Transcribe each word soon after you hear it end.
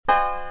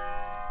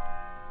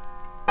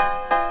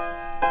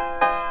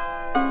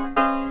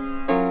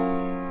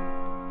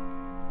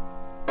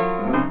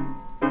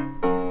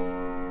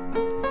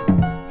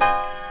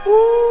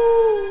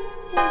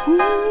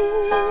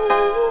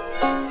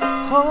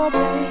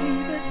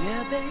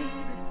Yeah, baby.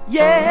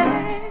 Yeah,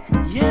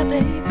 yeah,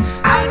 baby.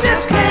 I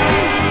just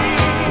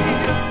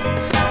can't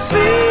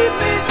see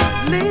me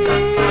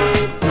leaving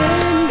you,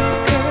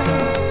 girl.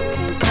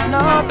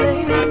 No,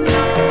 baby.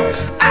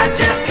 I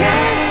just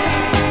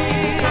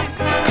can't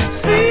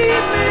see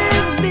me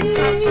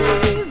leaving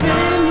you,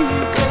 girl.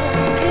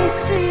 Can't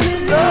see me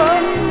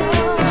leaving you.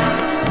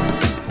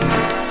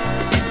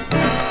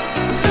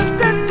 Since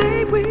that day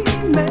we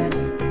met,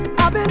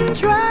 I've been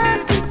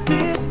trying to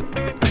get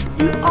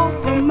you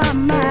off of my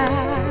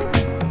mind,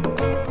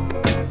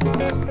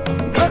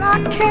 but I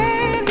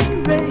can't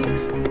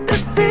erase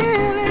this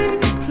feeling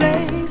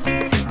place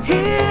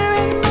here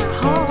in my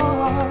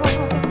heart.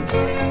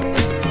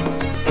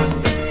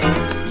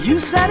 You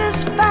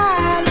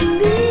satisfied and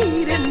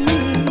needed me.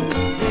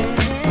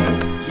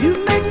 You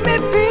make me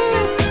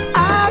feel I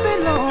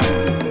belong,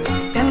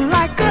 and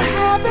like a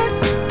habit,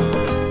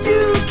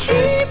 you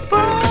keep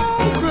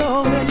on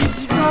growing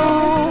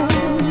strong.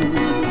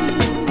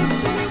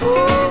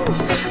 Ooh,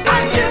 I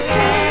just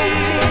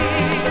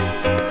can't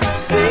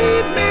see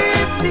me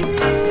leaving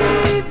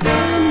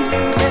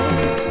you.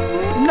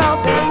 No,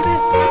 baby,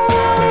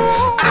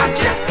 I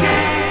just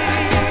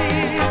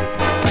can't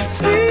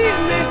see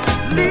me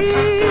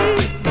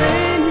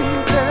leaving you,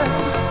 girl.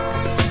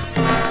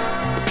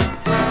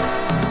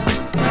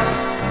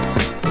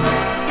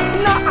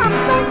 Now I'm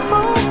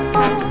thankful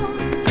for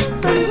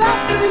the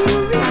laughter you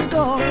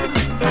restore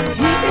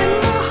here in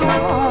my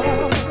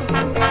heart.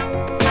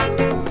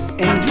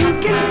 And you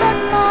can let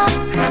my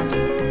pet,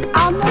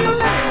 I'll never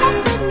let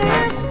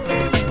happiness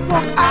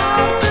walk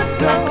out the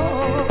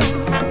door.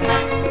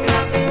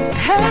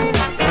 Hey,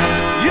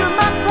 you're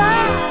my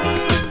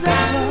prized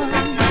possession.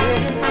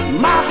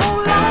 My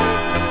whole life,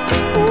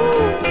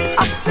 ooh,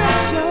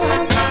 obsession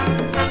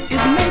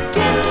is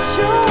making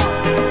sure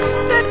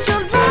that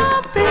your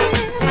love is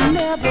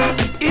never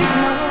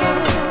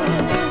ignored.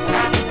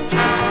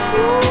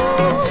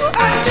 Ooh, I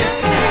just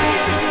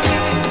can't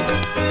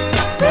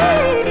see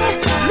me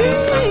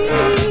leaving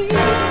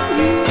you.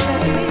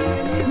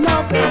 No,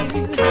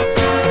 baby,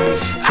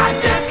 I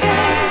just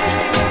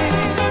can't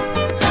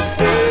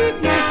see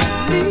me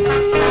leaving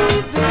you.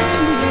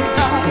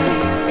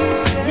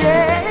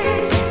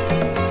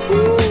 Yeah,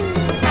 ooh.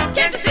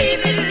 Can't you see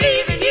me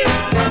leaving you?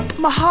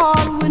 My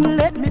heart wouldn't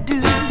let me do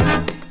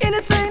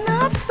anything to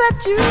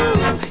upset you.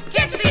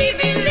 Can't you see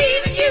me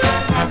leaving you?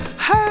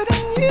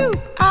 Hurting you,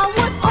 I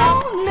would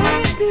only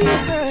be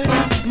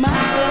hurting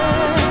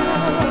myself.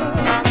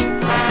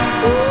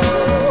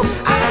 Ooh,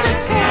 I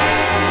just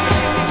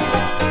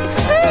can't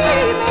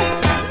see me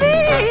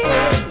leaving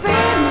you,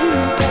 baby.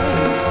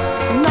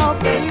 No,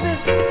 baby.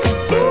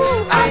 Ooh,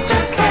 I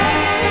just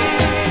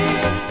can't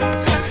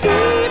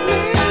see me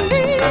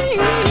leaving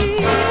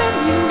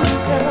you,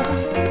 girl.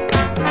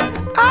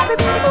 I'll be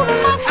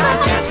fooling myself.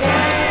 I just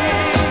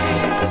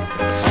can't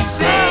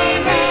see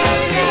me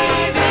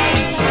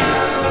leaving you.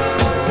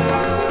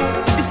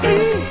 You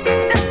see,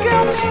 this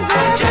girl means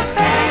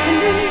everything to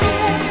me.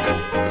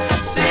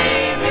 See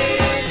me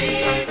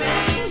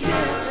leaving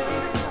you.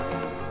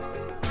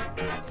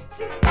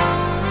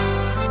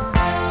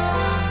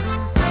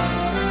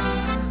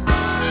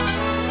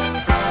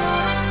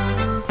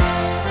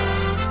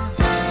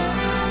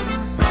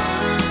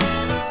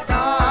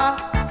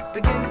 Stars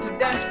begin to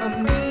dance for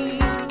me,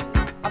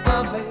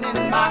 above and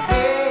in my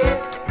head,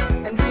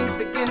 and dreams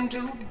begin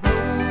to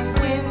bloom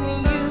when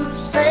you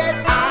said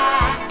I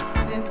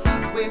sent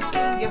heat waves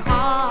through your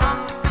heart.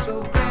 So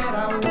glad I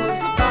was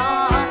a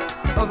part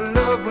of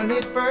love when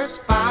it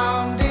first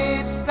found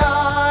its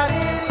start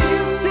in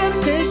you.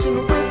 Temptation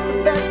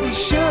whispered that we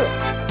should,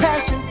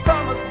 passion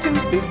promised to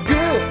be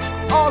good.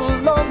 All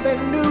along they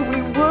knew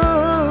we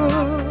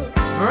would.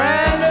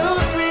 Brand new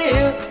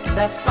thrill,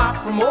 that spark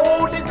from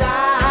old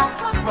desire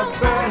was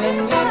burning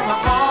in my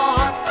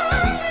heart.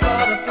 We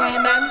caught a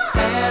flame and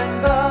fanned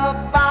the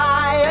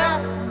fire.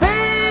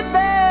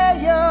 Baby,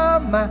 you're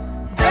my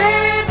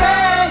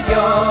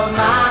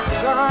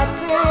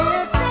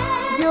godsend.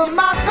 You're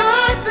my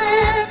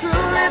godsend,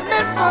 truly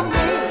meant for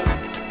me.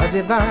 A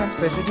divine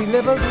special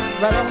delivery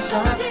right on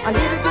time. I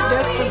needed you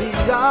desperately,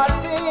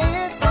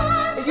 godsend.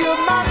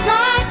 You're my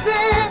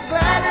godsend,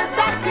 glad as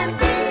I can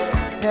be.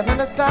 Heaven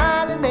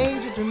assigned an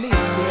angel to me,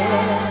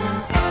 yeah.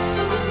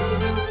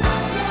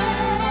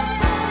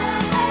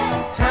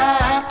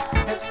 Time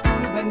has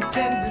proven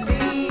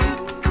tenderly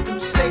through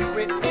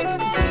sacred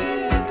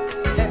ecstasy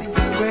that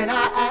you and I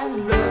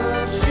and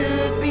love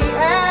should be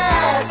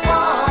as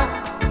one.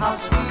 How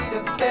sweet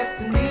of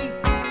destiny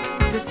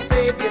to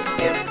save your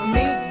kiss for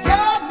me.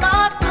 You're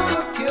my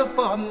total cure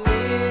for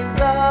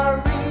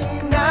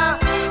misery now.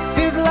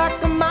 Feels like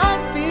a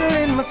minefield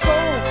in my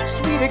soul.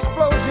 Sweet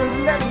explosions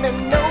let me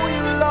know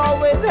you'll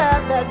always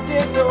have that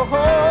gentle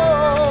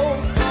hold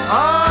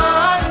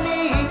on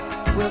me.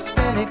 We'll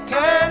spend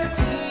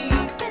eternity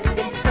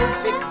in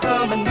perfect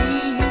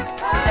harmony,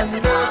 and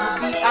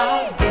love will be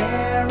our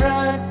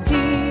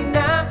guarantee.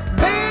 Now,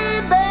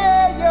 baby,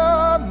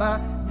 you're my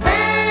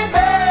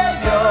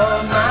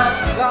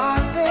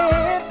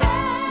godsend.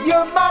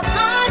 You're my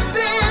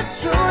godsend,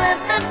 truly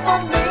meant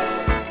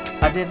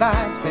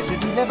divine special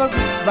delivery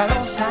right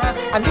on time.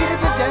 I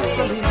needed you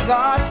desperately.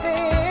 God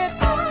said,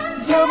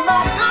 you're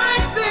my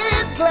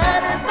godsend,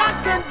 glad as I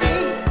can be.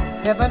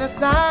 Heaven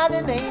assigned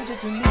an angel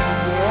to me,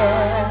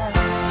 yeah.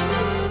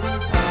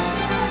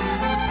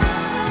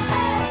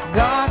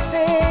 God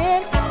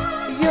said,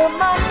 you're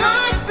my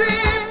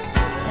godsend.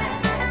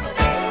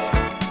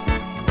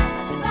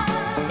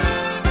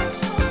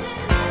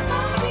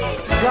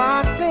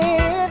 God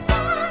said,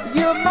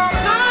 you're my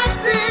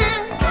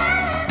godsend.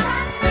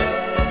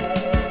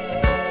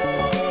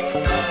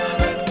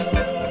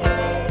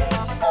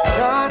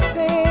 God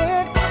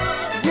said,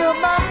 you're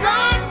my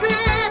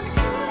godsend.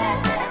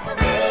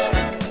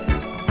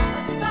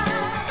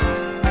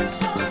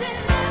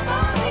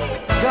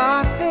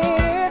 God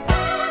said,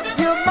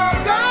 you're my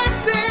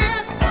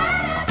godsend.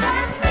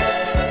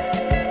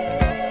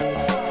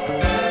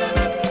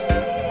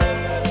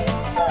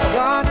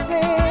 God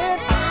said,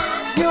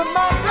 you're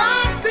my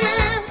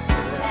godsend.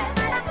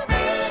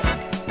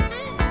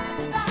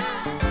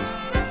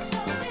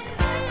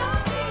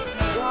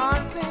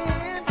 God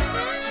said,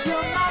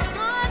 you're my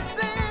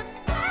godsend.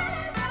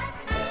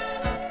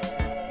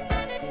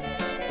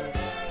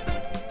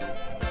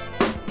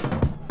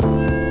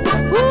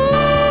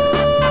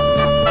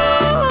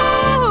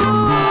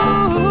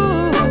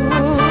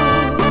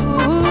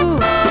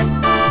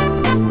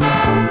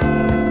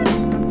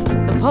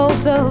 The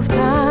pulse of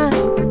time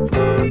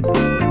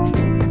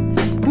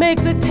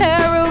makes a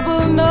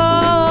terrible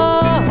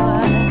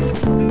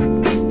noise.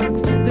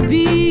 The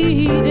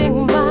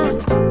beating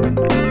mind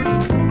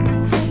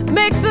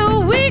makes a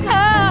weak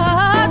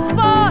heart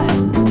spoil.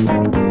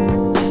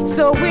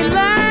 So we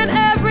learn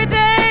every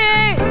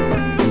day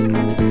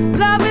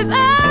love is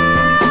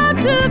out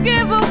to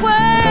give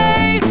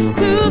away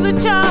to the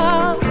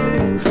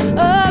charms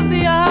of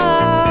the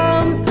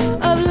arms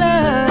of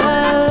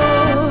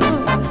love.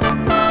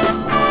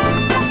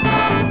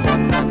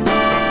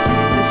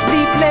 The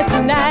sleepless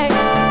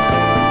nights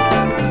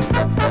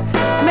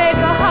make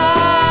a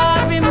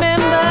heart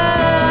remember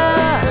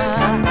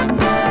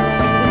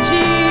the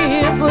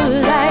cheerful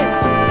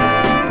lights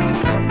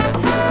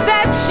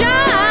that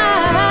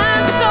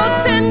shine so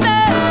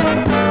tender.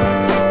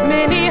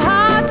 Many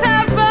hearts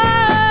have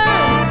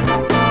burned,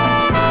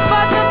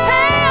 but the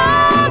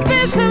payoff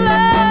is to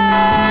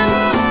learn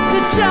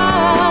the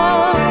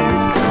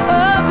charms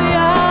of the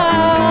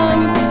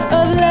arms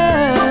of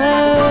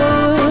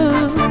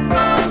love.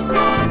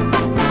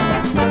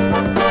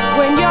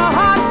 When your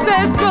heart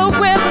says go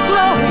where the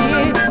glory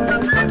is,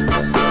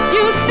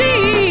 you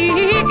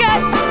seek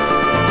it.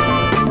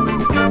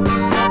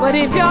 But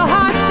if your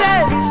heart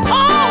says,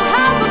 oh,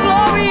 how the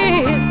glory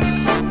is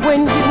when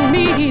you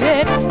meet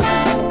it,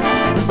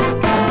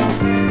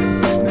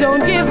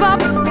 don't give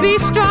up, be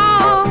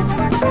strong.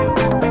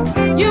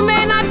 You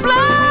may not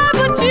fly,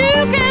 but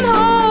you can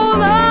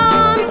hold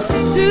on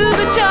to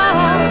the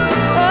charms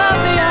of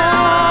the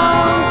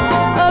arms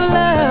of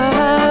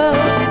love.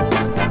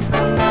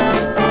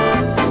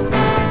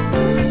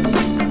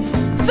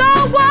 So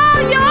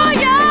while you're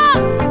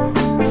young,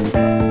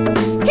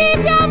 keep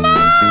your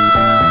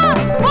mind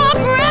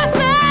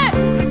progressing,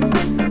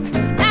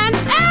 and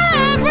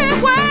every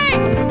way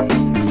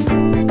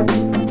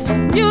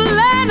you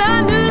learn a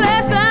new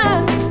lesson.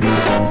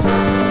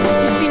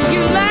 You see,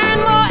 you learn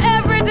more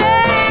every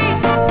day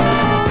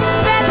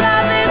that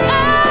love is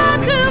out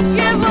to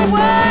give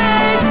away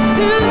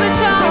to the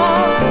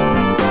charms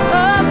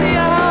of the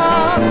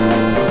arms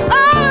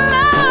of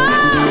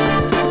love.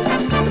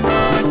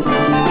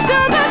 To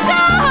the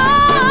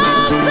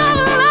charms of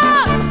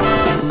love.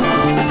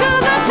 To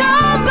the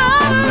charms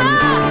of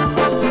love.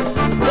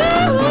 To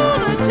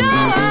the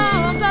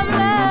charms of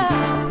love.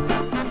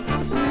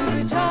 To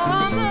the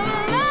charms of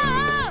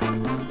love.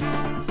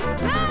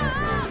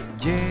 Love.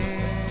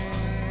 Yeah,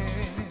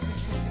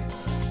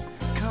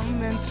 come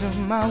into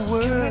my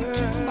world.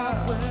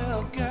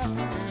 Girl.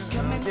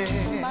 Come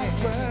into my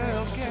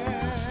world,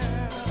 girl.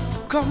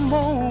 Come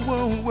on,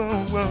 whoa, whoa,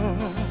 whoa.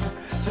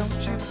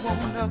 Don't you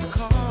wanna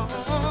come?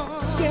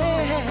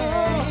 Yeah.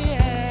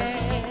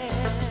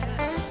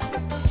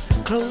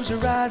 Close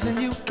your eyes and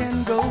you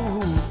can go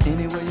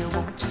anywhere you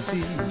want to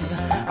see.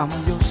 I'm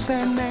your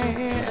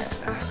Sandman.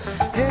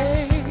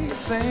 Hey,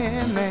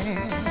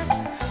 Sandman.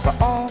 For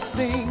all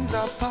things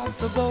are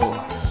possible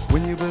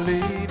when you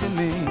believe in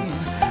me.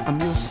 I'm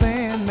your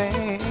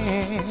Sandman.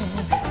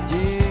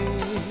 Yeah.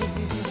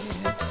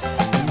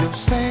 I'm your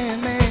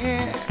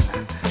Sandman.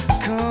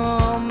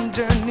 Come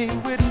journey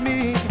with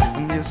me.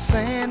 I'm your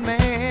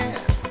Sandman.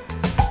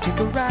 Take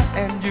a ride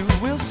and you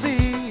will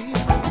see.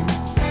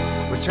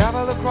 We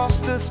travel across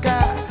the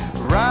sky,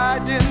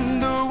 riding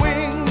the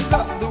wings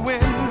of the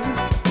wind.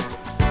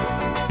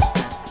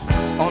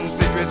 On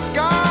secret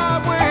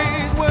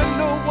skyways where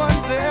no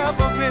one's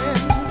ever been.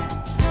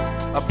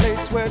 A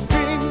place where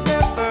dreams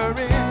never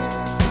end.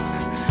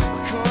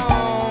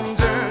 Come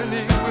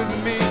journey with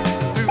me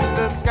through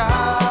the sky.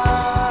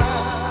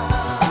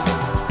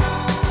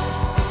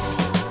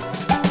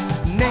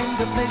 Name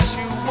the place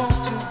you want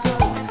to go.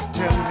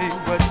 Tell me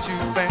what you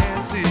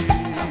fancy.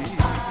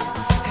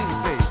 Hey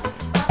babe,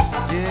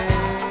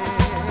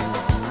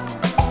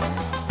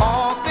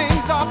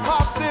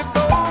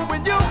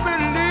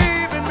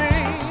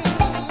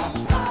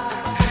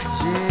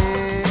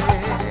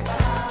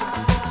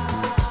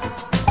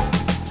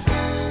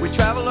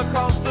 travel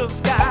across the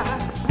sky,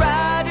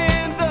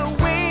 riding the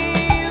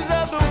wings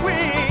of the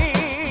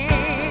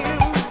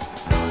wind.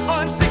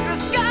 On secret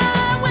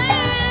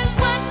skyways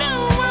where no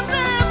one's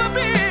ever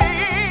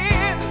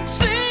been,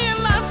 seeing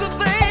lots of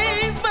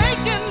things,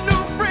 making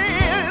new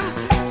friends.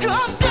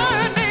 Come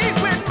journey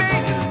with me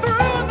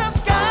through the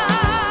sky.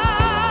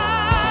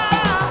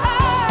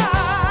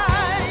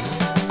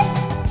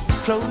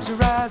 Close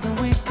your eyes and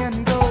we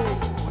can go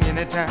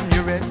anytime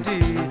you're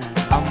ready.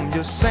 I'm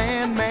your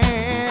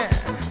Sandman.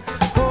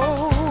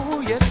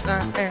 Oh, yes,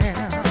 I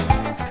am.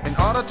 In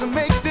order to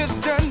make this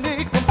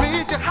journey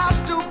complete, you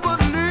have to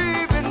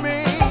believe in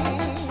me.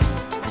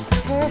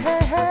 Hey,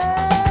 hey,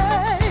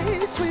 hey,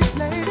 sweet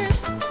lady.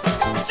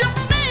 Just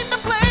name the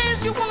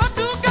place you want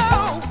to go.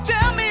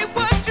 Tell me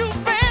what you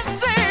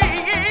fancy.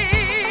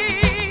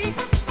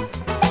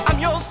 I'm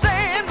your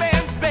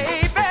Sandman,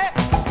 baby.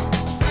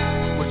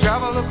 We'll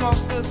travel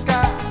across the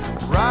sky,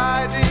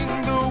 riding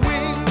the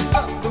wings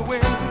of the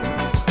wind.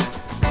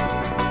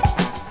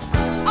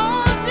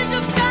 On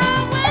secret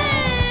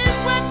skyways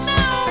where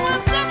no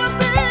one's ever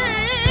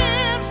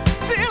been,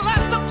 seeing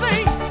lots of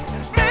things,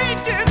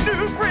 making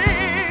new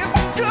friends.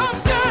 Come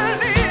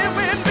journey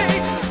with me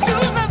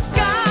through the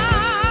sky.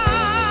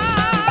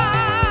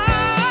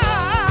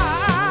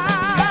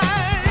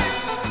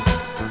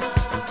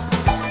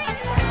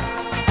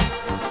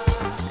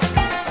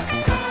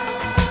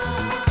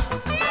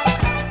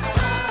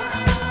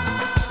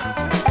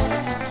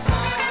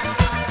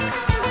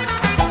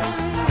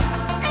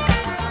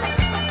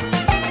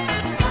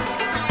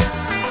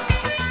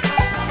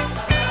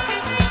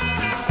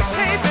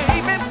 Hey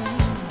baby,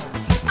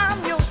 I'm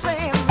your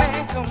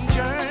Sandman, come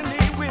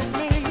journey with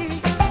me.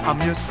 I'm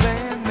your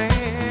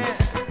Sandman,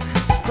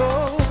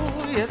 oh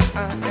yes I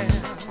am.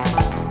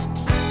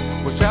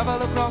 We'll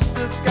travel across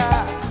the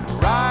sky,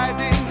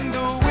 riding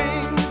the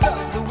wings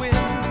of the wind.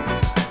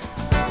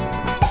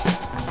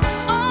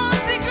 On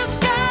secret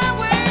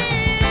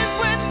skyways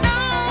where no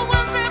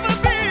one's ever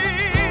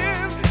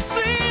been,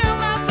 seeing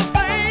lots of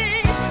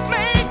things,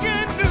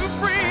 making new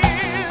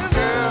friends.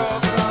 Girl,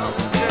 come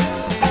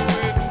journey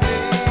with me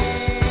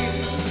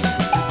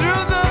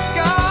through the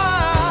sky.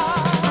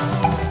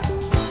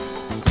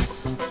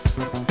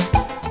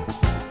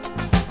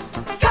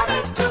 Come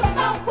into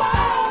my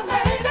world,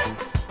 lady.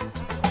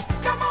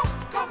 Come on,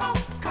 come on,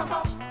 come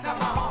on,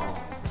 come on.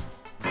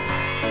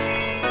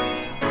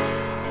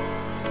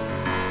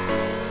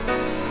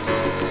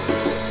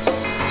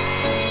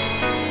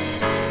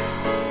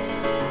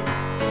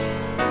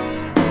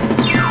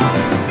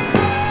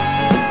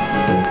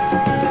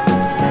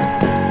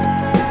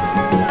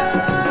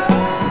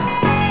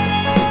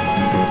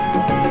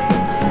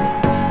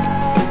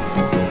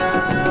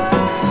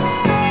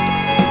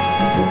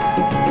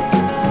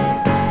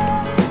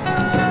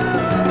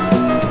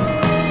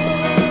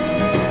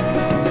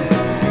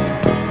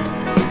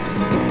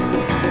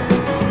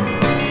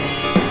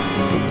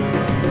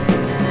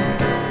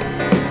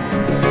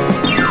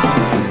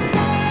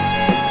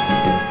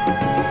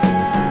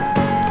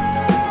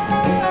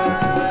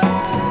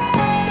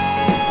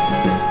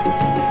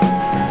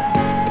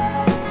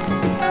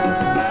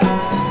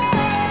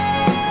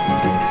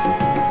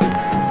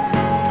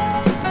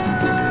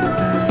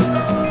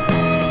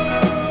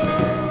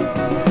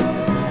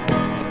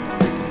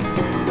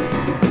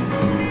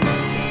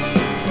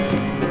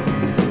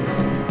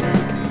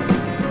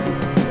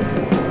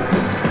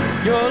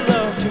 Your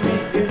love to me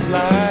is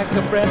like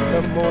a breath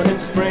of morning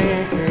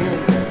spring.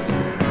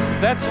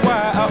 That's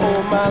why I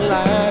owe my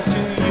life to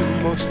you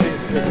most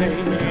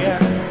every day.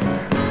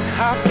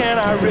 How can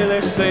I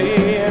really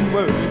say in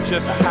words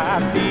just how I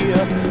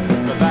feel?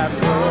 'Cause I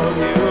love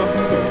you,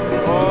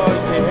 oh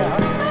yeah.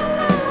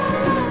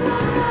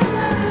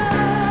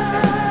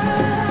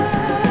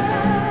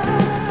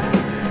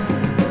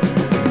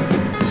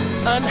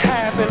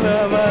 Unhappy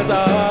lovers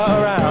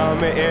are around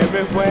me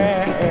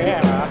everywhere.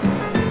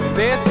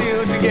 They're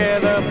still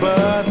together,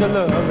 but the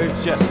love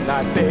is just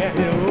not there.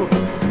 No.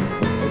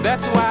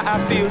 That's why I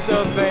feel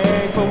so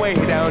thankful way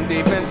down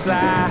deep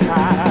inside.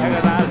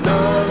 'Cause I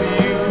love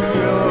you,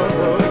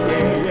 oh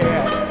yeah,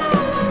 yeah.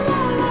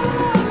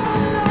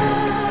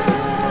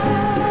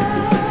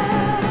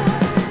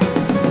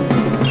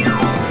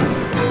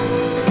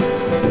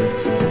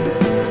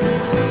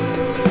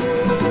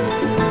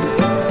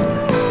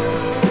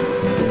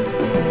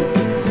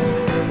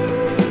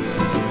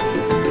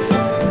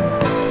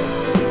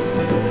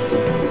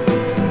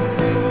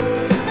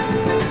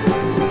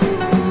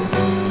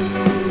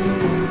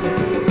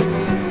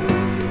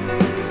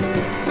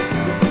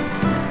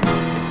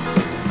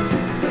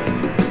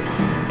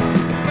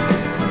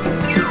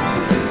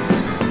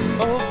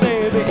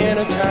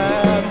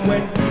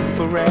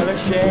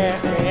 share.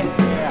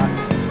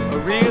 A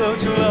real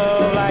true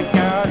love like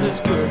ours is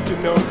good to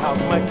know how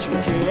much you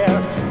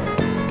care.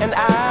 And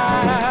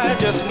I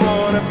just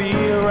wanna be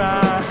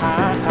around.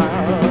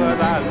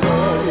 I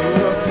love you.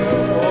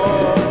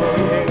 Oh,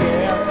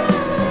 yeah.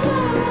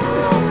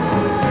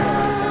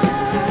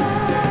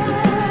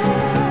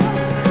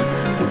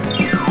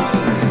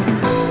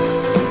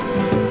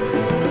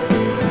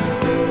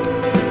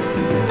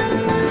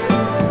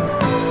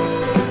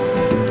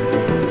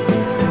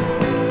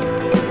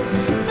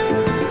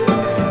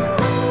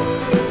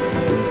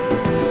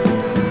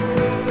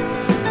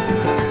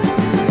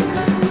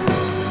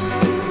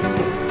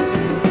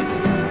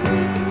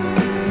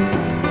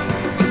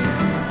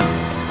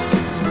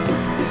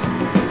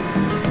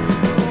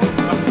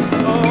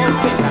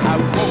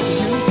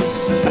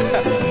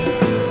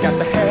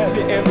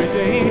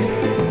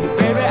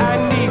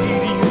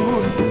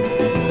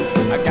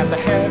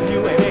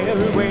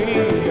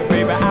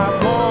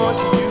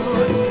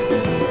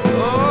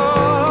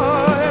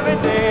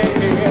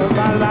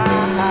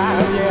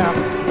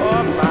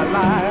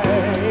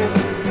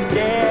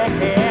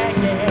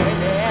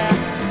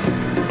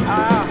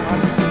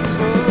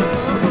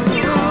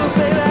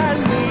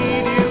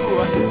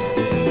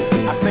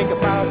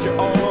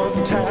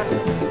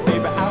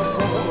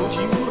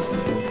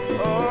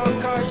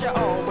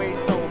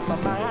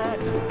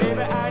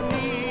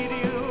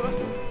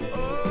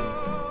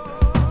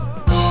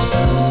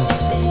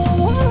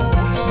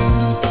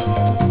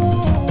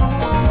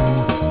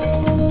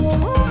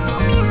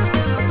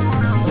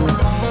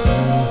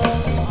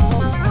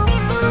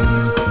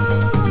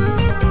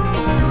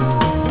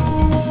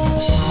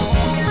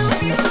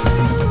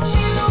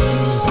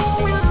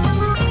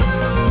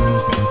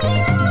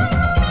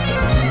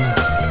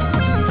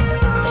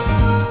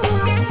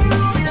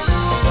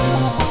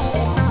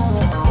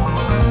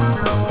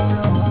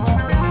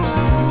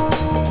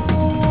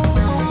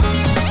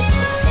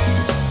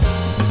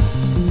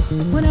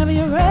 Whenever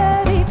you're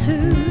ready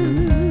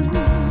to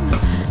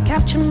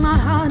capture my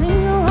heart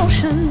in your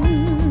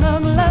ocean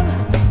of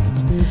love.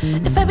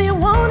 If ever you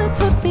want it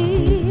to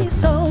be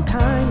so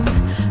kind,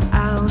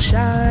 I'll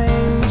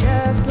shine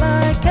just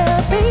like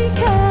a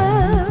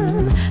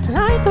beacon,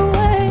 light the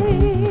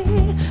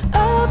way,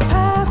 a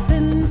path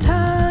in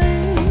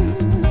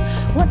time.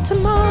 What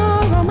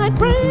tomorrow might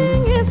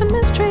bring is a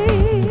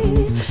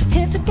mystery.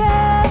 Here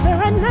together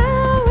right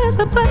now is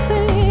a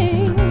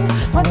blessing.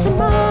 What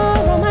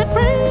tomorrow might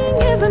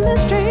bring is a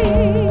mystery.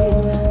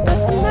 But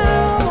for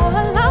now,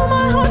 I'll allow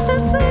my heart to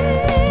sing.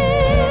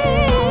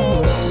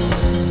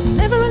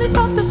 Never really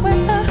thought this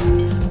weather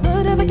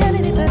would ever get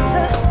any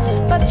better,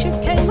 but you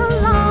came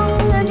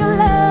along and your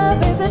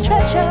love is a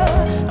treasure.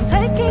 I'm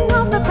taking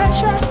off the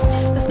pressure.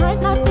 This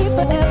might not be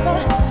forever.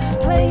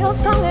 Play your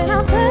song and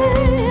I'll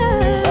dance.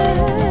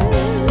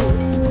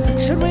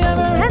 Should we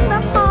ever end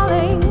up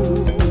falling?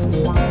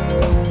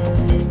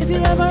 If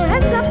you ever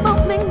end up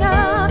opening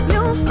up,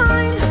 you'll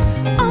find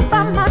all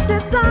by my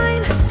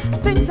design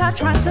things I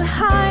tried to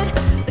hide,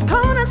 the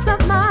corners of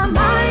my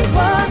mind,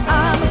 what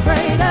I'm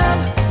afraid of.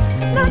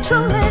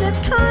 Natural in its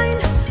kind,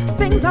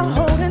 things I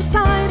hold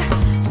inside,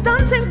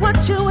 stunting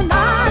what you and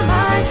I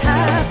might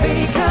have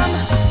become.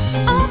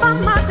 All by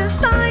my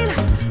design,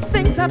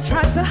 things I've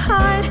tried to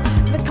hide,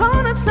 the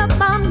corners of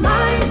my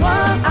mind,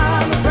 what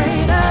I'm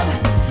afraid of.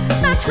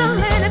 Natural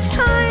in its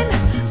kind,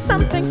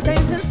 something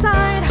stays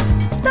inside,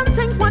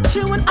 stunting what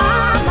you and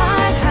I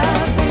might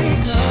have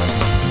become.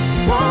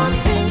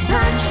 Wanting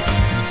touch,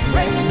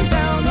 raining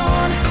down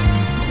on,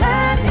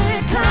 let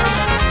it come.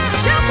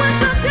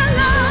 Showers of your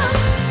love,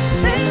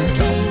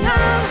 thinking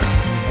of,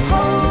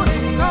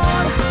 holding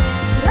on,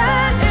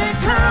 let it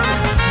come.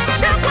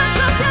 Showers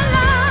of your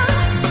love,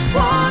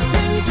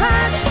 wanting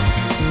touch,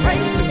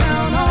 raining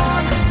down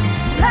on,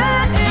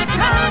 let it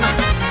come.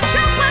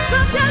 Showers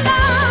of your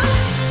love,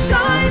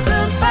 skies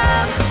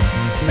above,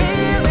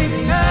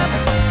 filling up,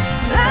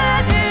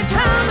 let it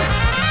come.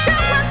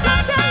 Showers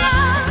of your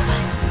love.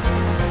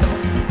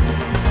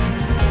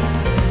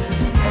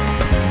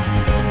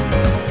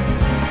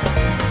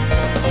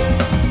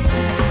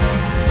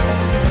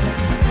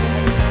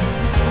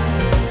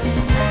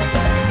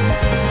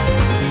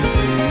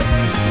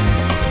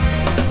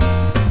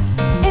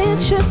 It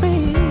should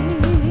be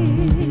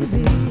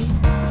easy,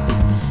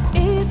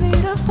 easy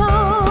to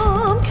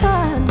form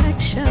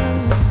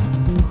connections,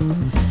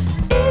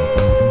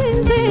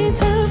 easy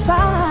to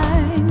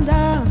find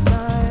our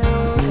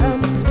style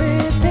comes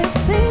with this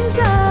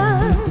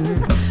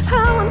season.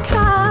 How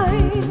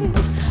unkind,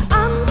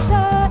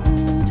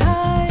 uncertain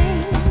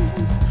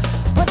times.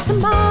 What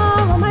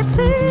tomorrow might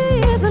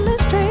see is a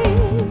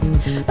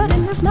mystery, but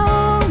in this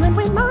moment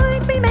we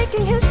might be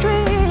making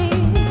history.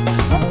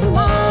 What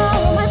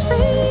tomorrow might see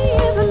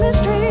is a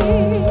mystery.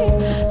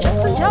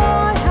 Just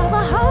enjoy how the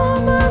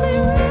harmony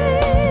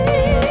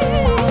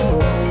rings.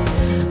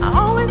 I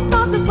always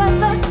thought this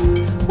weather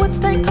would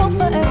stay cold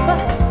forever.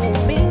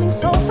 Feeling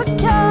so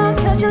secure,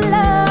 cause your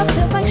love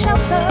feels like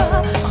shelter.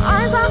 My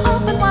eyes are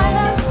open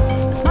wider.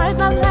 This might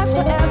not last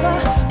forever,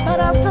 but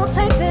I'll still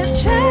take this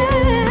chance.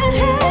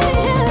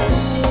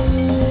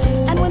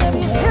 And whenever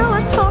you feel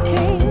like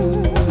talking,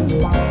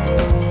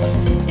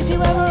 if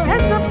you ever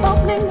end up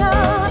opening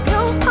up,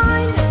 you'll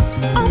find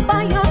all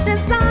by your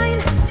design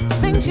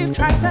things you've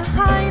tried to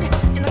hide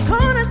in the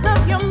corners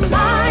of your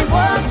mind.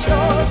 What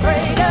you're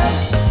afraid of,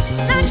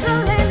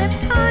 natural in its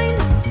kind,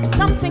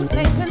 something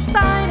stays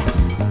inside,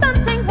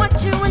 stunting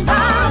what you and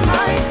I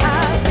might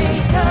have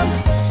become.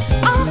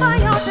 All by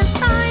your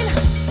design,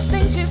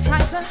 things you've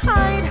tried to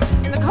hide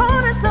in the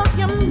corners of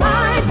your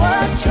mind.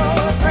 What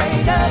you're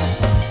afraid of,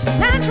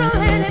 natural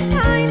in its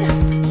kind,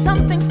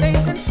 something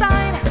stays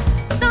inside,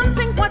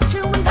 stunting what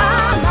you and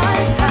I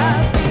might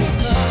have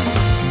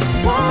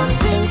become.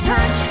 Wanting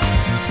touch,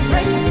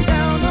 raining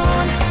down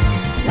on,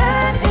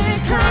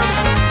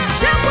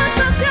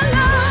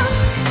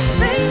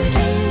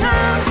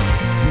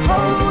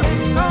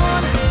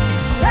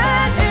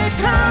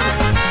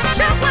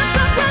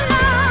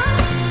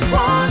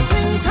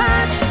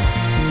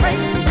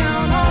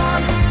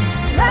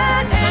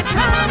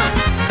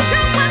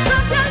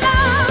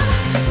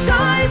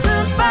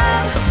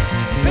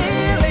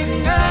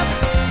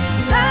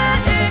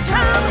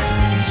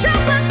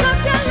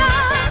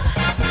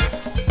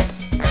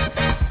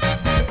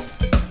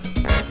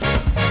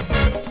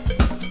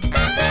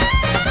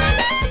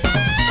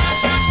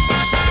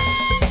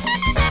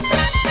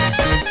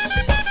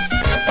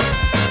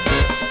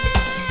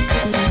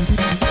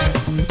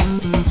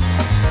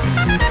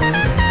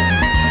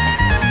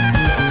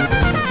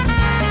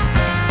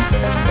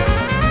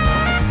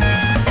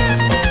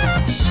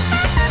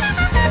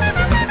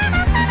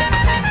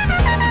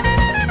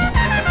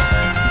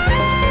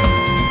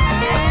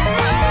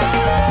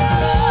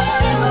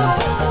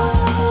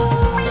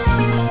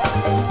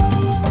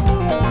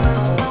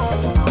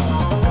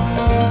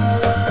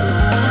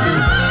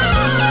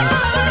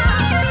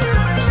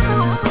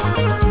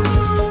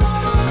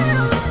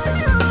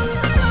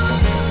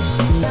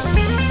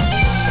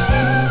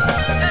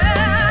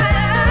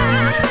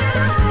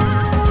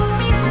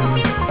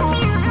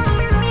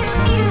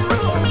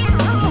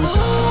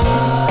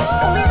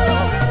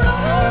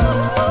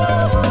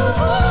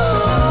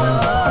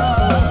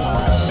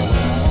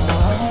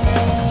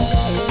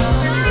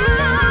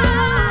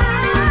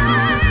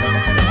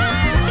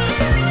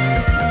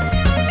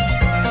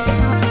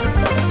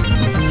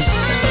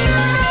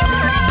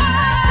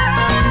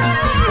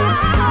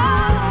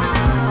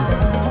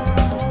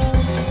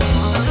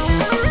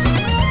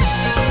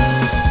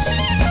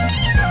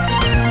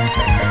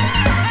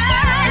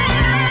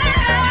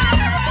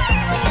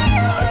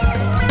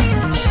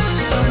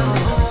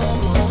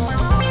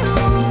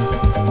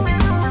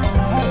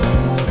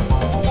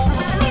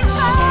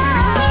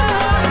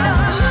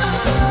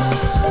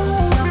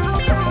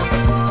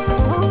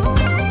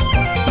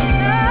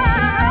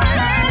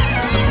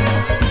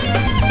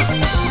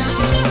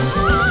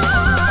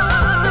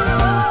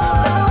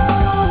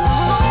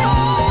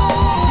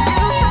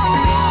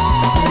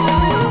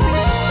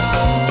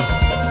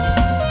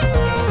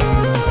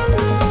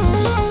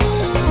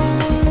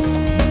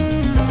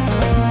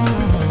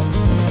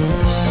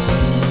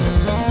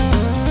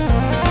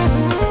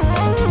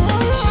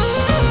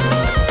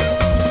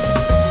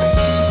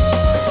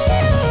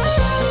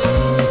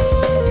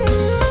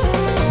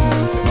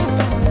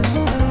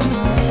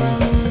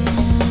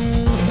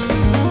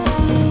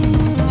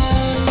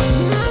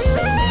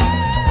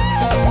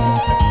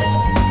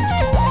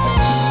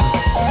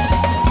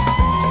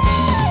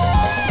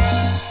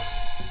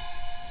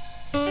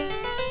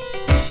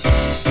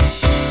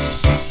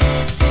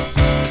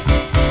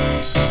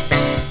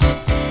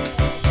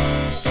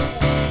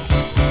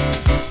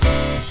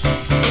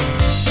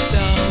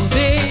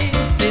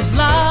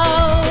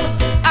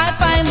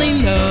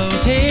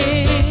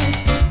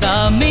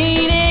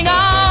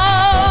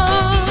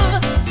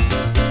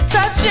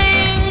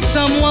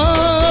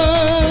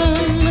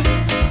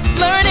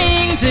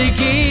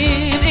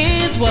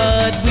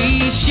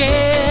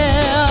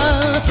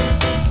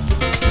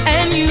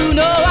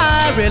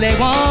 really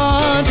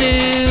want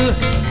to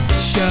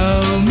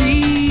show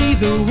me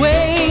the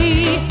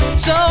way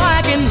so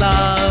I can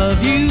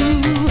love you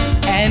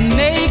and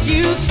make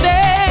you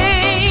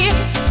stay.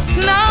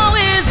 Now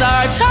is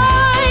our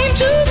time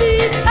to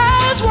be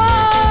as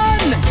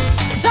one.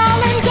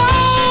 Darling,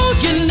 don't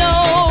you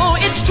know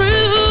it's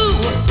true?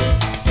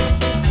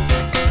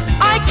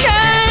 I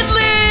can't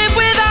live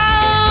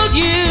without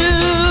you.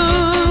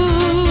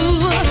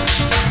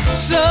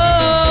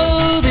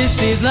 So this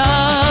is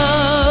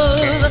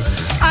love.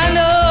 I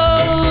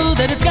know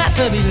that it's got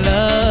to be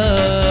love.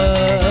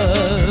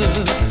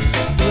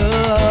 Love,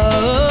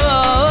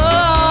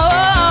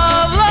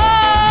 love.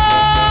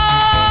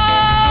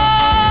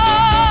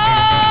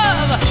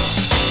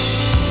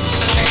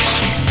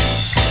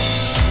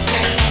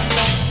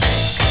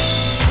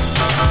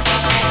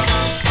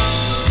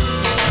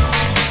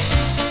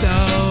 So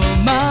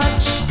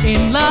much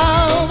in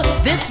love,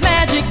 this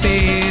magic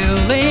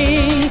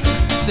feeling,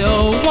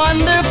 so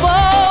wonderful.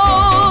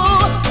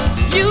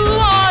 You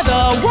are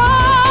the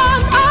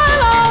one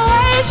I'll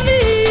always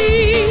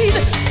need.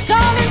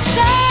 Darling,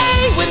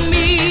 stay with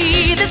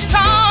me this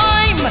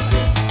time.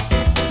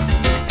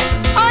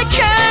 I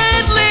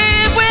can't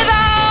live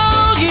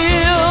without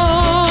you.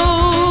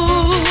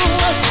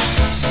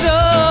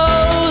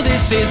 So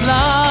this is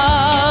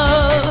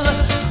love.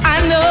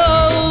 I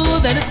know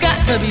that it's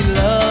got to be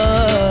love.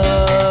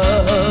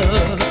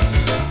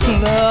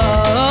 Love,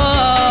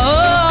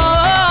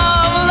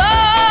 love.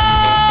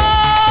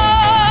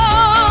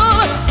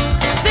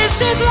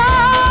 This is love.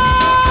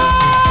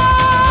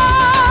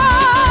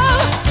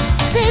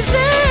 This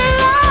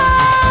is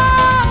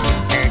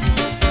love.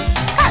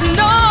 I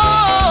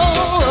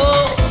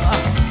know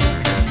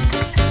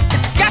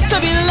it's got to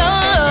be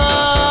love.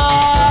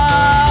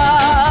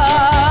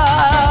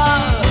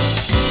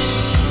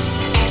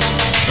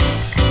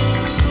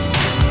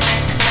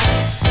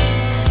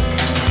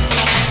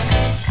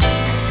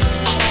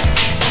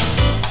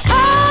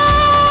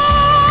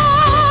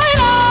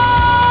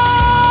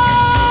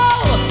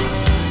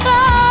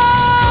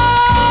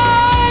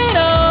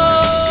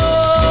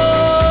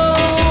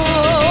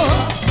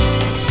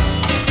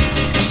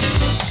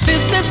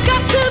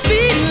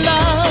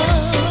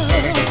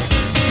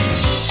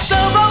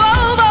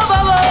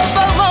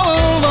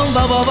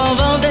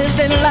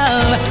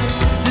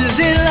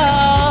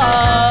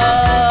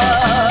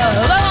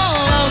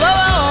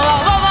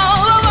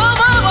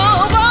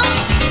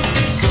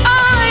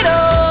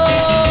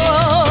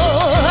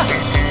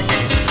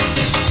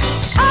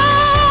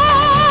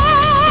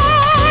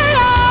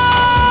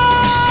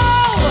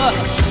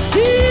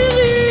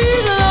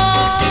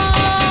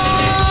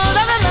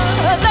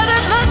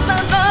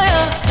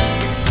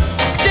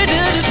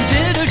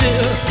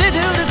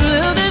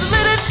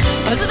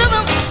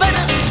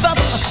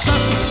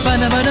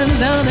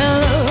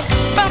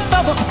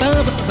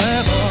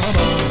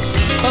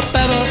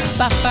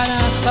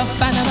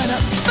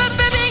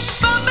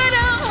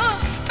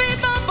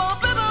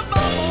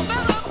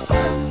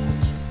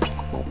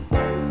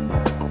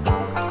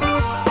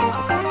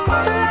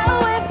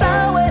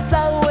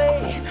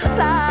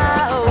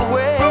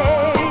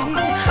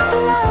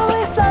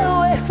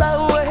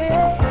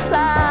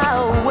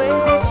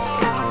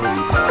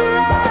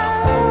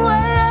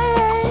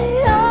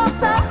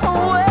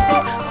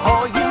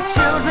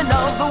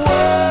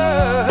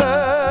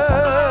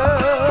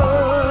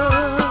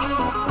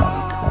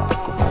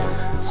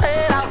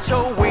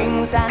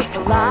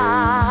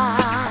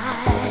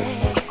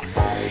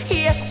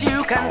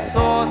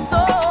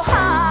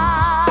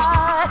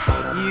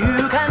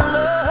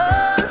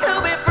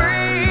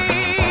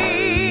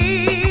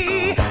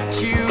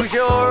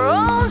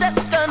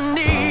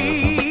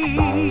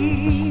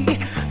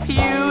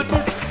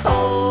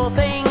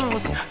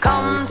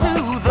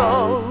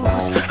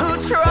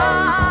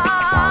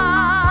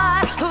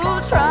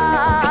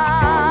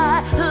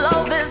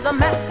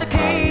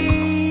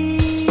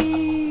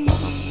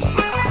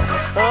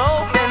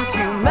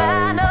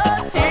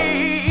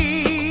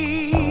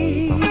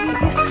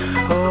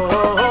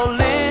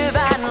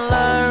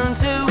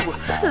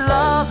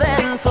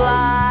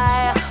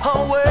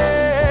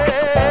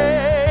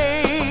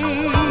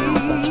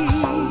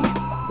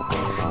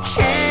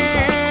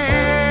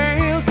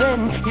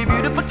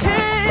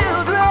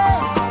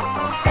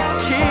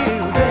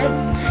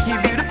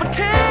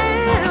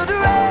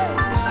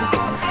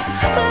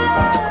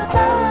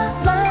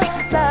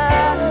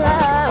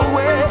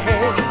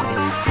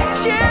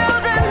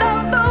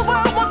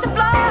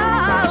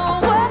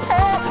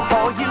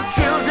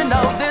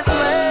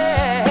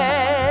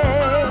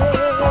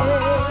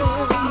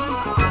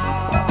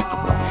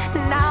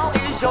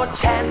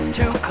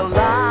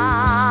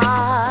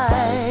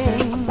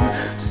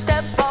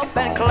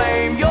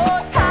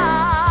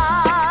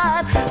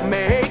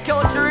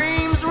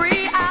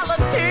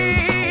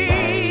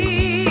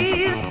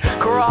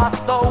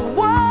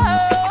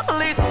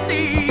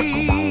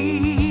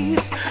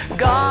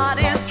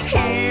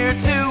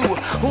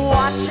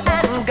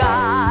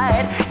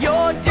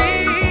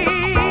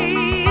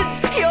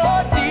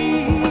 Your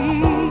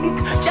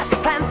deeds, just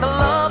plants the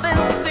love and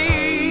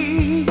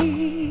seeds.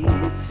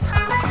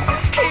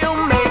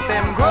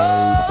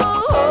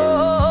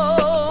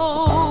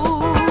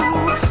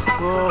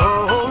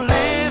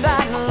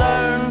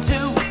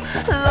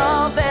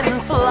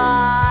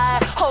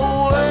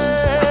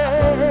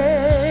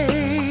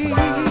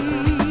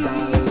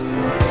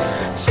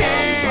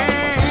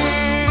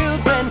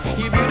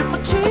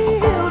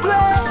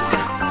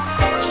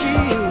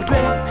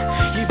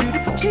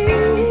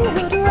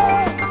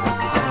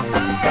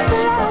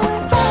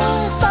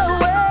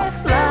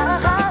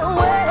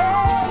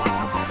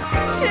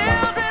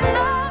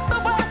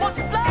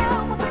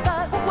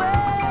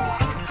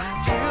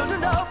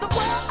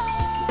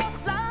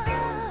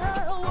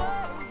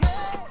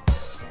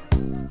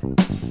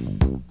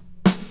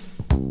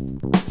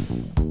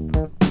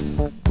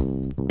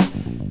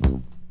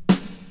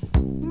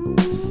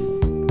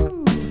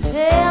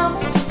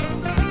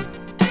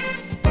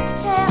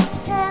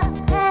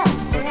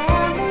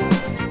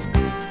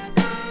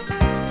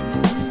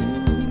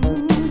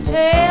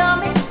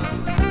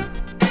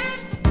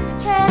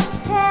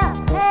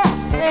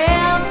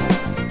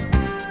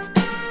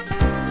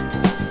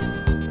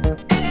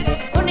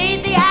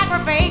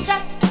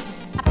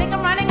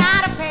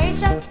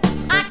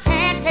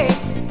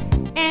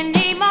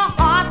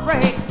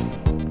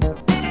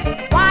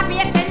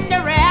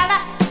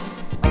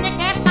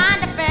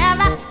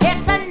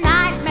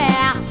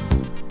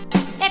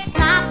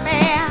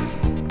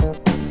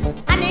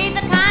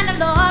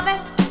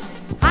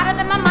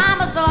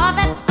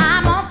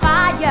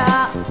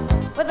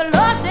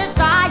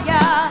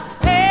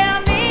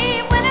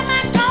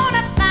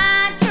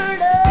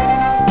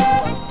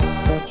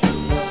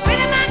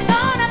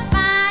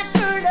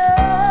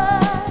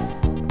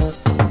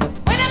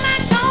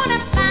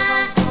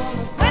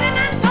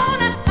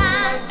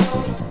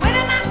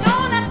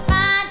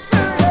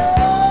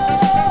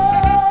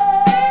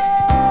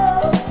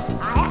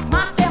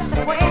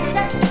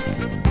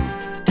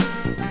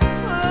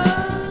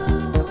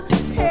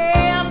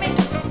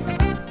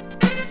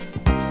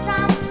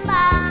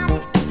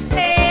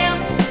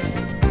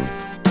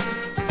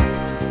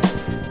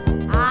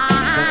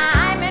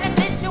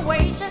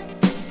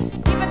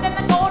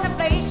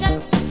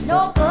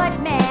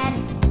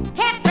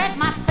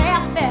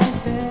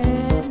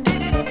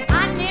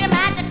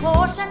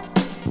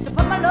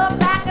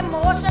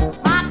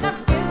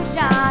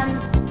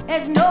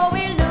 There's no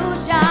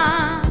illusion.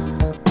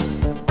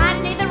 I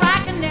need the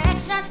right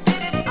connection.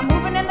 I'm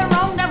moving in the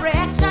wrong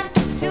direction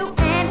to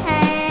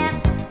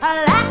enhance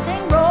a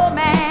lasting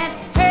romance.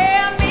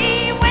 Tell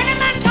me, when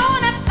am I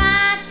gonna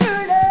find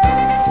true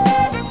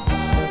love?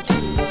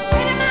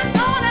 When am I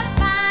gonna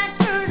find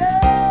true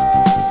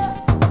love?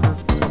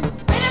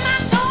 When am I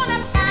gonna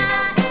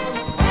find?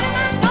 When am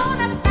I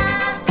gonna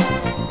find?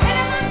 When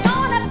am I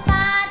gonna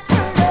find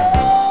true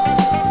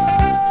love?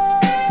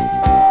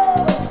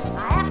 I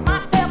ask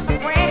myself the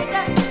question.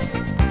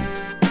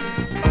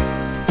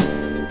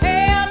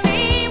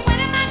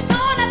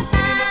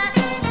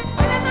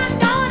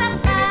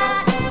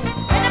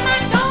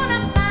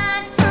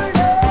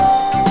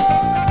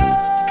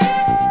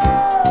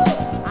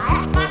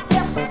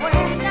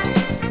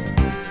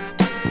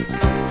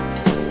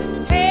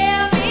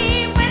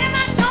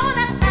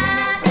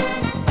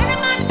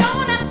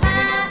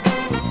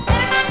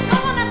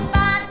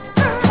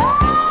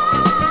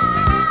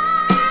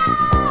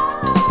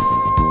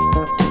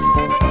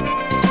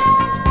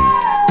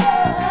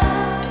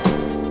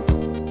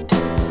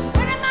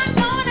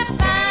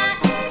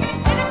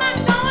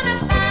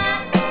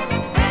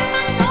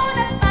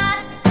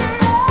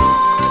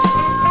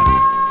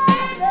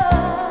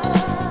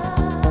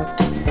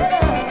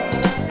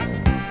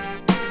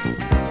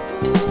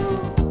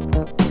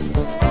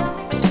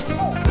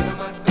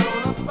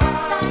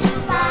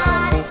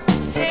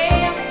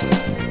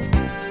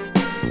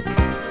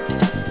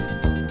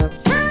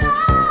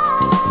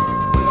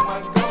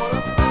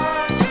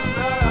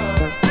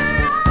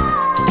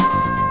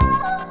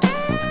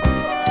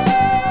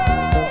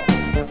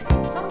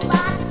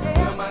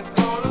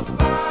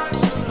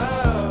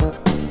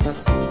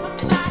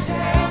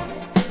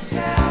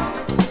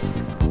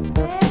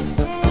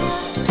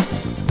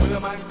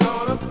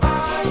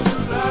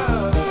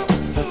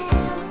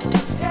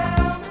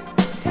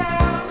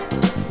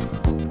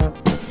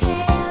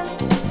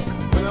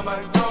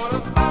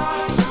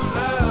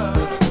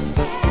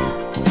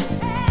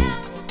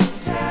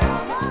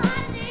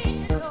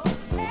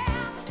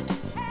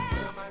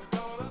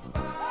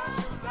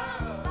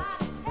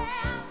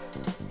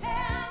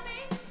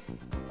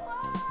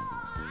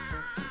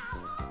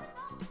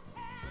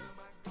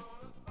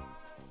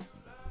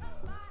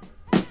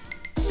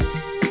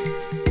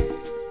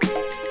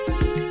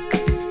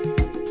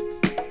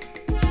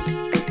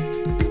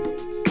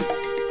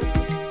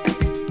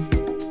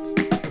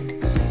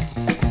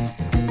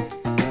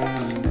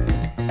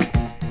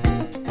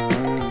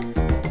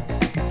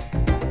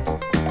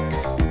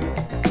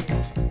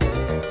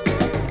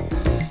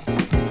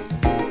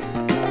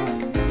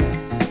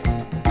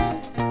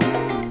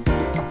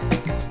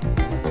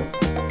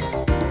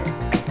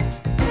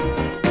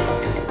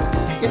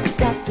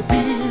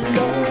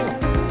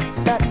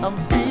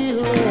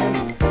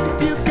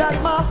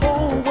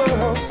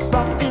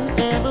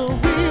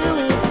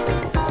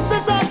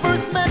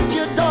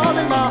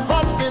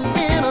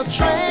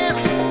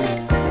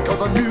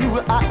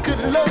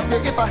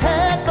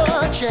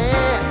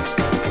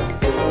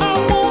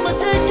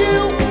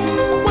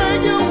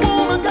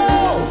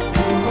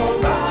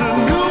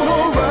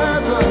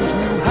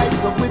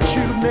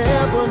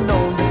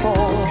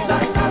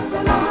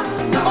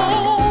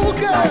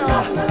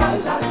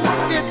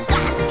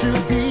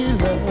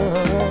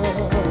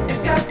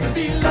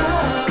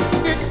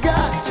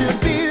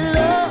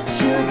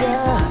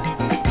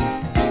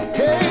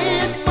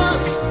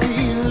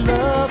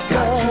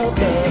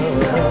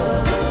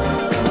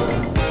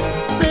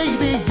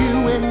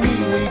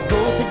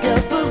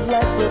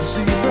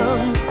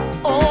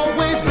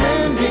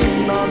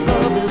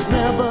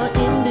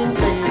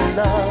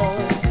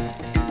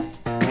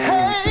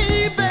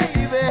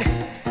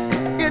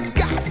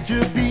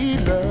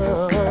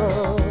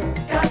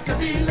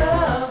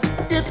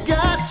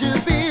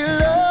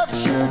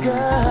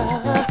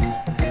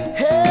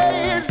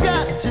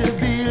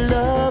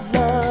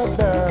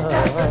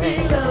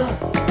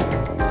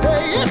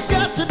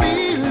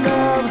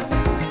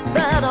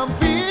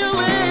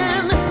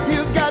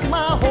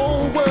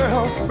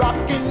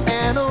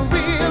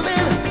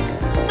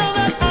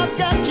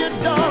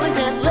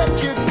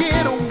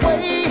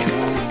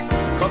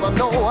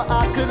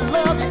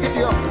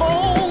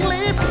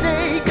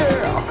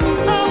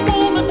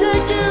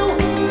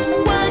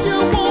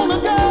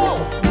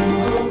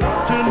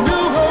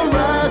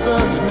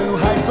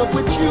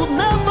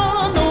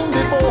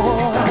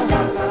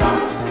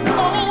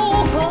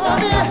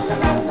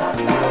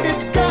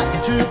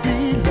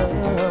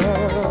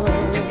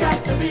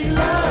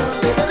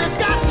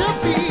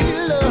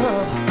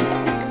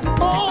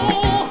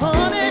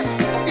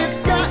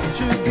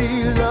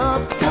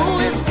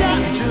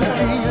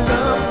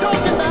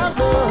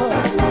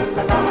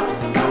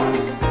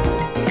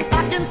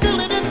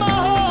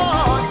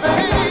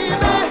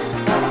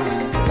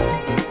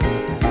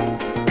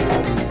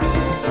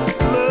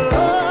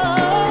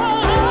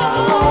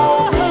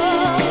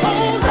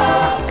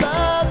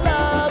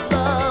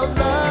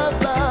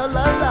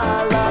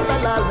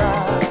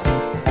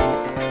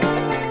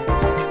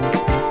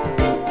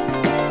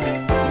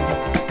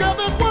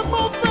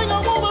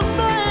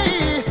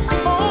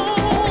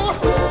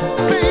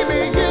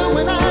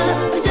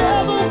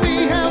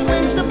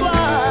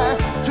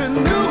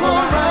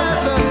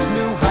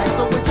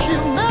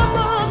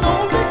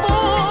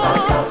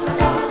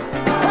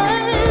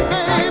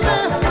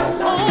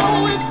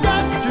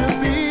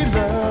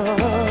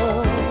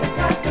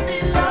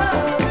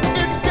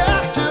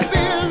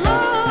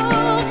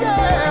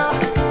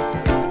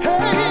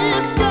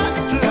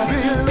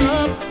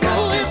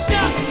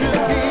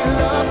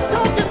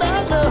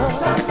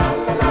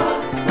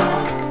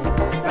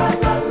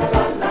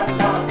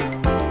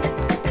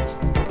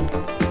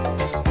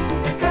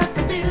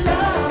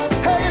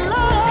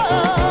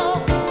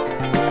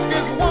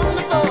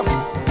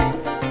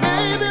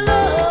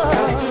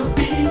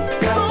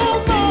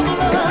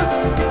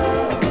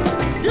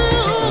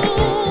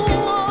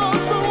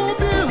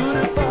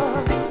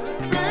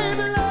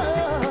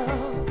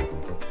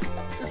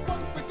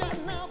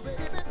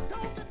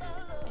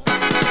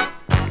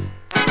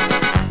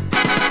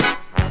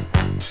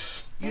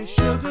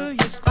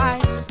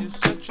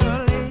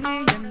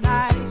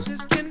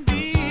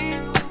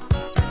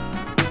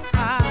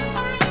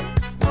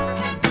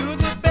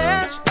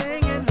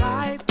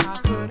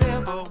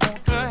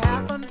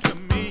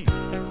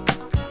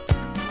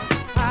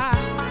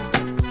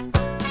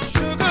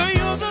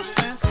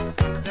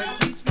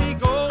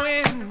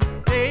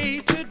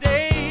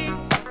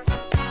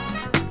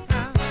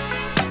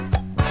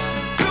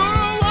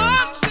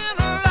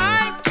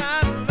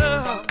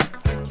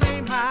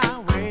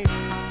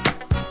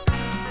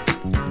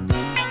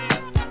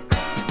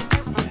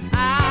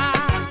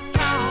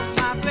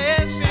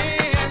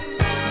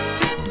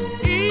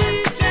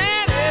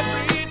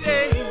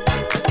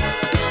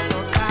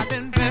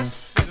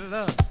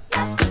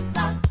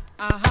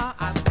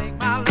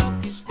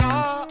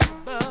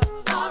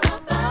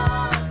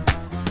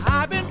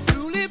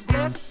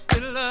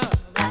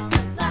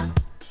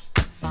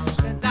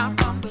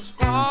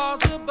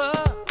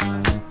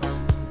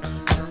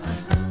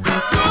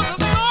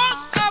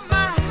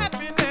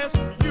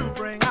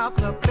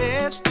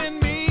 invest in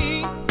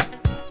me.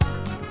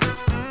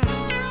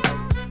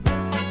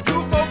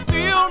 You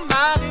fulfill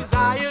my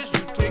desires,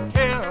 you take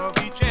care of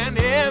each and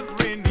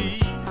every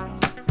need.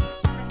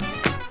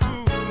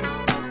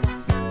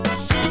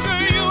 Sugar,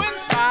 you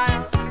inspire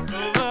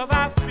the love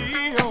I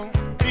feel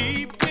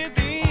deep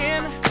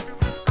within.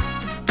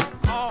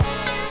 Oh,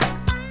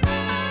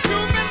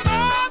 you've been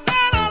more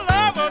than a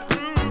lover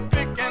through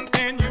thick and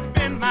thin. You've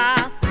been my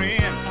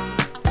friend.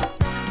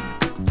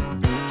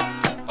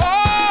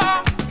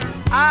 Oh,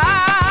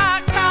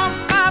 I count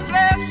my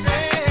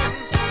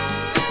blessings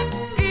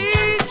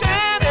each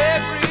and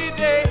every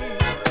day,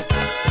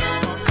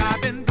 'cause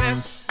I've been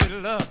blessed with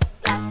love.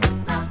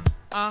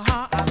 I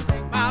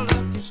thank my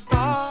lucky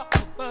star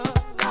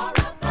above.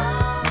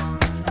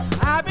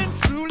 I've been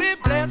truly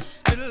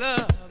blessed with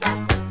love,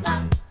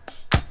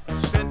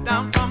 sent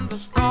down from the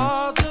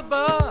stars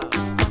above.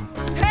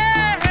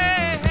 Hey,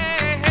 hey,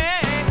 hey,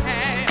 hey,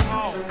 hey,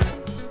 oh.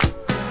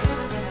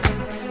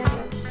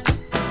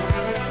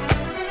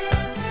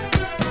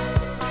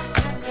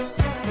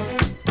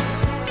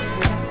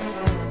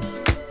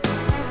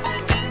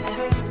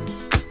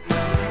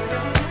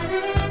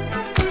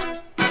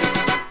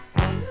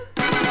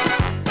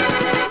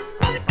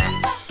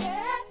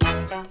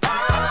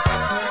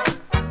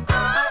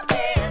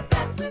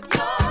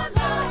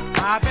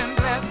 I've been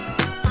blessed.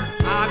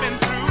 I've been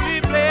truly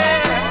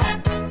blessed.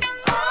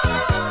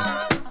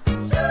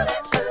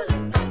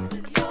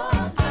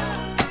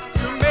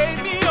 You made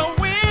me a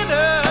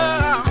winner.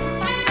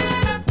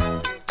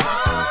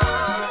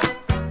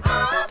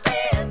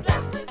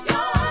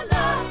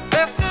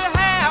 Blessed to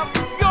have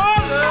your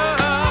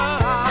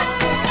love.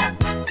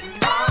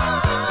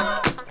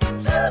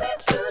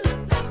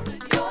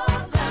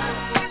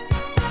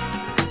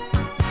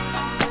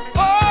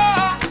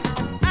 Oh,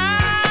 I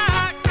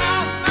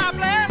count my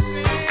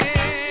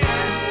blessings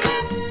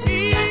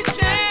each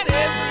and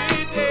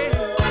every day.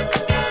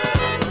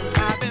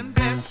 I've been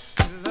blessed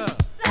with love.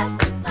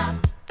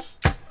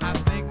 I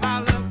thank my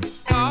lucky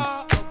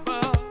star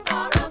above.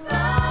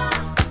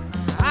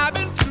 I've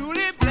been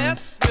truly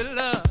blessed with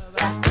love,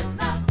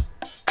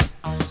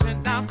 sent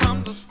down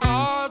from the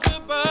stars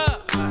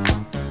above.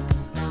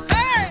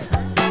 Hey!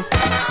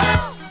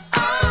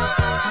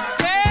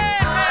 Hey,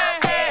 hey,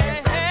 hey,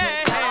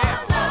 hey, hey.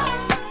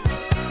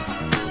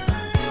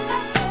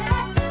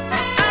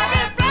 I've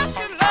been blessed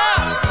with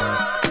love.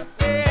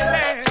 Hey, hey.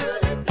 I've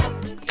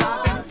been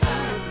truly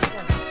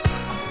blessed.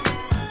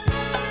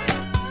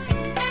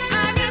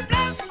 I've been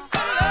blessed with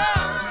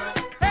love.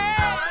 Hey,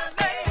 let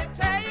me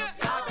tell you,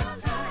 I've been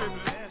truly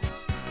blessed.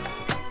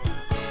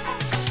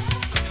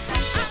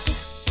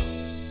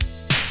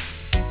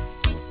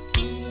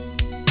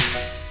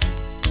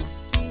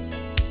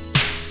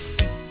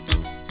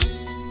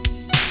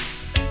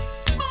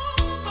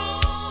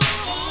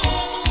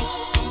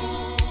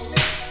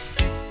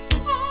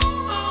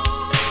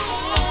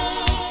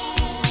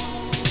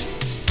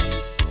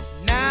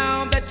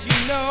 Now that you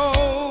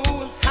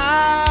know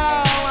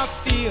how I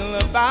feel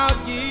about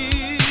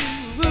you,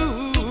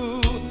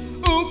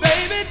 ooh,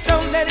 baby,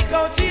 don't let it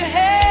go to your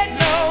head,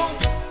 no.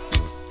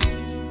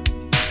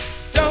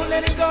 Don't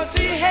let it go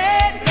to your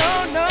head,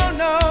 no, no,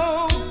 no.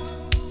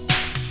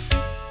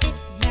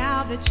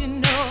 Now that you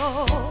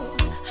know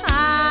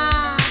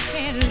I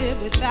can't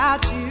live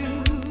without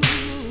you.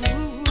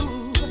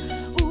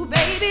 Ooh,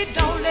 baby,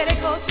 don't let it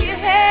go to your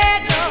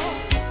head, no.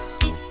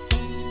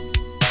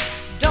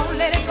 Don't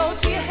let it go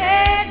to your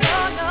head,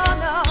 no, no,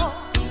 no.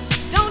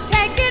 Don't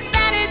take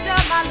advantage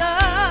of my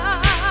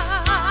love.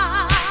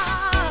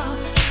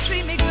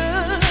 Treat me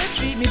good,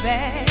 treat me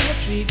bad,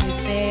 treat me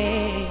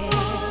fair.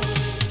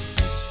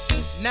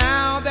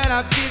 Now that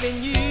I've given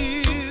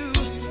you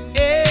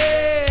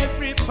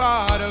every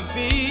part of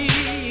me,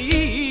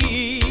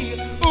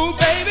 ooh,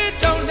 baby,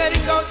 don't let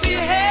it go to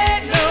your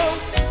head, no.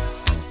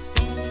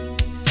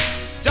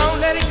 Don't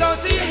let it go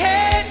to your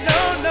head, no,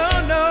 no,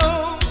 no.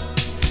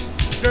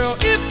 Girl,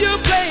 if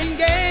you're playing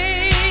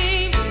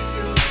games,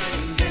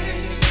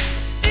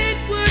 it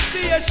would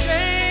be a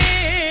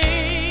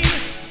shame.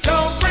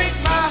 Don't break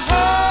my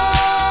heart.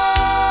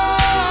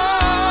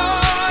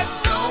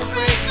 Don't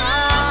break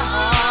my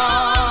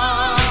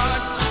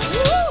heart.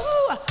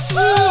 Ooh,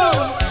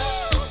 ooh.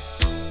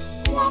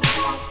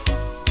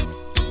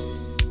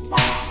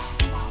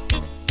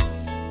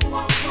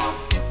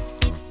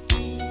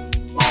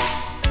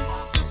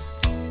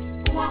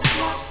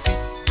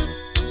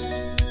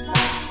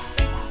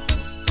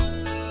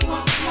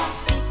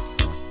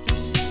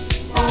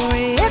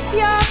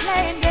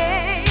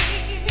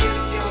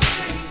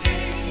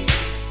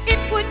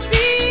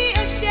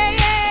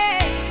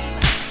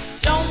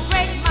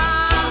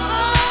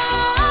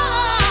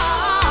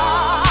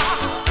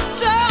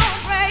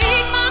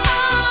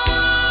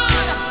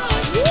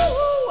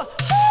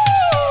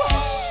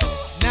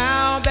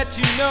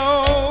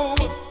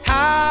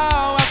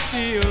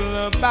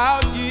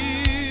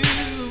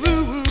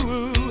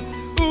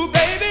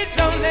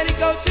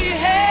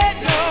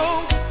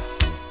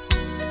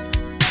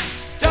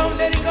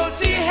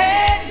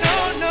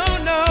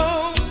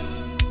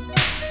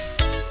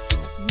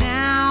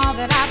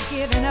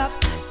 giving up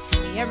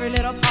every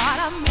little part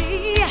of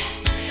me.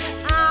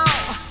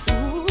 Oh,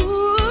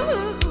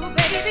 ooh,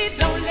 baby,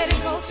 don't let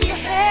it go to your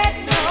head,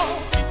 no.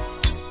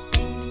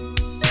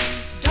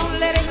 Don't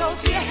let it go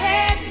to your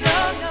head, no,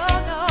 no,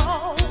 no.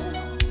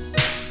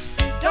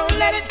 Don't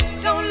let it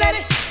go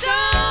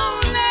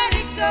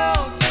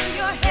to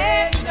your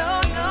head,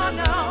 no, no,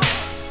 no.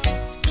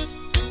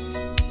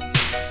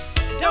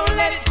 Don't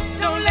let it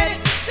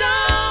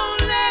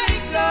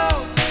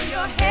go to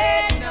your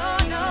head, no,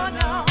 no,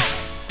 no.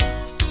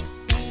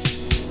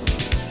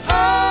 Oh,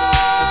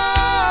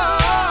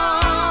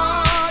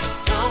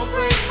 don't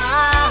break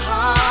my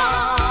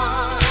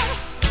heart.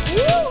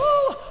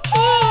 Ooh,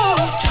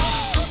 ooh.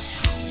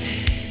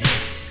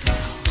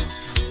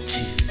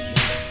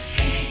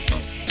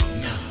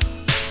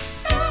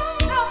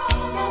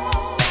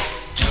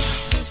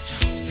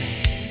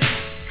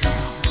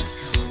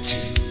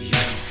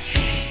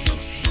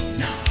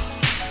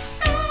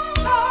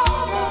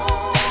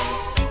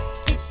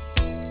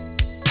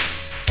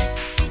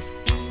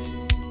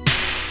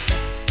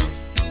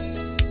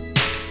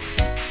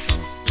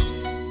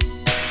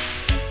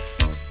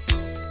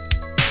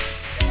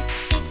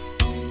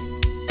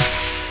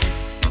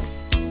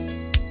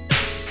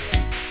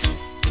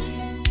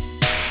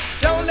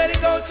 Don't let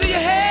it go to your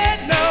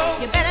head, no.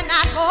 You better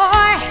not,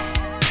 boy.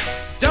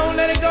 Don't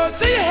let it go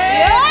to your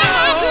head, You're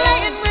not no.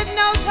 playing with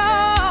no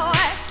toy.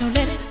 Don't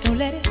let it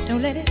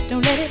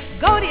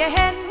go to your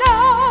head, no.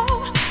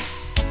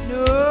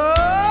 No,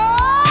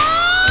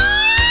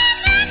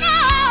 no, no.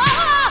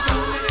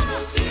 Don't let it go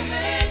to your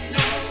head,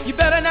 no. You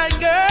better not,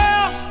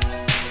 girl.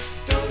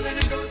 Don't let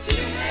it go to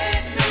your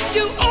head, no.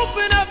 You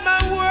open up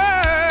my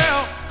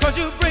world, 'cause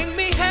you bring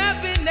me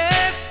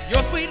happiness.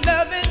 Your sweet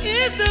loving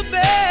is the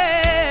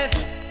best.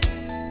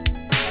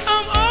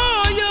 I'm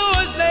all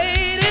yours,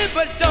 lady,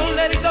 but don't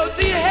let it go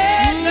to your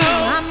head, no.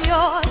 I'm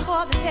yours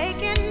for the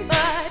taking,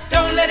 but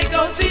Don't let it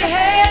go to your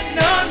head,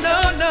 no, no,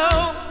 no.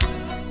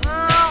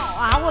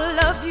 oh, I will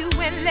love you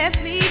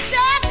endlessly.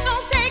 Just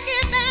don't take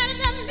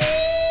advantage of me.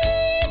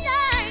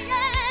 Yeah,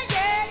 yeah,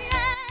 yeah, yeah,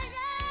 yeah.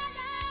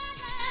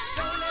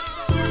 Don't let it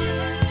go to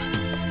your head.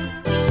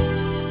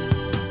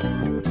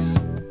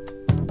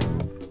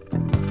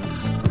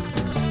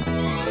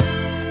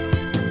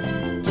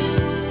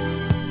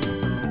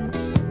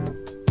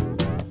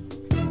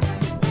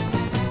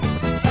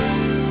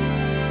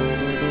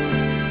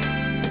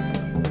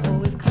 Oh,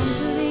 we've come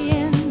to the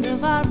end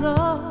of our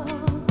road.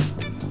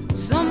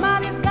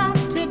 Somebody's got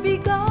to be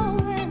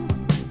going.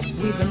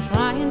 We've been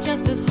trying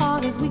just as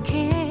hard as we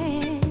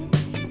can,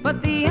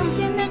 but the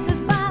emptiness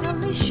is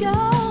finally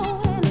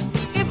showing.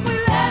 If we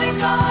let it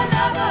go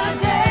another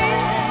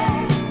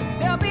day,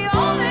 there'll be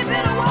only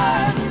bitter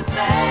words to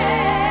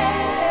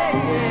say.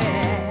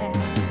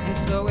 And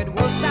so it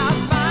works out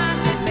fine.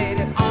 We laid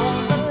it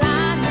on the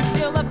line. You're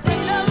still a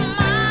friend of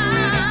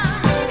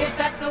mine. If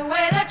that's the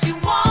way that you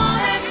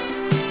want it,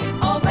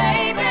 oh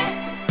baby,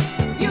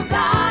 you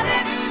got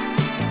it.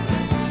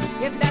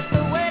 If that's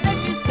the way that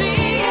you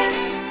see it,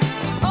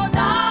 oh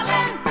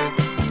darling,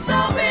 so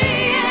be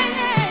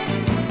it.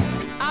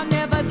 I'll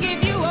never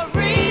give you a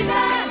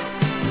reason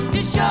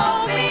to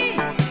show me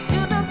to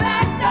the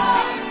back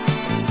door.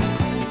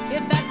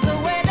 If that's the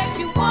way that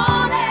you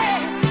want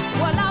it,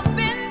 well I've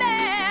been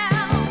there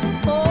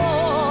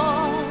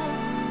before.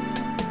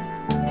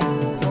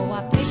 Oh,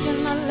 I've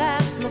taken a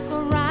last look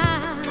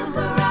around,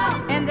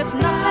 and there's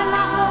nothing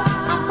I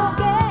hope I'm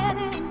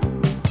forgetting.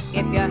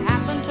 If you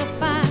happen to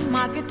find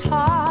my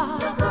guitar,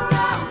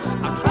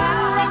 I'll try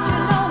to let you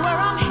know where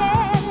I'm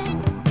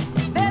heading.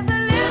 There's a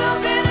little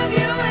bit of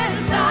you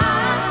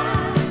inside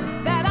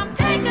that I'm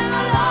taking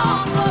along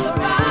for the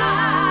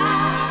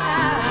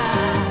ride.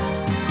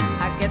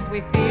 I guess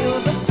we feel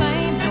the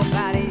same.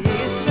 Nobody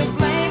is to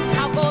blame.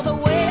 I'll go the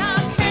way I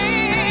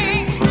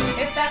came.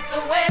 If that's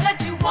the way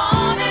that you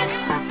want it,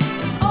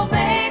 oh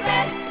baby,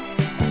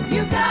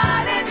 you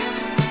got it.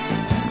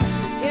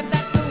 If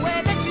that's the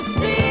way that you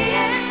see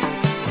it,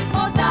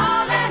 oh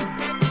darling,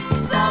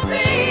 so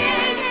be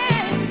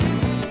it.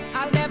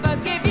 I'll never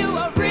give you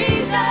a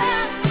reason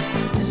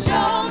to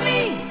show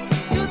me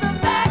to the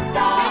back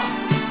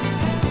door.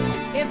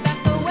 If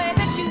that's the way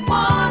that you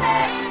want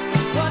it,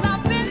 well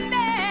I've been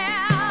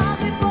there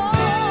before.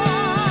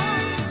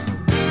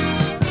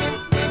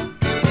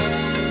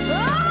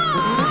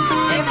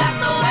 Oh, if that's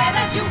the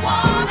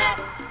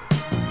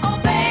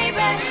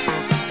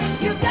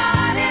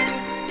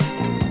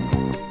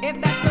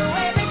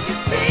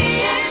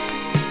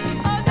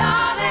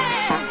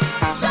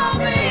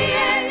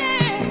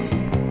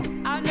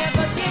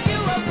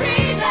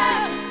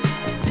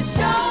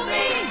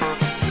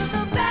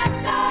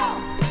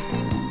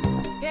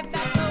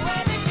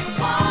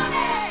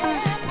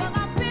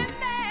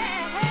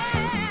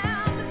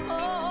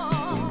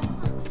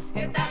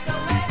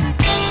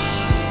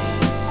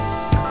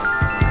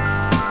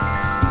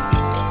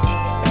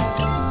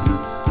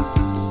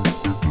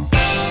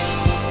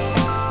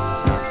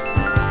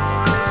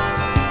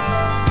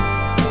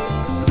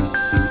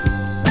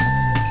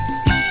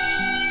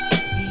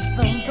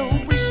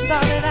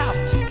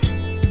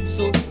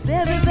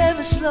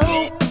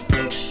slow.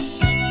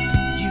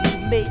 You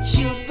made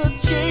sure the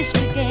chase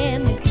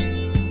began,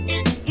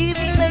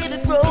 even made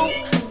it grow.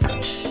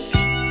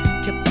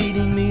 Kept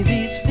feeding me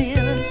these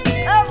feelings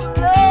of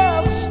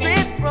love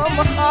straight from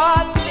my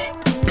heart.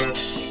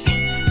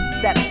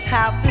 That's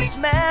how this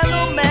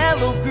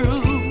mellow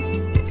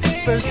groove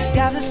first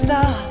got to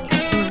start.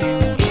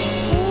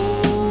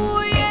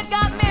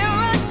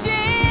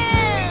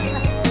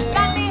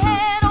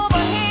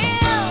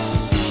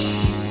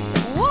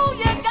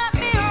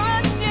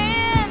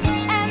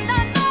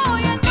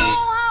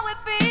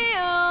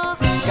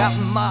 Got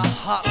my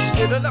heart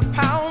steadily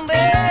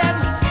pounding,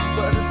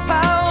 but it's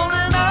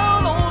pounding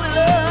out only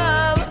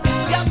love.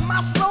 Got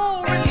my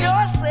soul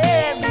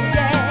rejoicing,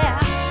 yeah,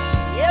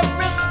 to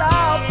every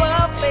stop,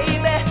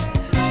 baby.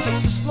 Took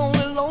this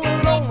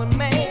lonely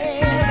man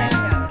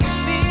and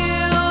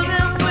filled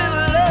him with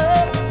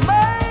love.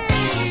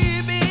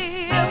 Maybe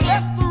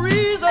that's the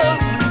reason,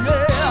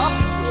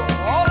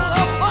 yeah, all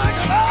I'm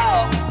thinking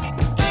of.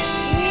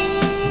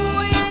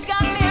 Ooh, you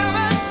got me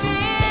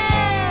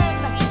rushing,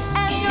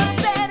 and you're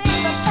setting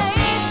the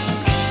pace.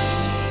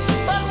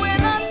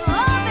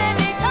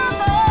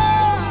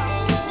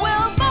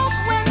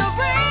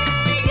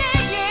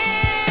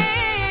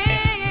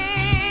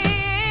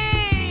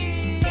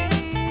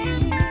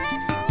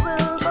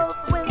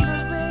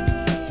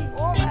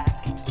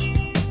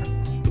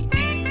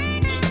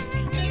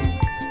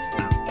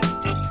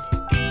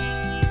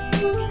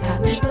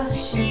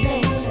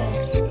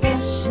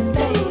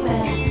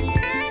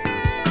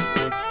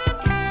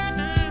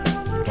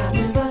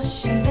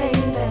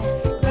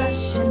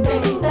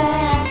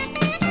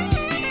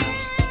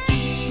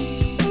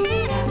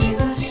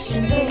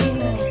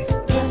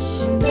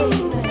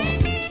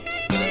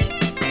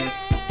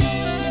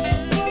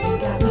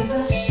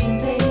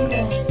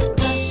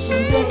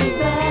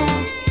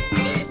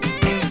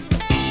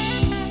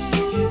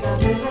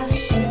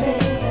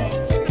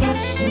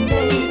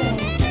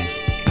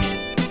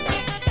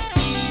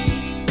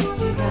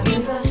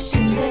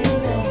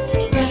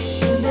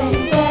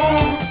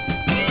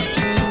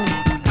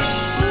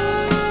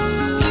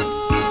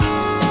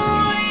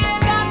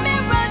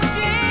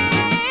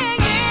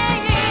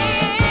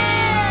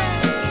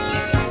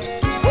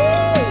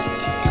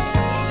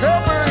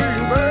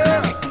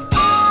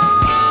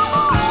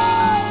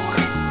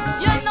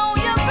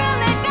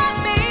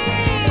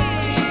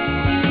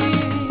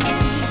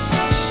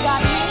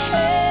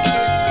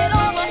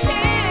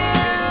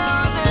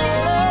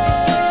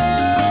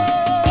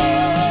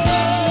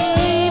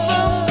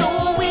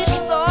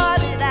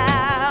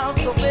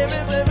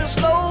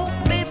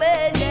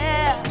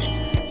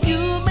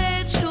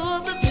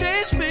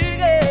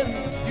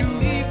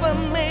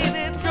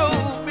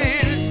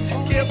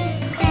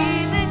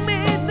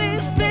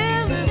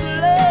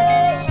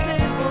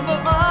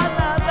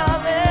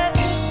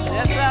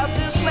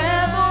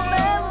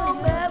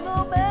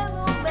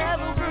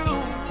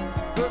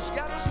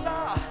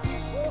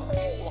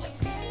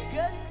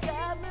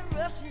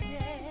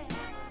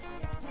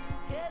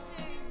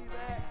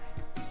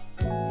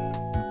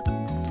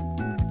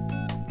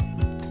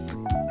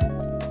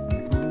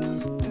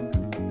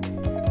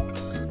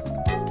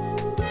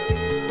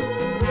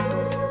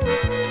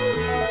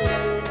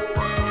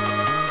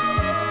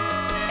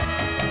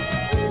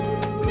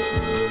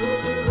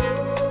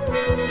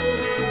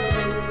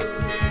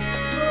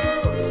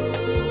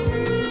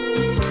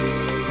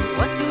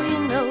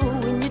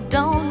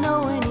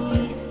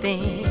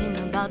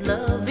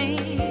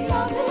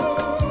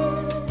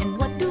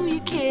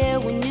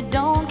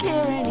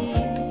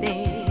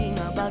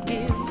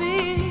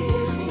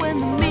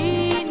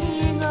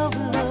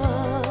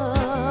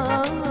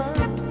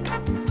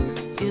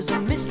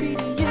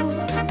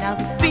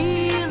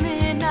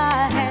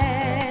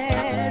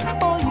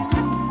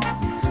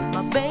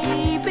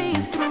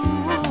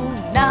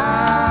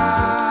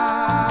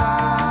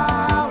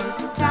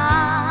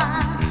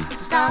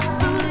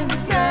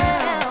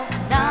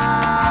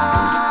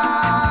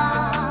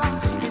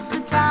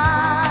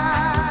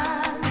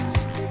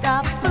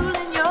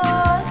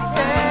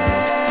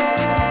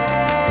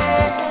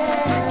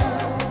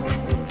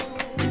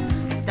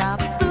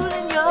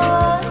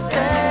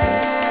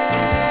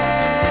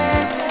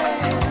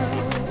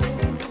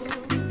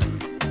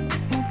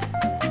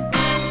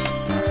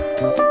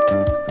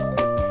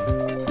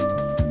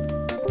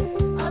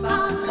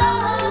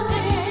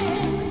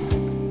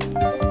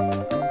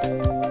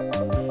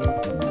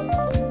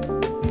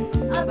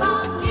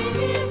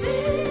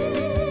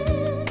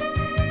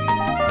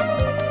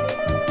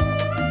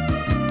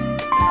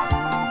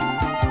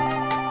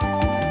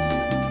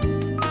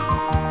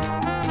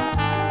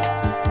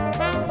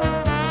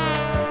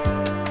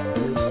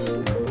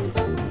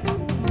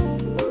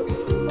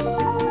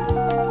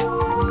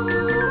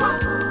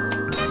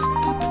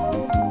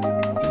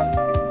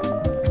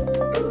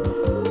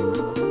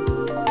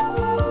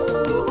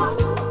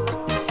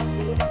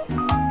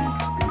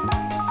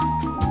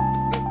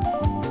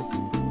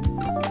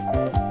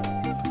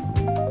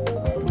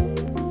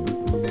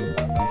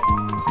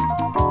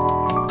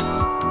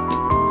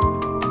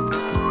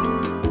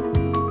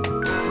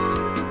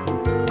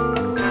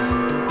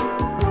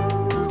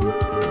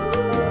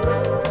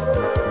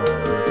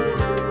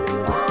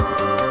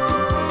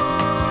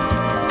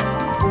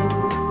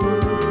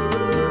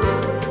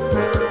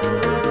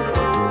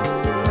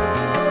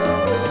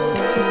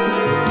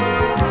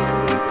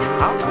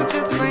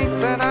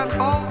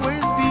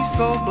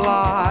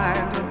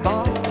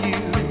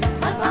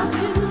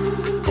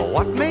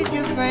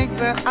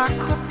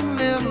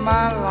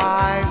 my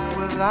life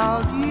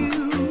without you.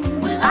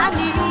 Well, I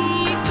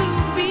need to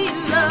be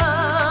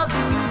loved,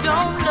 and you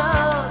don't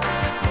love,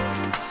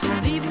 so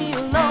leave me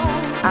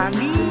alone. I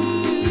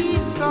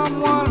need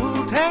someone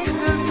who'll take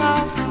this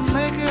house and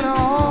make it a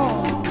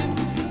home.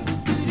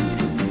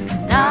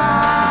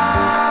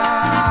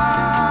 Now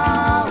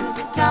is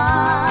the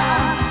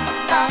time.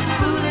 Stop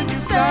fooling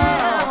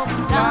yourself.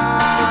 Now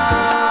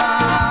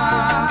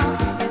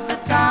is the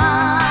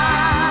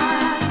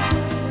time.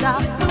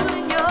 Stop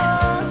fooling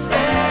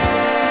yourself.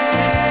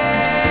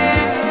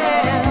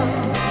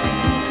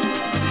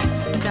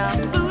 Stop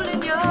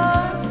fooling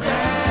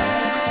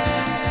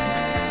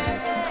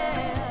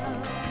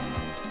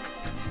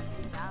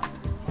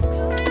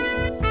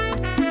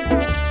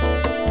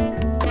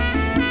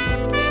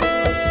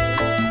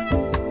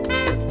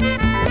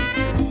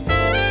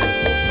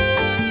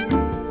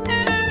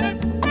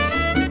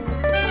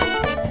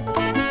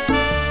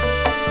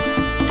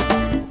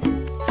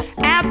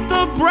At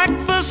the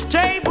breakfast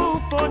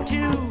table for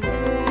two,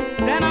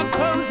 then a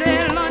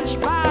cozy lunch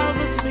by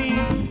the sea.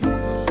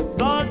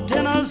 The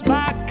dinner's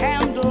by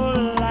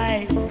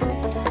candlelight,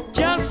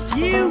 just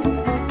you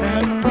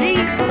and me.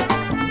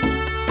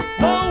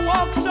 The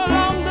walks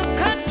along the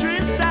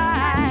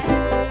countryside,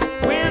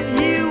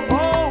 with you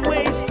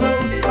always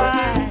close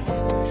by.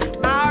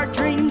 Our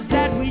dreams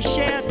that we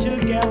share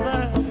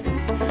together,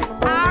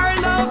 our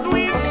love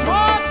we've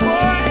sworn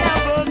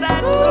forever.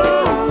 That's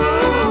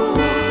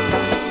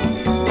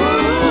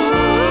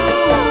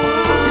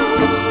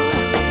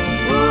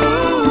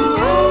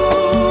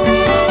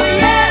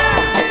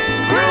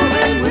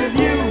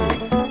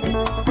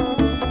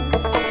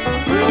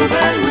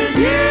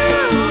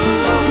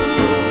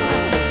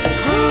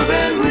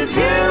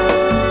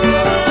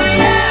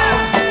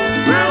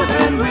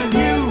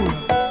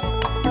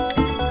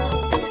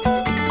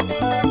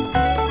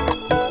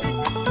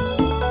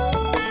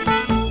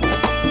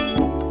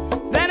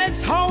then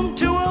it's home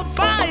to a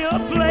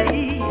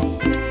fireplace.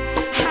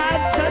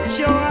 I touch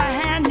your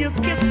hand, you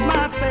kiss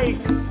my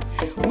face.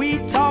 We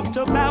talked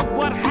about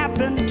what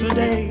happened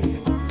today,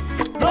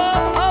 the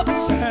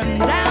ups and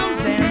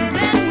downs, and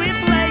then we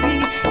play.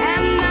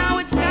 And now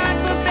it's time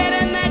for bed,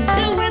 and that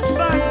too is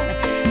fun.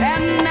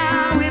 And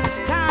now it's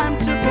time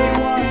to be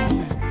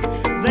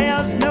one.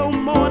 There's no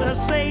more to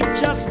say,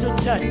 just a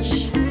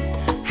touch.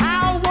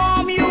 How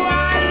warm you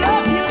are, I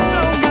love you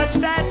so much.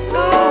 That's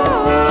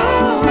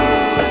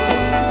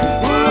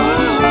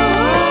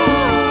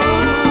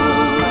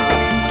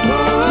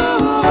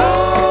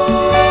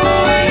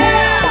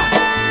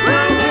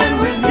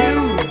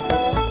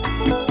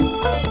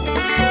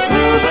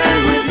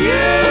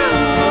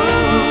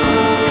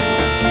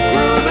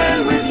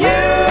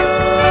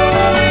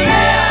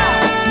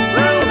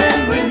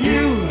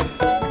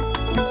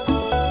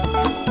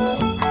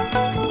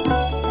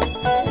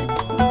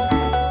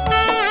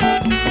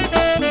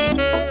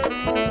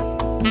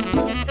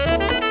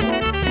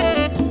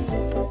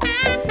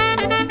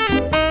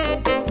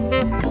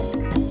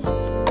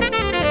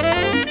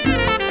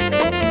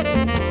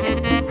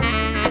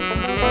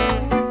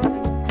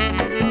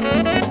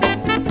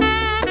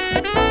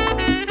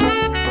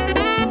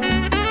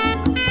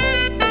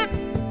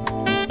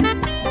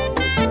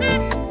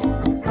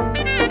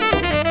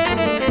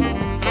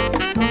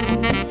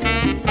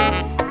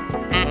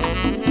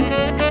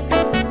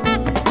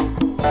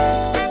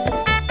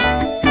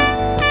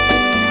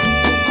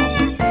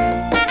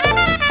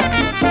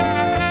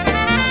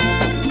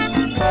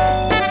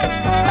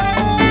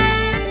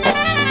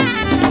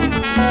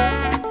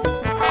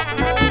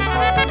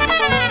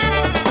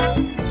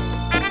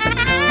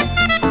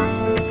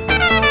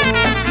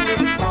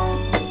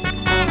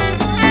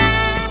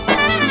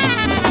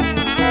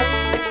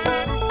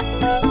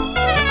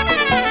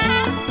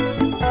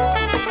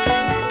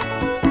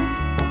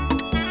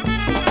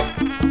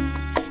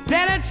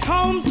then it's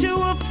home to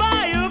a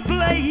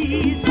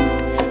fireplace.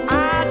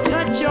 I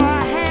touch your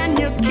hand,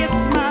 you kiss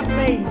my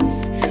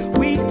face.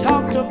 We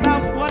talked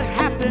about what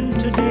happened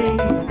today,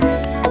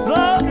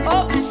 the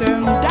ups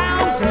and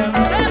downs, and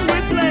then we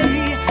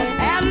play.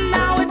 And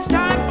now it's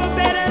time for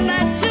bed, and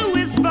that too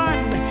is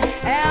fun.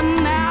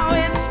 And now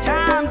it's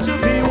time to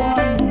be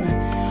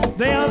one.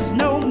 There's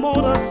no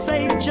more to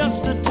say,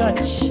 just a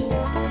touch.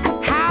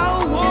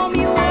 How warm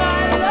you are,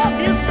 I love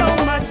you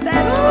so much.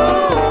 That's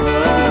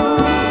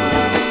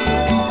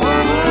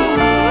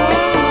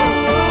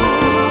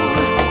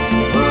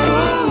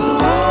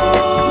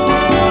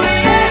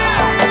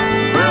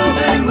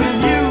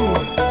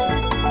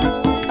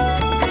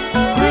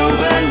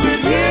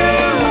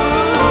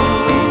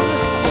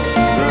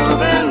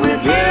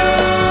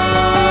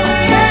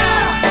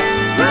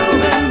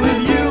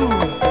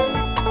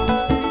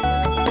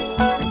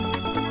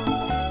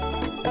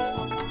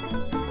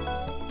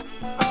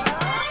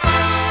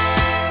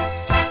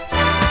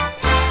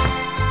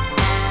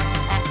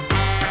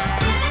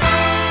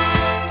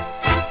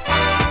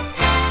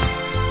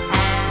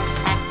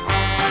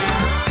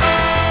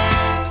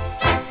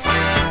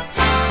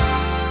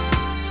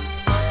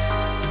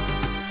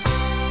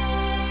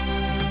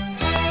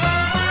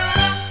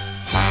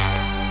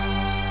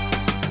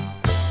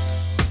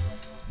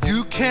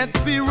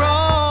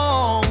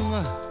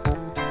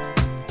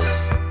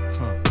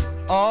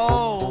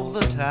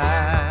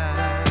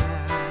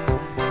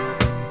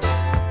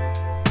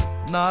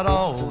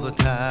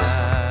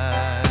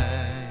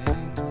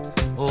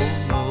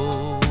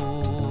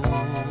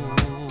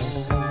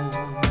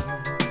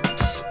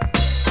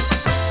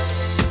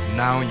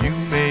Now you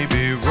may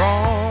be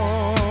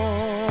wrong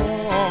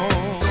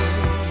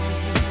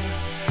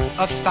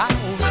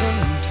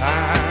 1,000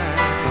 times,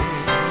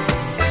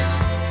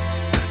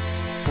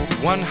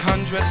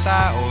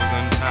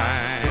 100,000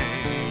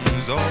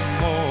 times or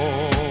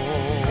more.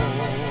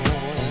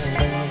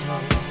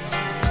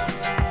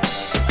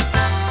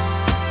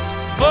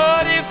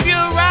 But if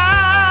you're right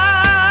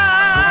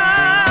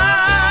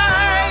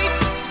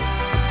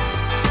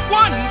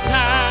one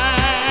time,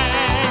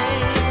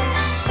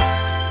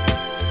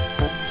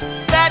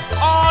 that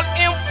all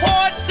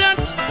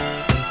important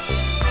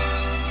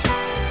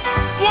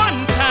one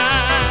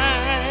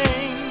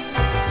time,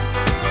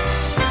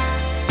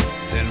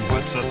 Then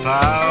what's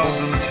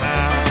 1,000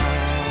 times?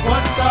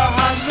 What's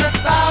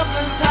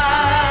 100,000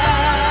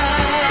 times?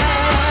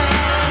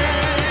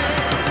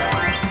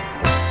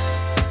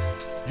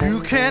 You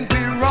can't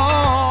be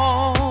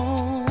wrong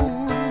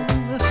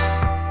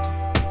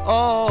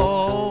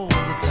all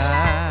the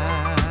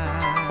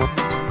time.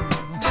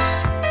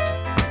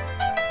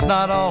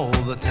 Not all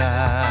the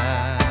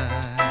time.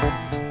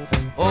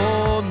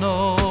 Oh no.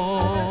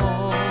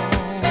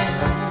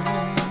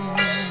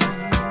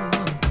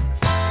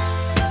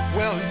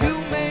 Well, you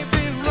may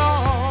be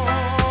wrong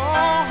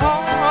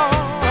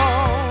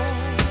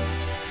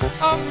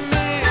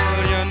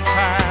 1,000,000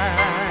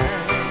 times,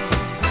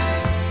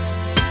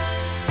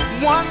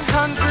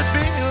 100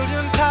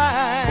 billion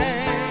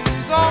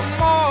times or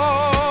more.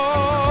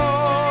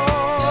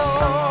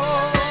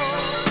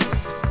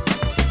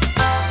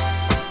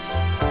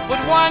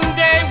 but one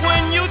day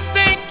when you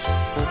think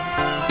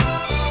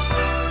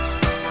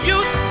you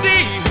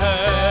see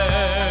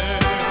her,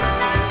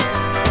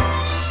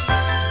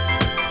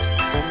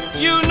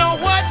 you know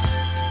what?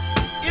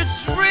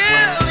 It's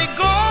really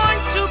going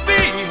to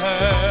be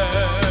her.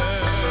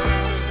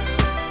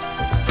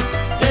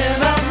 Then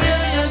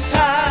 1,000,000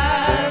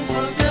 times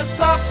will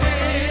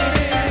disappear.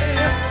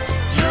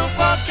 You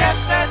forget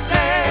that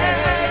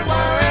day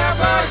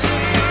wherever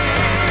here.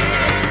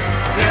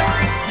 If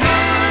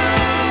you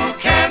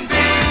can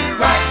be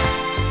right,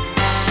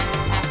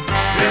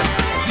 if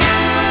you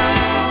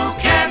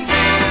can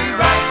be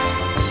right,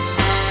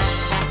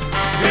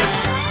 if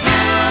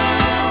you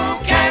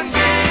can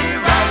be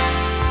right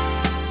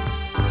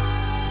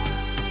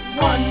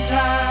one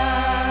time.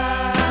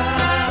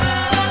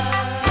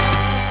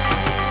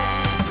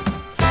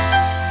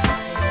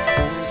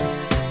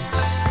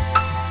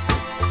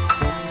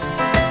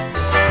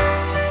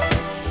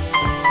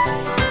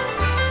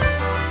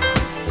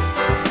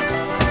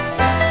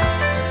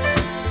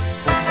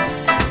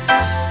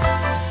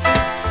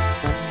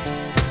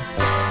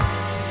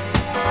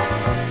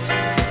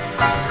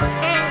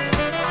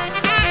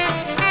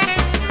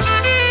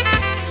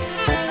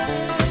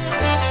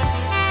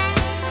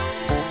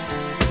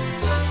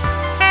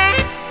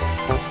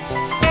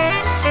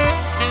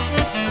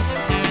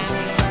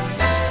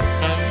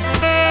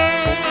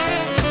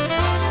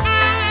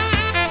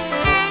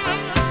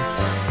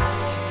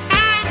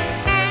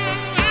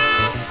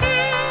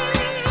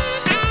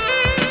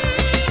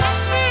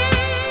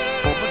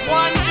 But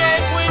one day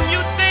when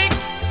you think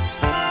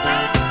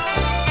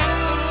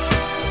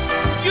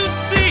you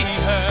see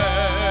her,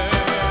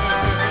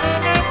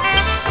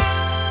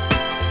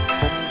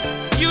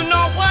 you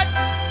know what?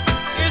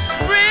 It's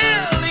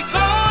really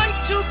going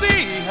to be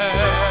her.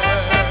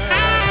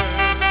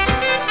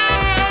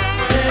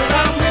 Then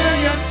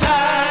 1,000,000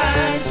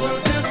 times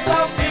will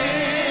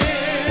disappear.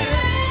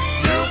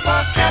 You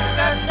forget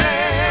that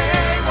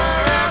day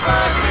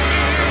wherever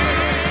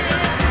here.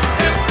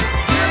 If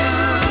you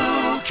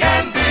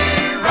can be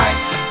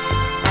right,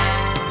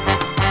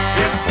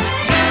 if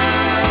you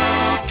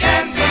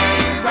can be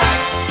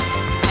right,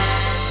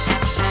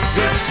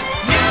 if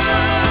you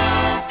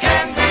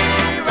can be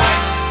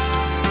right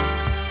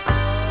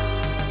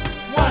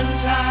one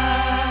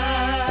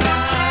time.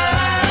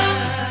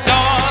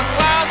 Dark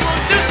clouds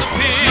will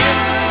disappear.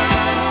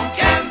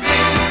 Can be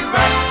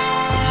right.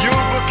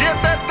 You'll forget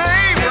that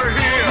they were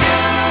here.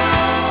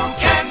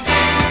 Can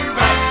be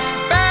right.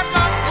 Bad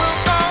luck will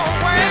go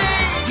away.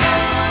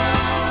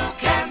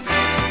 Can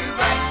be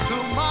right.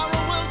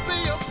 Tomorrow will be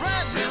a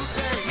brand new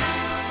day.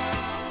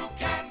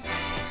 Can be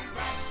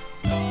right.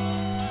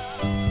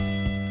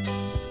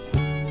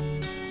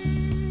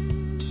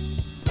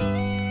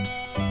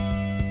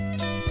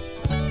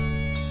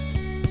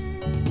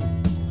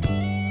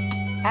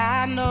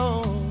 I know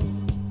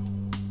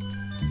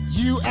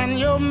you and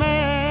your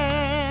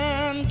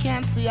man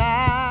can't see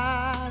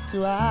eye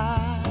to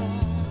eye,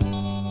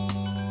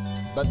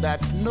 but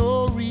that's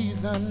no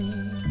reason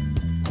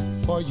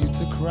for you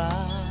to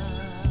cry.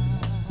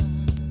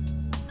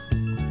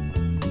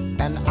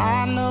 And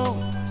I know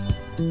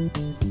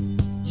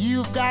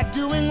you've got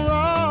doing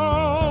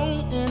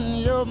wrong in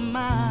your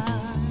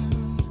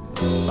mind,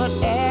 but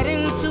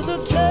adding to the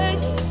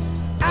cake,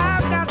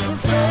 I've got to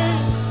say,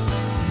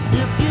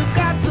 if you've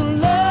got to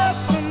love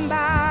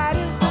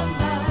somebody,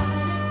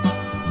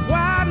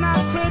 why not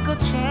take a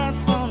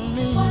chance on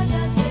me?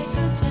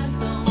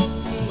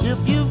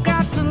 If you've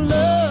got to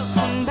love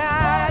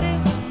somebody,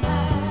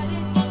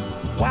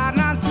 why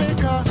not take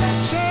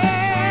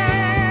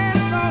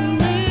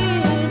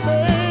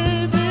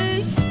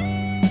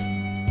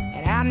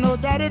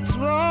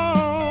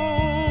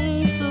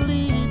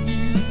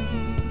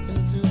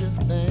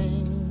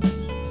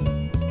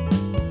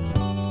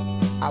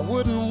I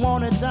wouldn't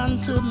want it done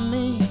to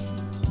me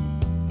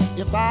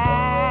if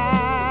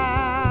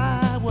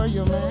I were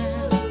your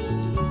man.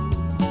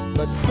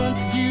 But since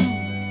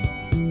you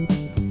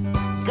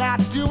got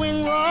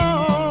doing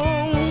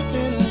wrong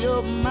in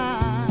your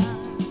mind,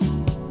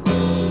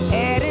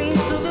 adding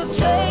to the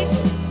cake,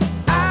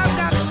 I've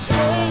got to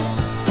say,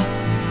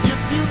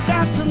 if you've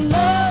got to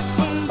love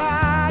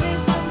somebody,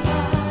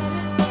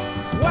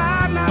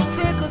 why not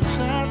take a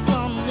chance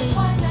on me?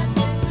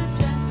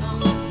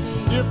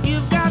 If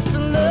you've got to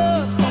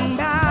love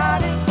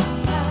somebody,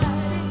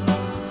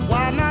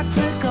 why not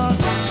take a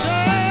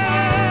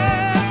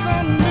chance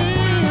on me,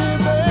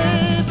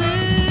 baby?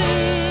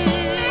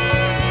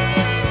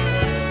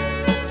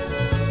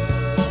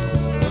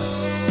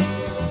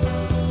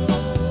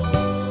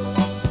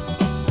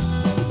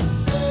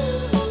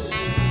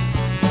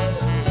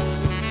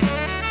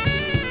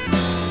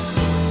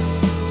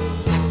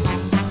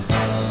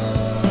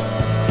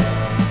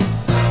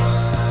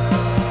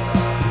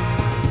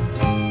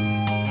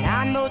 And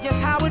I know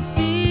just how it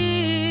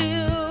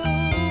feels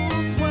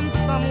when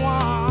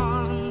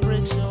someone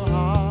breaks your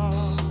heart.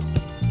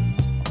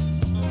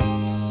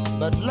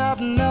 But love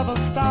never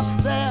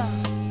stops there.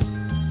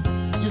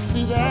 You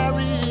see, there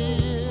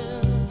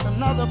is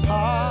another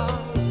part.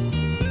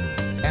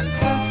 And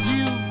since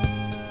you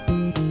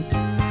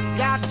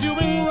got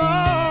doing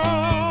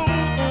wrong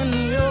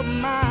in your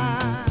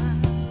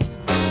mind,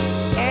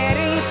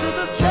 adding to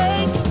the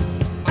cake,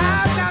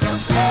 I've got to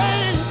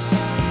say,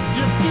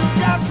 if you've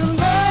got to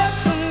love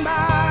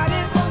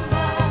somebody,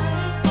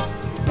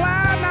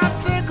 why not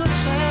take a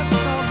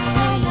chance on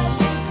me?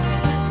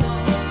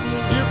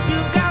 If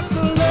you've got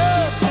to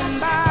love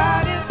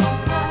somebody,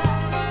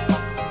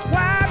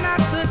 why not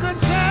take a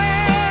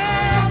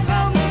chance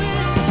on me?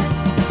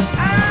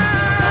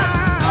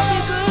 I'll be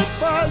good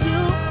for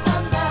you,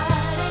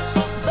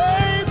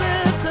 baby.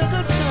 Take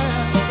a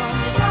chance on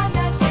me.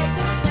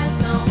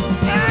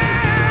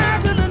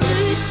 I really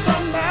need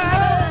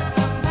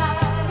somebody,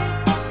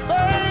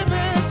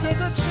 baby.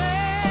 Take a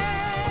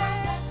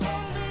chance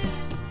on me.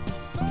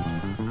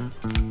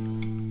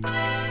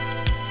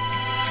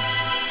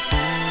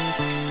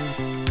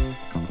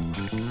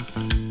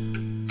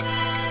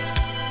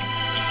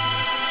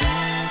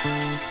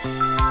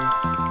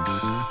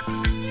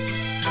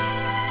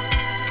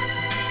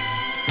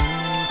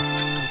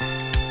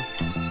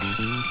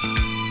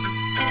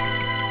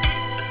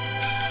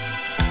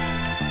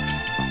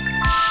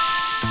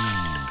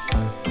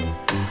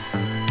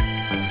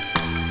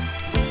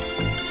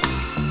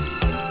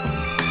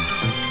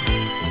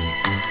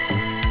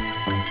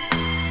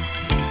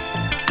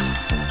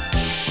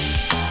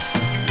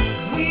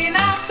 When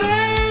I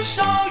first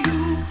saw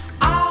you,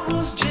 I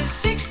was just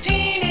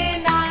 16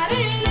 and not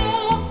in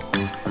love.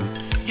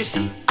 You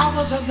see, I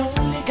was a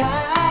lonely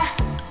guy.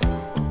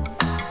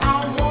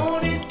 I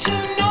wanted to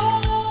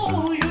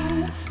know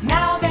you.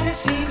 Now that it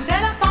seems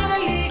that I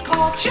finally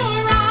caught your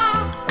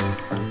eye,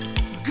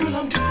 girl,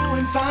 I'm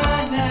doing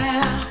fine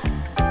now.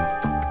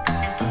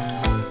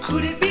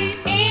 Could it be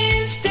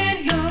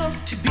instant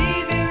love? To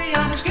be very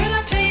honest, girl,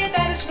 I tell you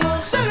that it's no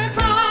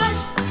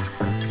surprise.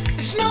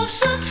 It's no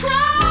surprise.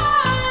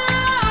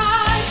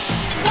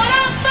 What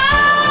I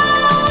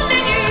found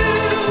in you,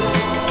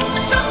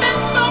 something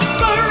so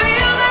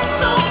real and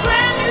so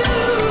brand new.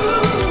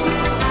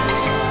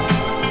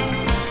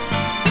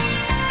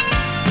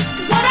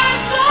 What I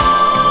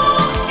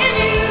saw in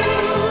you,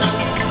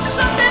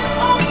 something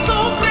oh so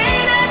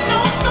great and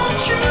oh so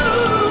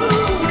true.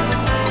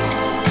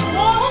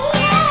 Whoa,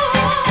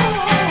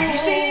 you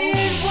see,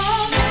 it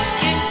was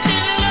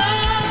instant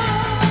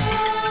love.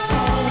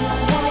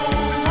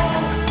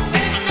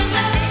 Instant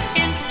love,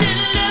 instant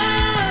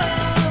love.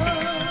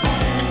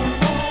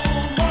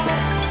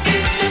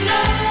 Instant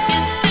love,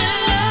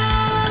 instant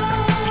love.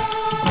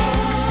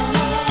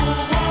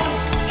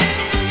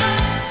 Instant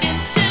love,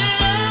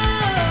 instant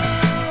love.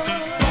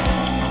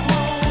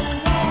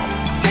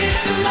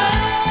 Instant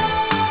love.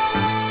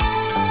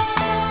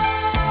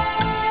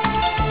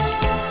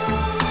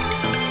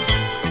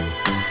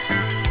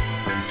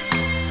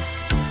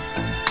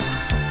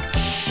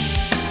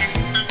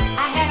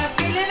 I had a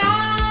feeling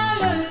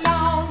all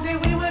along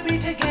that we would be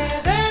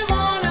together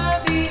one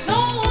of these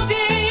old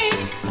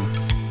days.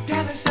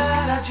 Down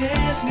inside, I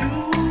just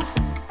knew.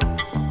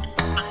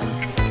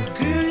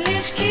 Girl,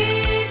 let's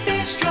keep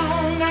it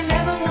strong. I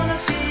never wanna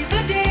see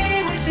the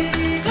day we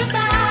say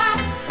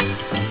goodbye.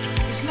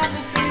 It's not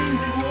the thing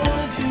we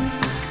wanna do.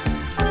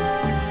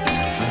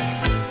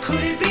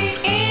 Could it be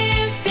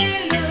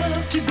instant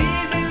love? To be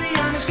very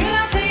honest, girl,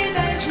 I'll tell you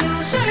that it's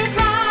no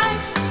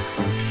surprise.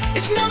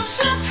 It's no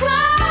surprise.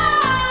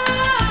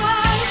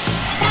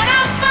 What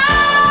I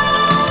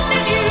found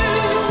in you,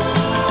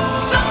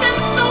 something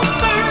so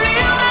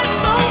real and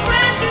so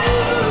brand new.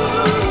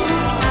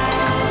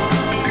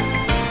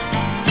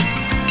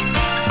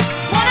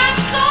 What I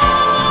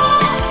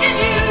saw in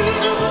you,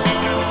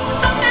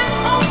 something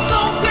oh so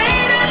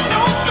great and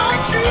oh so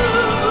true.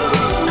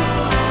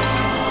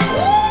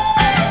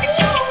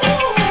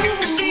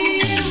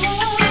 See,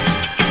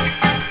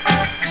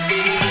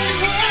 it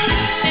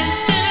was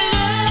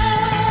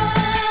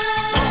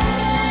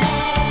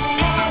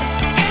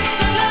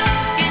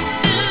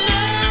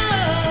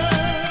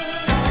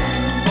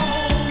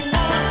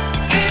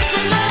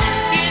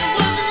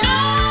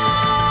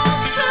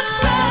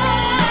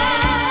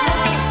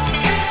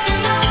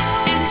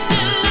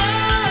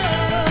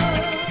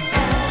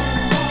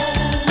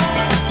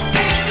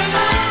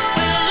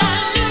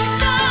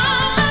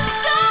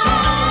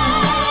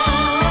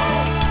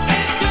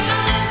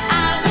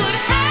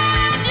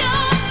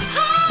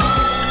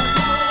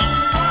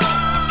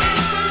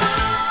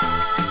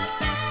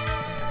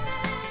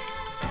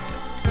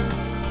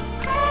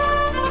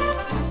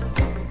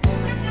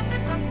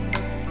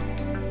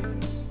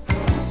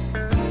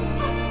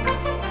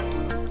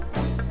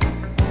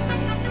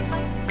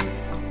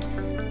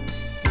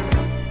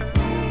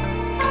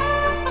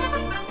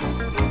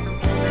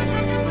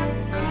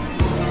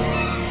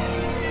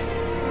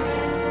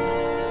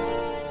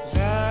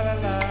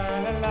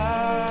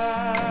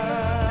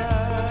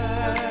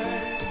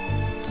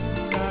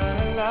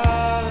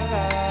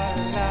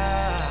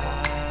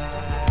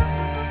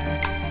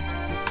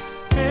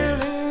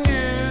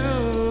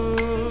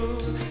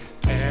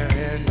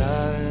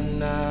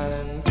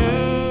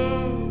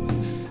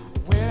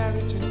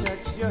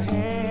your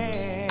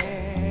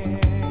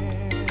hand,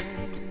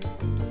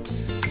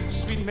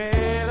 sweet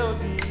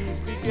melodies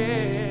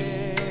begin.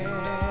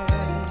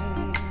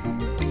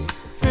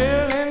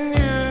 Feeling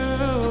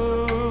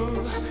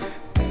you,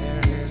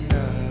 there is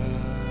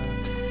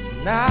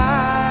nothing I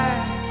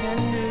can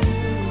do.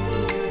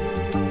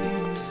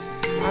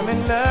 I'm in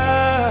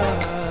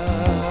love,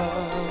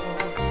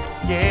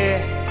 yeah.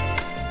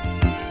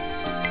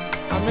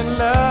 I'm in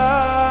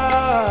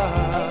love,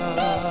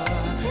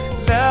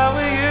 love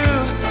with you,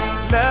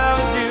 love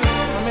with you.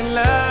 I'm in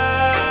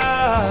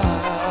love,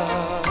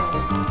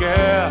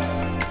 girl.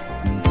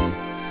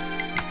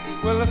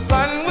 Well, the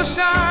sun will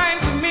shine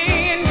for me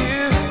and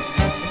you,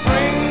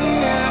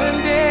 bring out a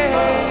day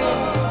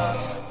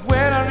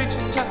when I reach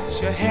and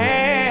touch your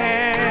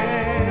hand.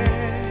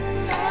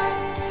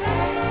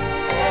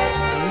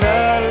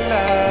 La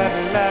la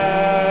la.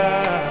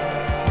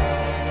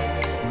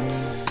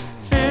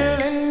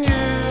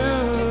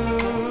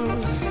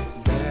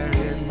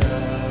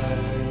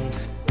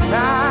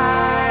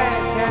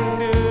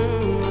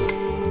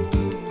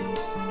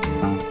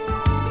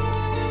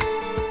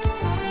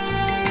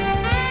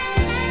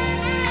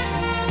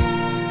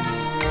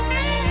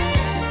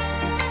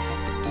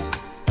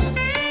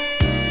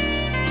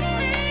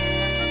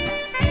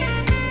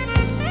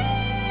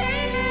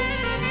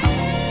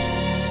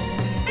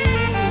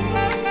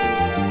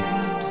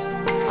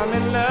 I'm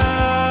in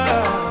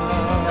love,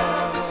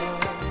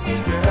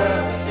 yeah.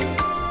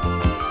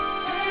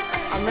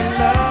 I'm in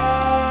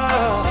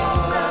love,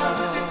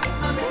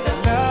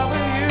 love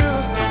with you,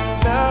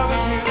 love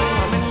with you.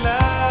 I'm in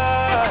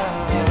love,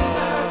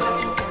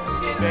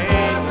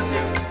 baby.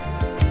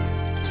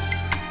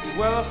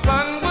 Well, the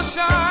sun will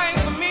shine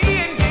for me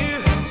and you,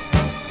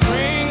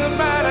 bring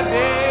about a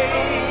day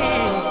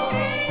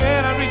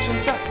when I reach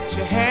and touch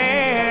your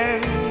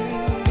hand,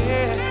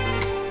 yeah.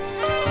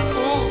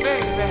 Oh,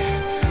 baby.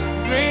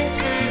 Bring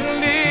sweet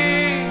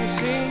relief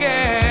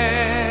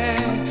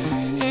singing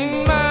in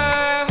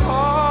my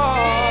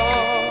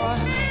heart,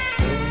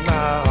 in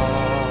my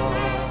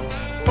heart.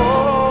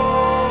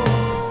 Oh,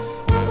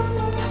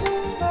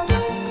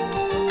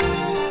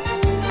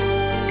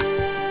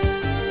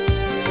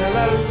 la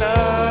la la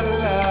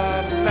la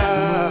la.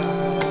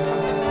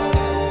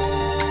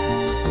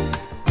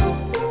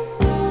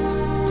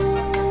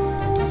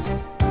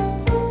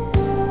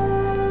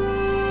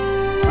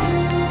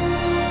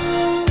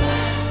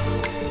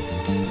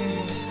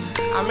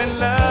 I'm in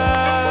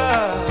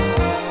love,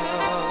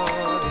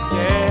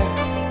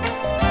 yeah.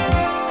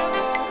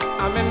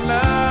 I'm in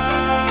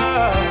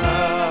love,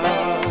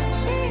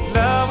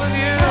 love with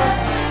you,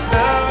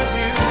 love with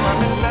you.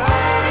 I'm in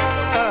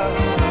love,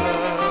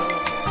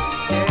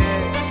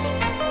 yeah.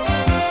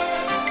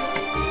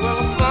 Well,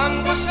 the sun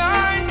will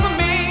shine for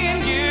me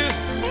and you,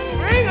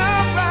 bring a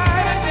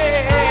brighter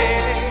day.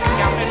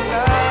 I'm in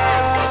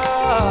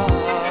love,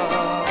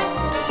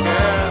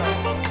 girl.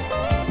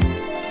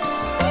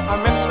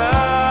 I'm in love.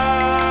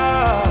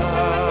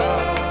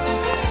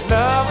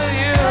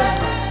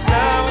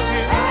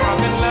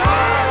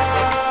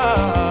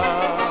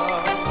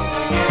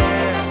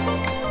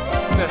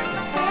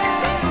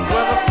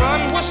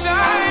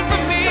 Shine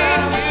for me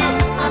and you,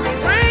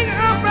 bring a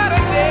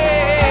brighter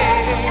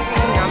day.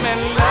 I'm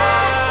in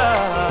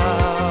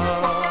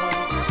love,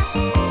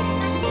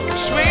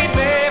 sweet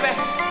baby.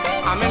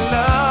 I'm in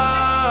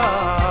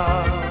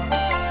love.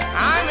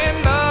 I'm in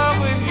love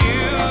with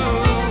you,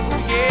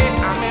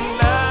 yeah. I'm in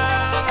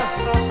love.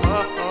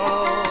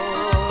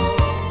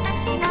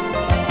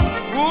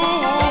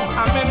 Ooh,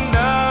 I'm in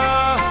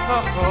love,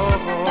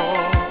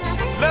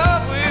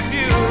 love with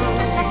you,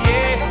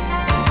 yeah.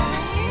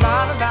 La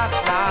la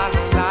la.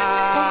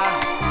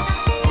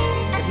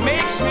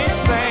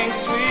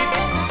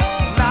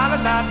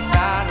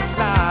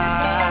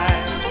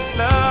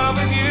 Love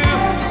with you,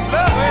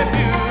 love with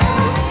you.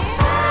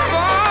 So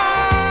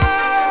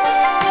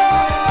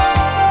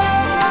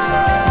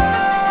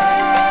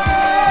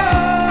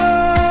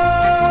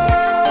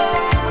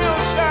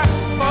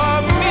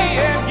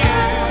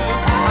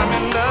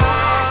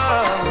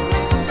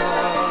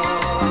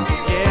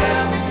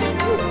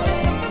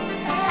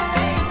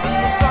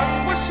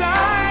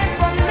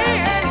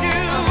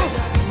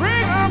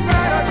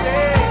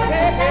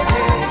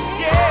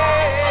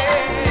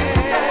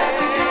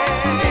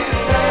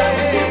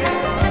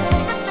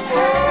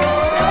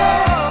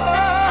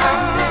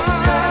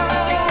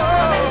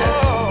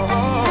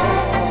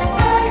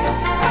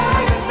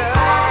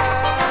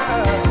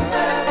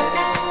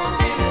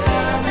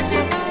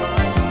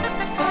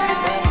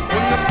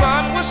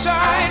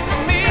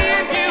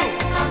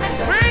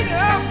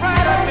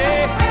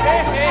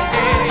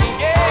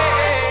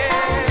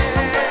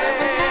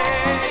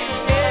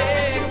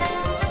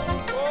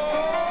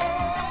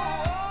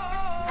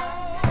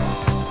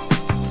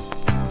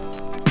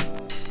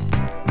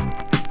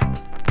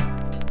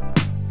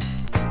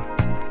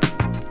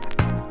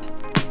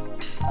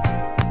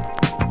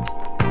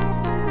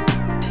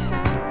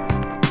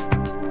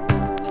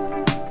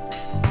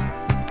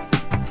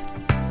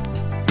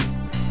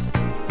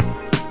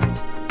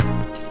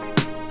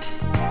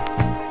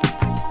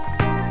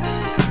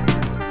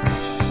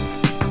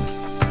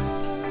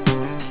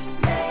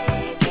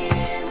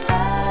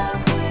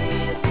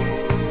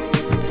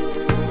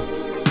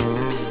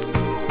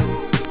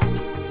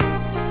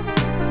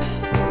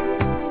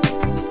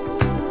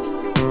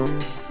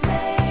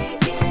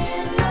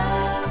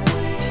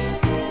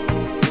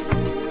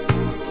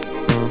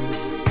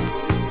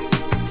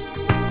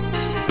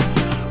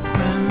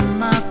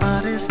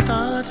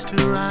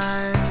to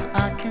rise,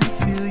 I can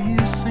feel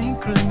you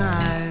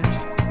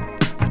synchronize.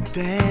 The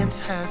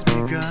dance has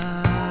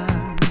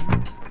begun.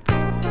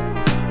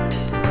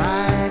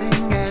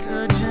 Riding at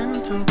a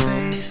gentle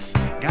pace,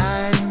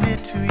 guide me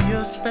to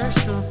your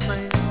special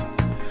place,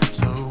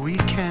 so we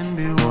can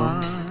be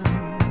one.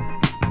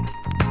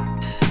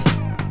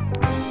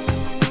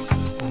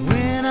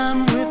 When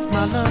I'm with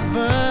my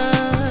lover,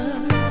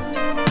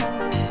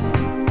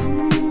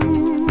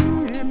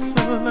 it's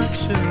a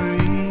luxury.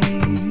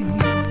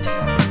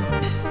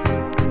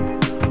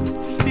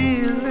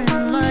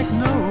 Feeling like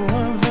no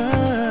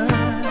other,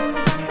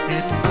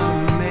 it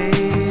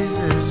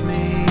amazes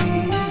me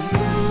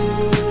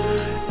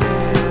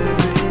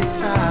every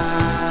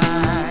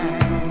time.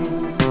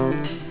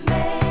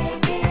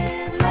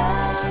 Making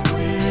love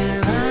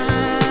with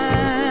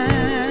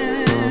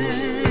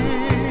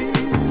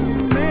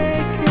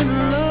making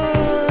love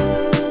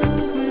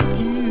with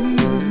you.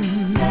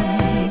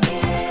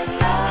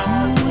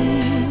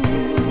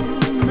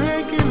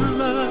 Making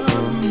love.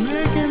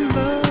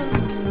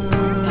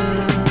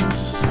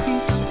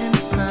 Sweets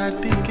inside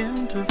begin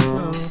to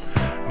flow,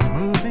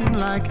 moving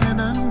like an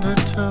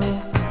undertow.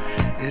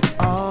 It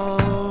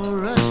all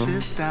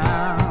rushes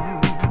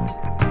down,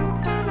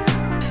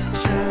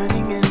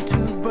 churning into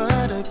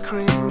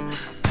buttercream,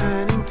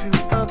 turning to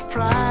a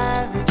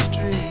private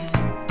stream.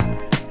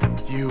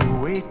 You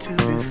wait to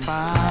be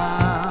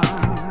found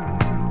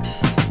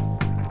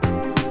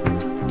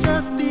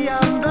just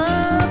beyond the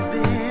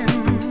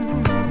bend,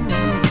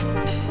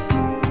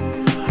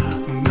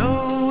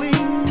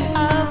 knowing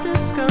I'll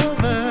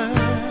discover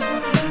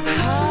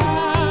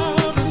how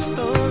the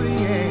story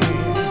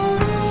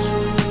ends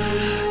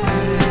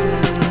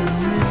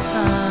every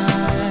time.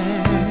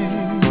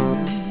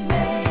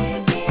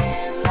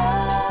 Making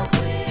love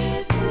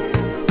with you.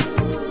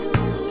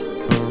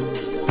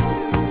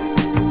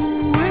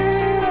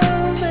 When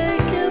I'm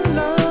making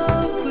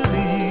love with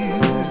you,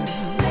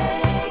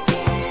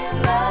 making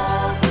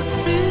love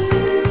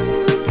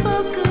feels so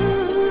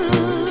good.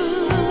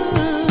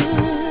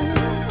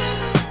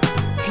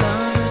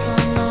 Love is a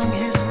long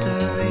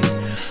history.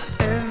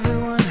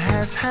 Everyone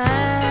has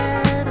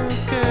had a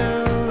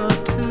girl or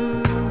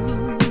two,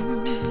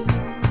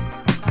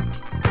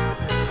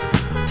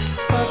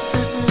 but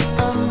this is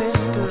a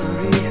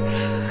mystery.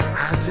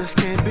 I just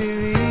can't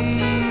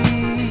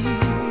believe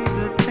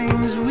the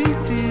things we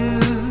do.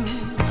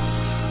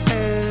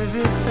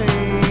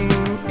 Everything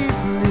is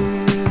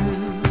new.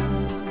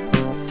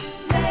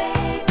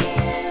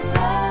 Making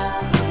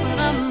love when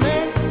I'm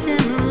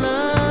making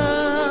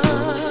love.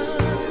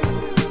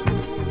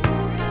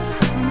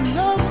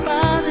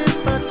 Nobody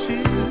but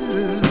you.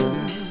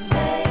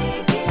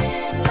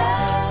 Making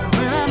love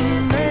when I'm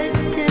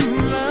making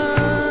love.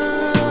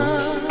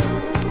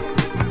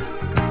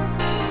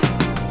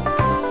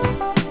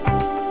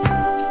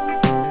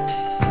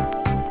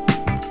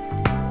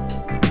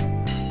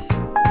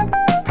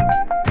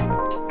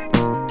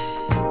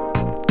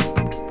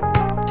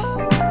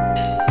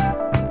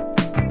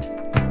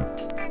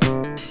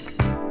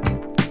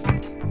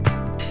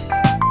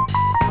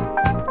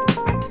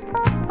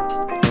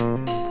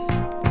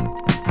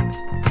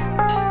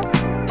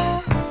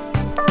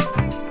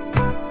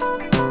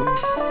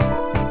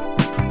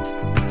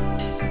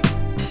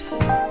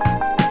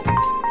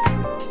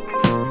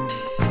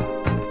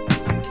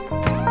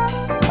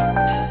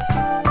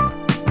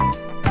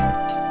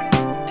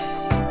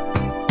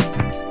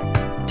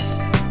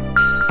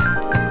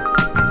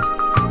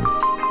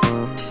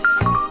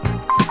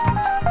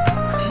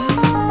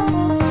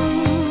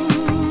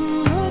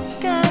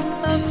 Look at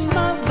us,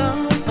 my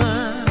lover.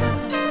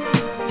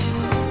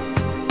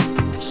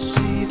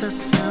 See the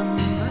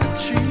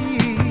symmetry.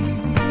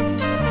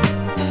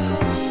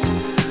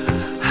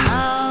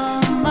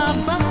 How my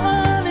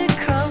body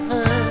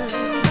covers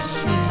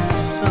you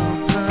so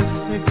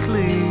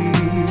perfectly.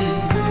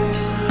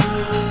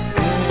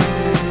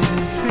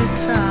 Every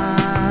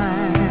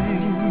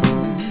time.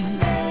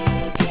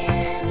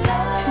 Making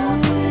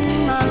love.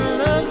 I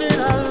love it,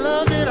 I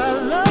love it, I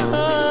love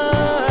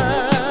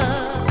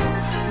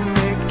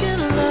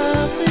making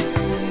love with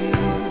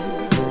you.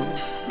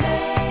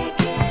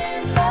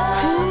 Making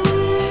love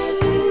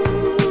with you.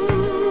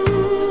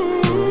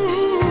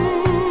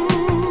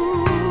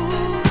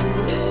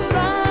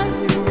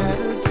 Riding at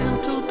a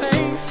gentle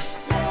pace,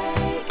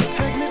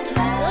 take me to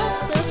your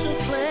special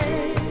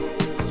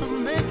place. So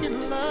making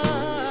love.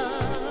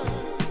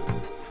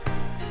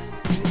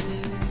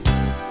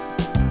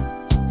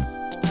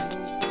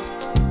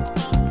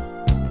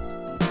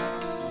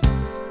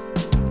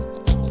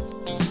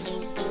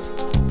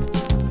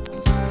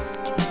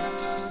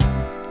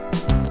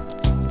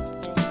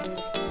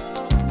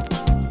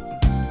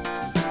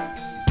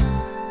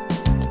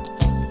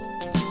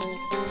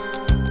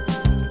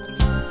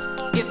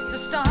 If the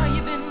star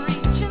you've been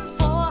reaching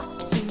for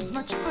seems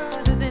much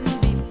further than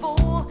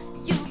before,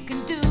 you can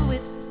do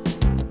it.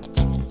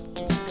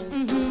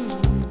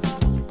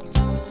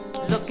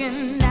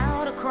 Looking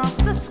out across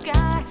the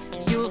sky,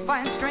 you'll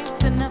find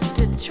strength enough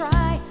to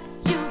try.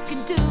 You can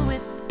do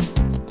it.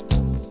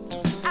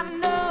 I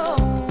know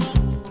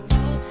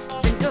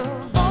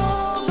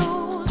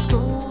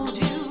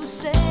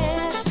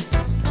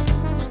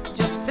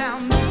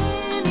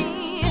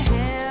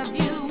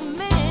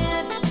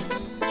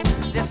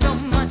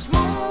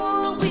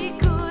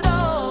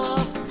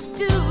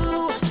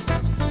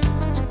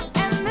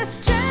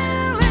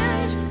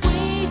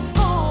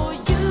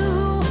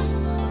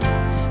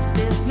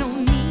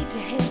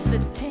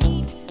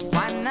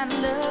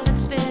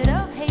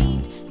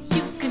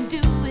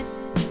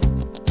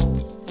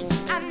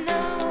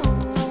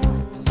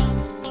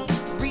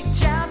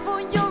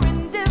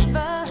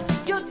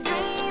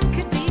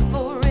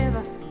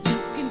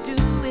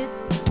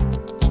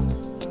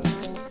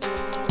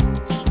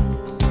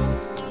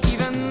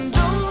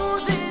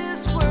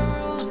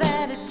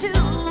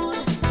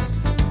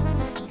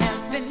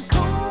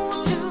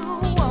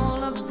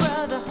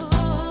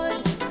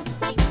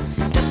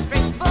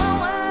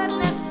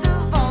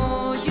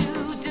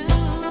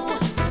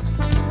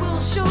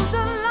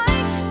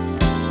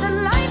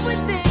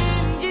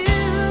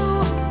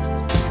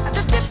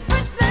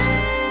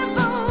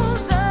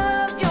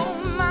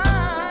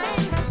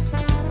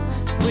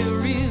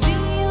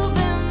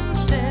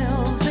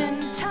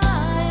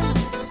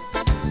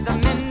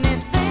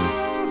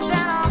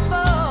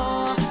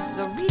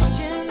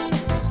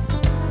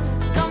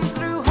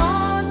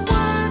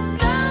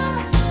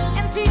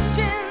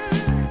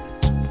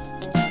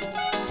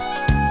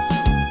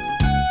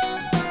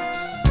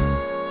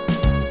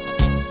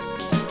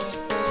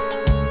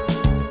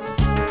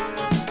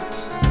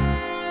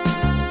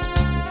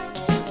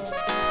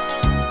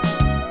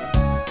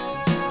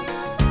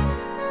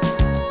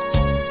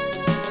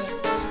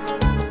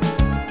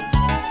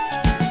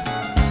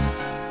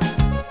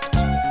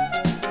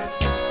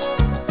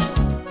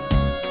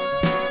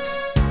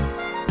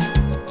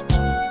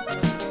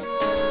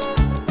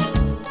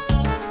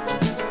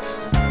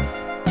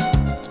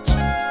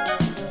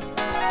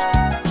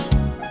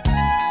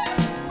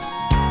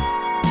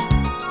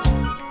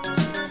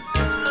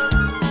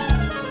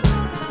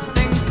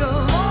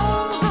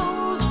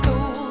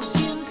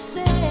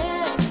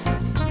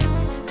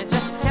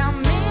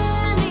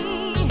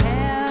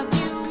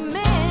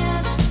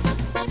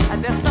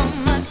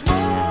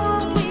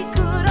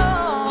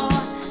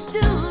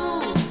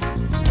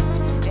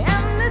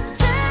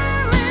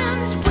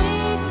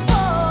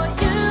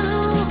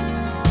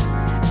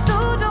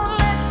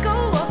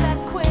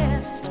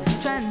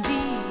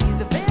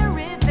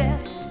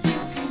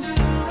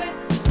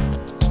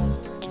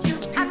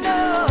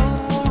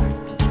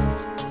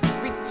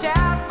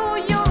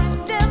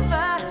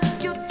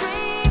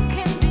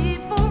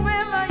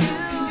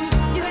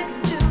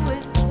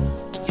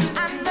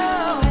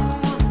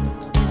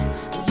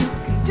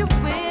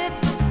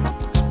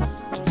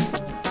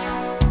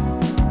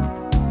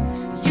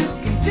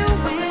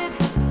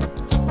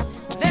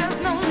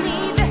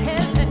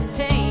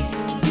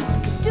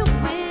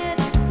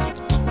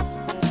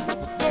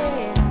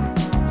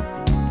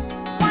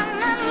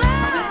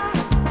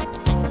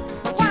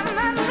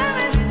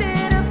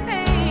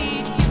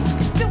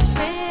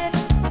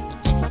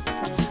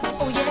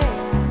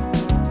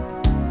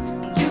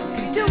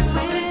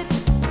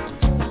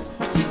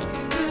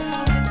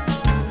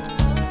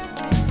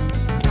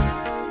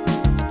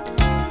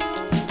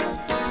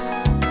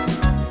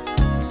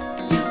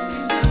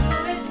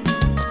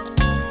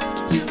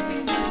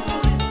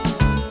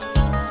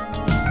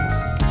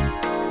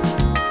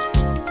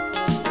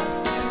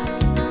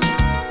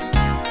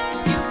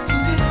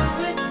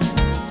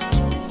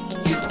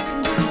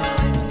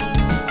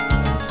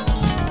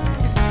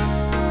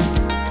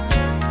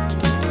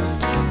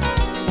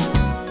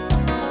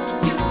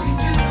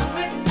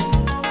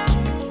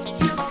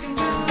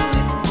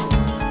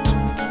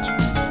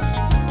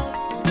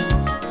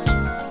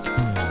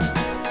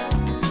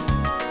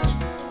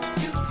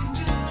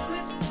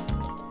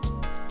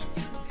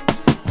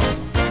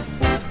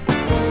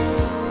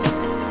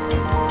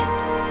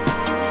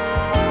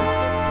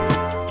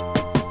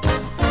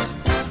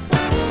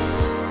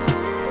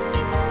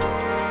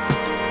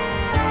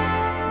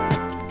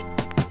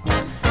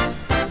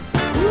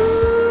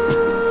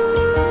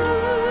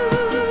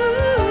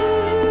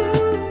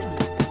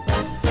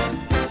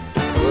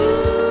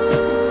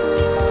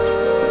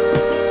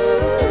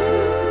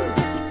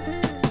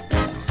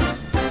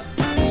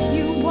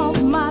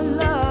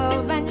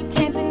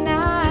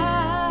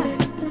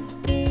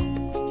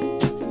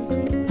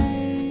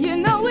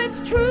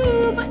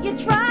you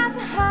try to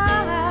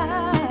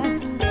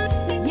hide.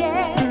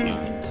 Yeah,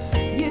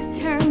 you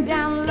turn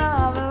down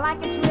love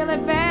like it's really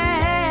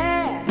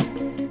bad.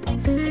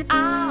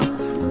 Oh,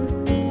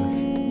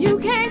 you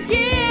can't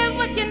give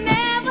what you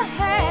never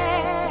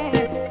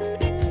had.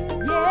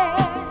 Yeah,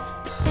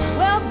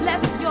 well,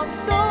 bless your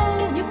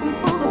soul, you can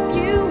fool a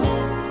few.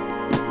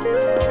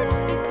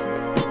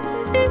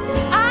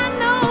 I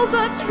know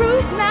the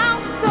truth now,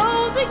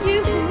 so do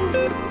you.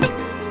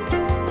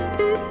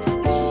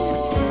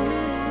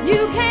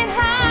 You can't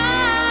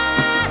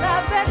hide, I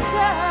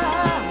betcha.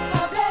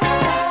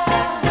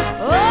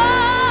 Oh,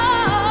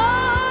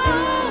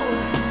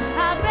 I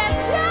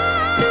betcha.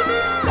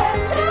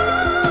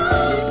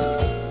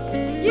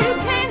 You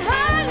can't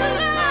hide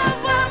love,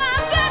 well, I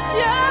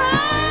betcha.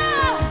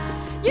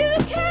 You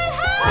can't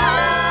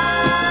hide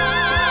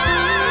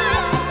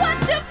what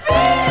you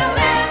feel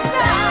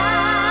inside.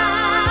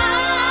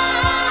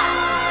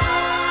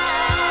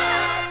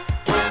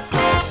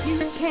 You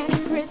can't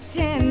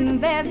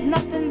pretend there's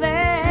nothing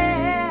there.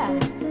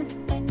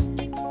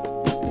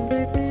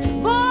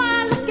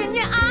 Boy, look in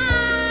your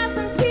eyes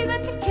and see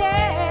that you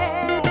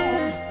care.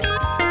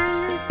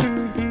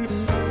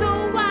 So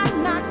why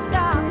not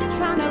stop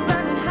trying to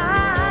run and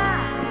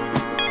hide?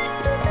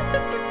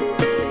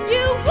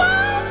 You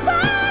won't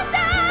find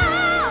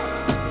out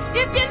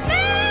if you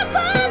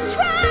never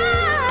try.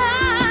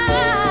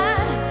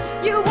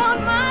 You want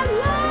my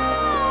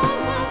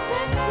love, I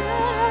betcha.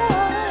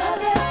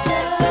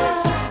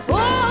 Oh,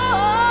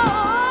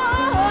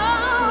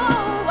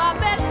 I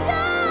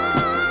betcha.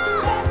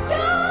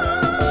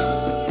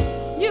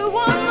 You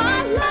want my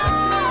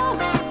love,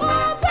 oh,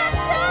 I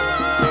betcha.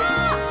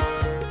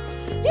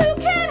 You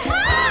can't hide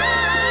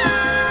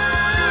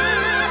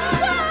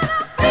what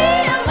I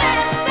feel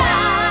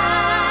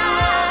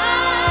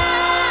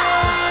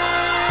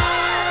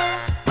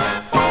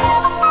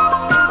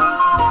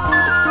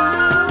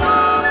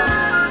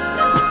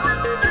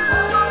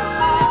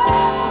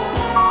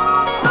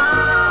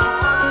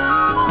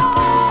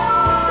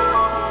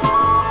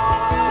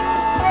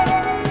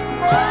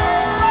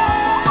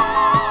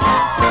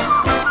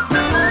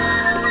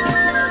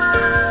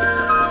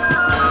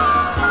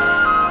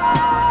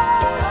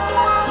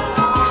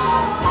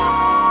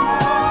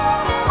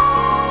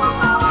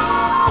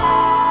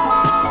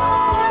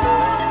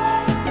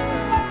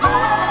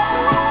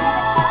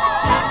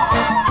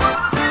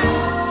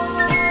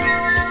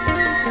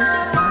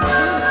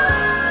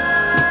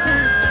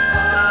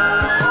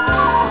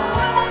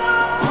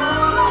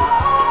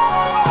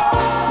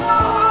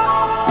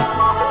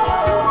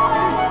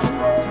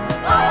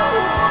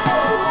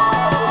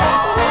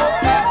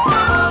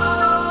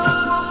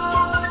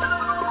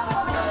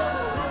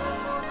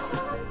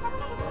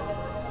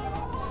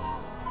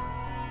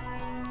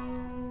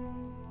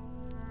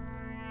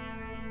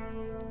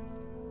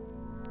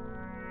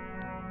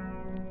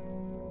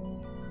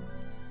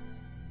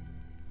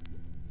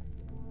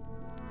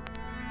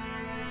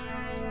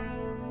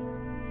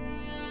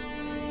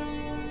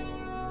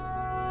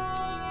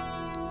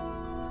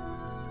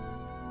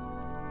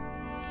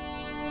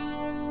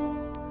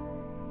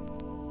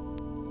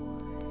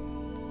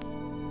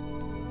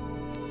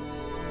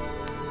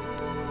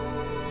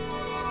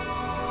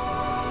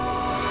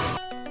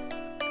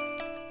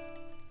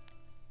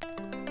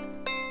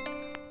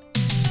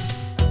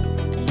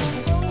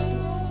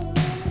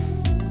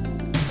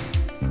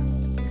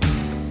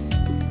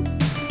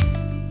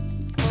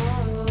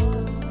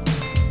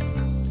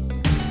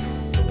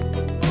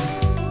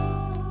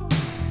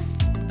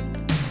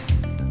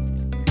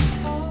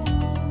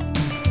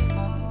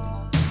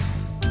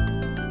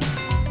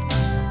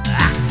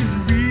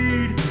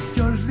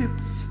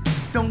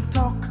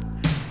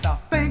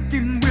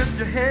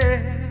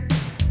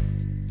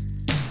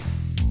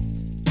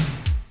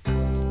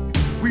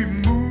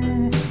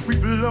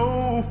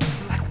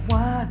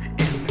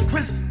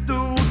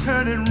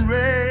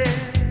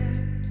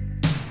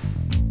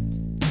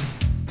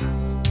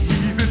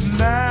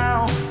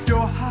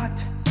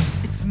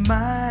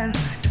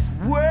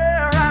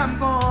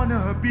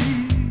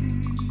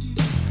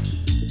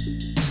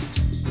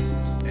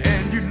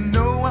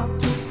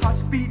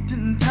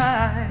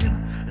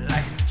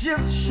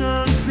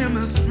Egyptian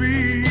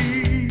chemistry.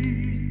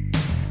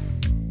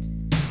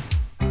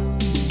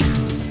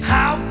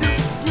 How do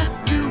you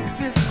do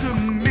this to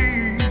me?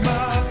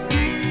 Must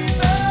be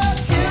the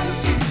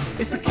chemistry.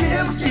 It's the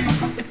chemistry.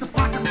 It's the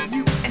part of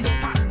you and the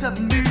part of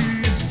me.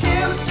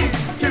 Chemistry,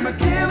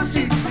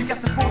 chemistry. You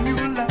got the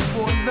formula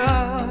for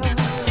love.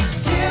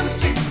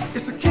 Chemistry,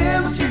 it's the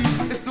chemistry.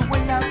 It's the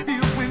way I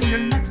feel when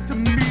you're next to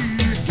me.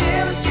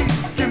 Chemistry,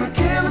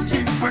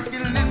 chemistry.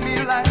 Working in me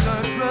like a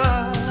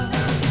drug.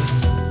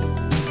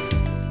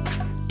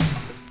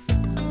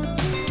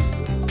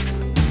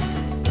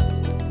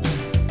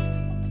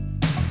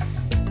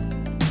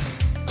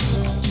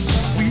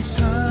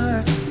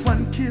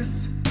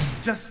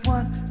 Just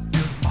one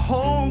fills my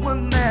whole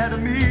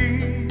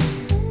anatomy.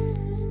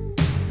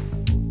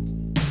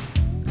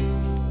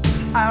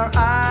 Our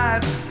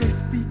eyes, they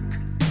speak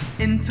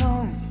in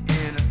tongues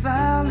in a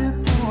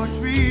silent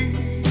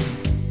poetry.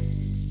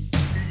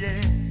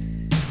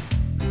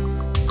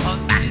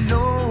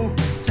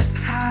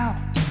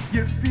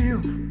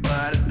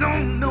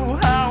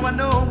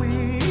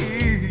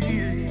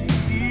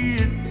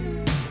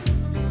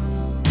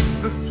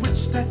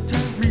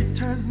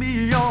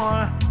 me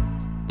on.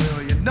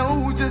 Well, you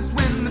know just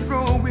when to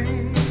throw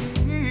away.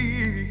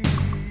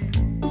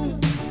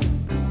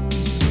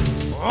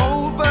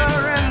 Over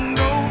and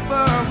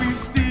over we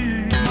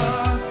see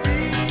must be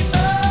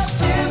a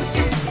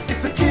chemistry.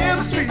 It's a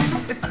chemistry.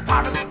 It's a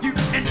part of you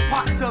and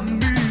part of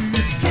me.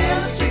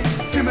 Chemistry,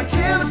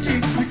 chemistry.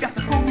 You got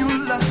the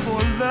formula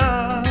for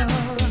love.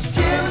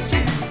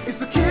 Chemistry,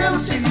 it's a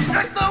chemistry.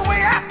 That's the way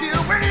I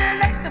feel when you're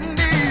next to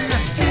me.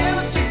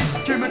 Chemistry,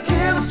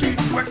 chemistry.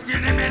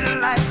 Working in me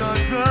like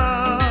a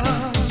drug.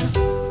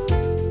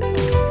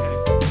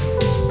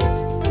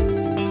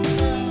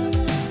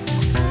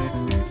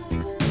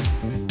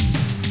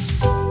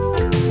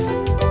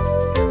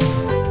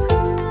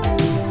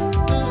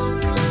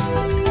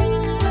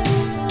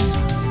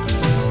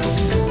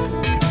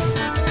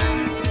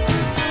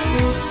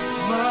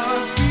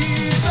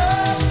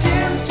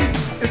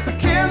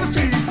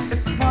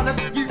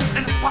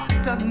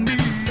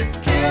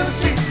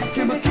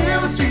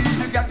 Chemistry,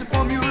 you got the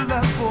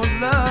formula for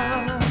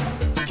love.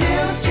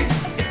 Chemistry,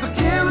 it's a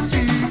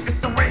chemistry. It's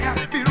the way I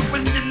feel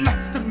when you're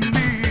next to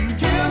me.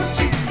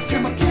 Chemistry,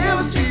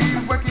 chemistry,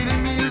 working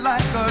in me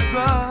like a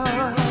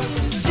drug.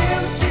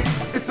 Chemistry,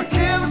 it's a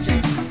chemistry.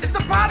 It's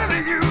a part of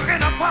you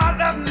and a part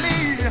of me.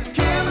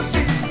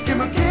 Chemistry,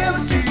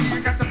 chemistry,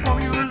 you got the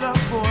formula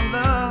for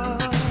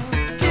love.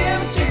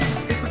 Chemistry,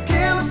 it's a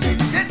chemistry.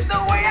 It's the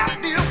way I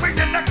feel when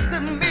you're next to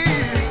me.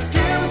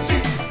 Chemistry,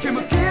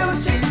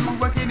 chemistry,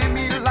 working in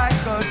me like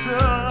a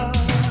drug.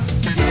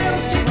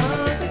 Chemistry,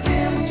 good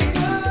chemistry.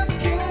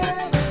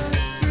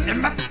 It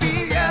must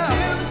be a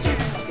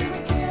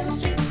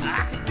chemistry.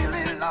 I can feel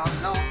it all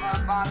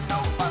over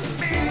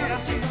me.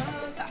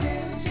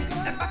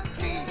 It must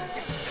be.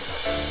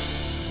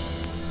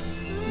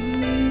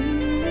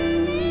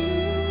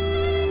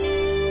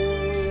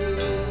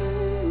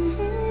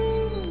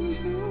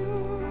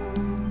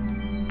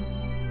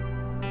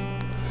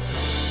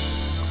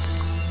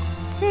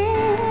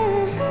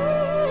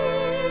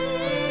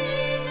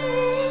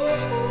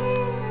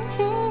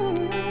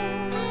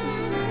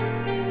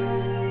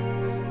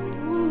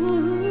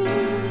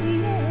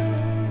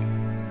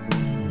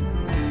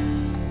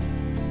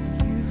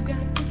 You've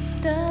got the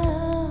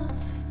stuff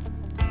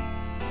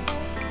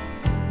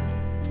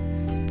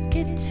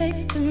it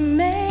takes to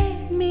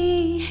make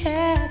me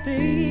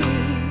happy.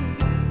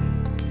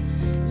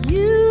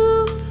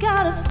 You've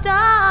got a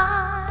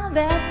style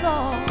that's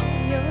all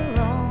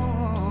your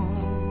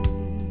own.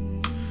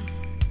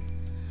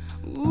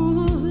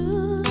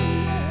 Ooh,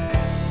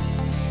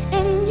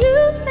 and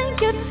you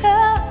think you're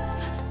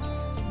tough,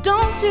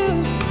 don't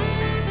you?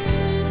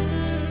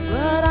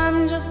 But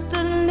I'm just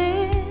a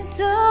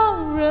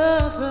little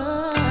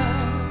rougher.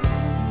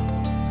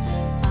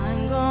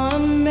 I'm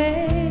gonna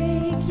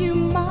make you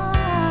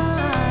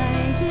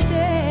mine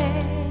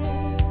today.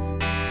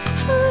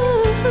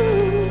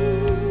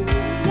 Ooh,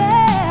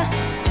 yeah.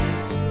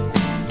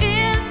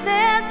 If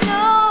there's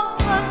no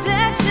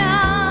objection,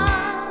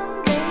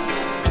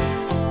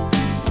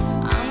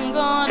 I'm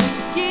gonna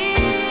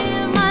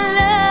give my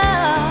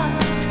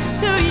love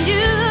to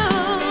you.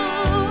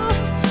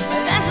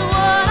 That's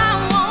what I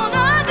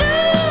wanna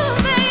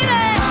do,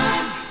 baby.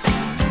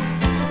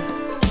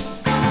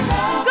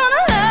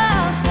 Gonna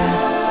love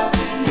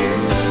you.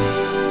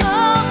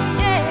 Oh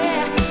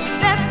yeah,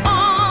 that's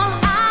all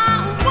I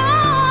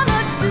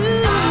wanna do.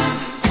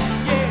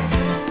 Yeah,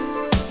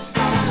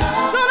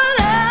 gonna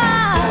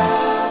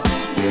love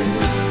you.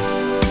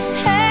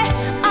 Hey,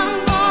 I'm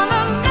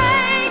gonna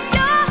make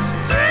your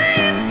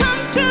dreams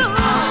come true.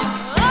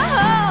 Oh,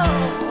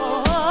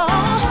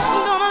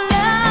 I'm gonna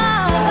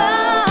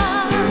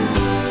love you.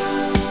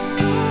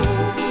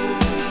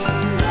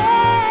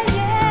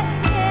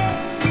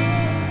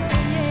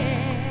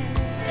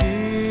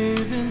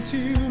 Give in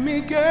to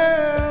me,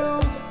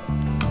 girl,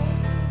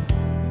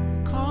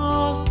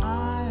 'cause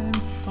I'm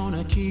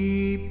gonna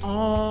keep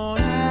on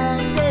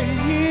after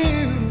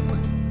you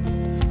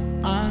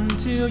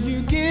until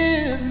you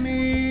give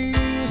me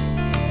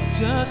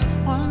just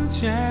one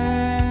chance.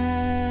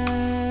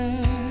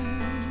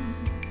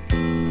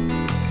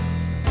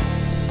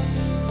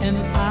 And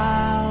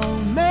I'll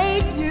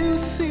make you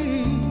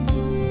see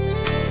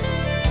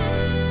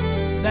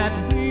that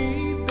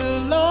we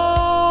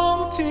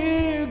belong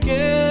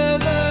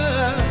together.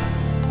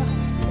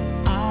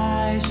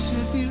 I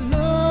should be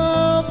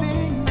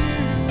loving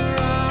you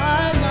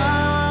right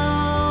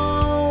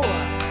now.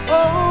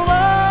 Oh,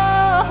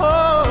 oh,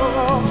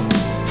 oh.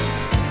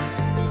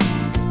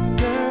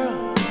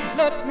 Girl,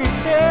 let me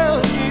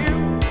tell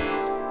you,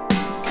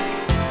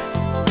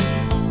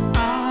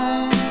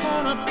 I'm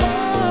gonna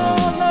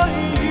follow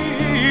you.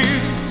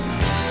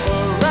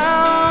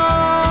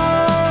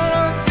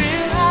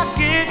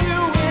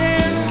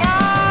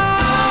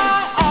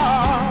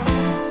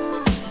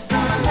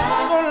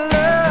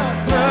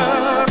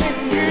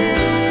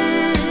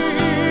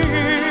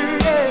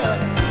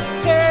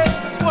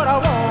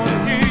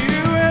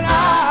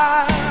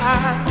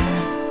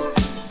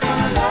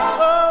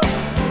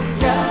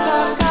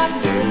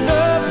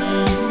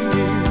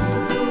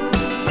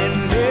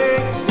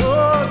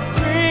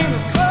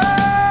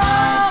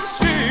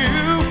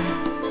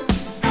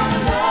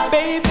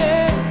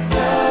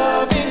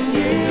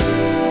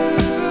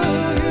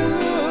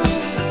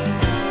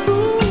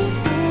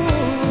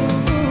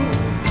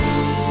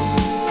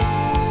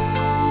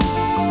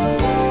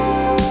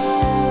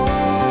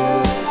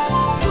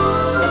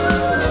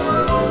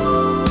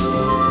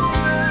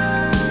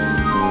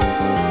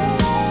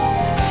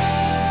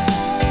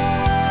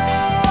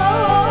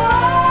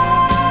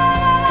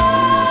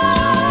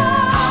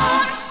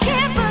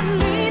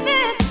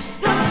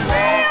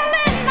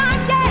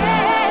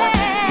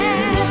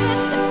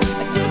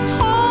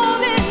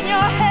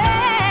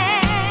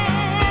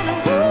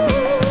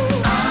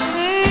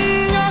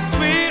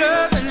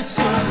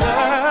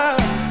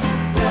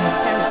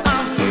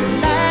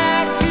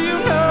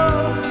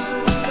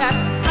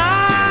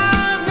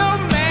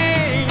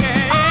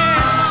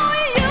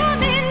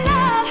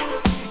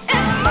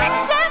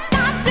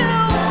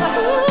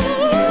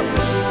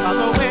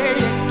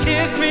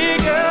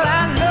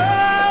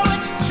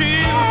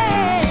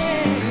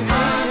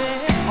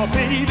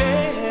 baby.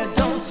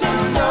 Don't you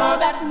know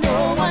that no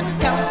one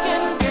else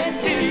can get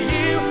to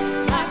you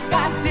like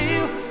I do?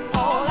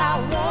 All I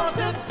want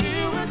to do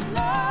is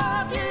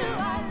love you.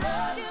 I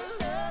love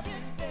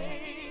you,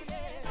 baby.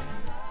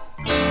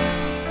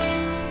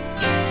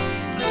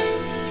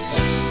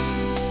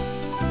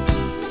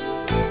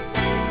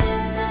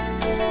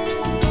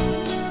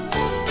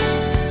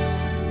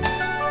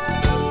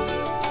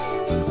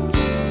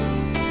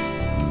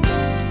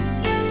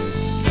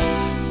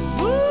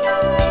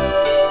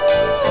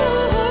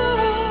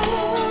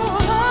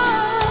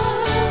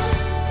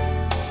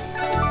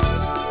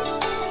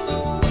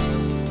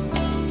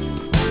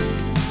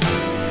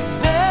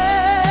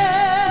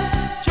 There's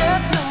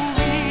just no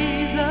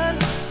reason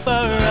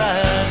for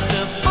us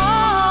to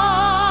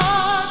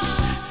part.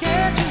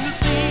 Can't you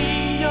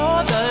see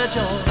you're the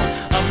joy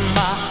of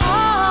my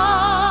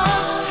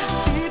heart?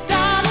 Deep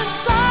down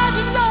inside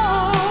you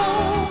know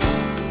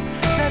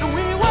that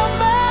we were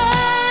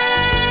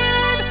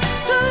made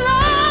to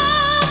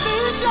love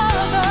each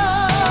other.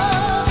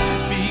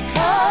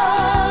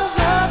 Because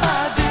of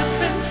our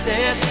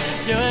differences,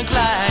 you're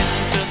inclined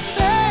to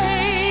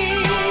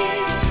say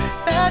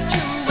that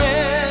you'd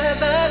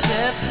rather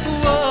just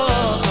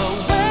walk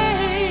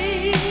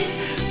away.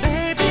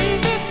 Baby,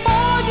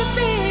 before you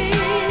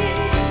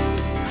leave,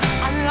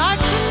 I'd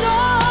like to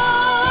know,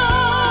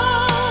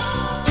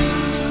 do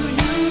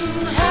you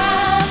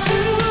have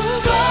to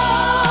go?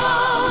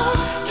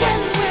 Can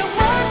we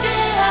work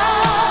it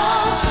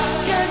out?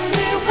 Can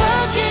we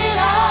work it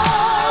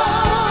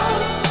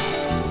out?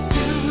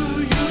 Do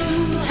you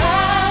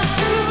have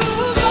to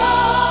go?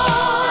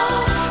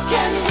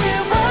 Can we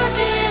work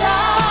it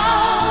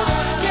out?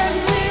 Can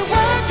we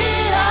work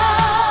it out?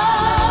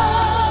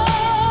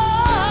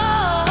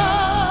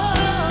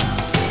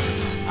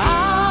 I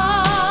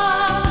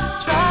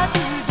tried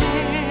to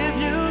give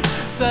you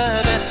the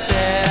best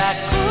that I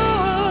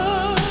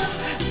could.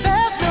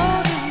 There's no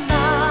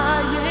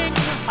denying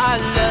our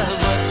love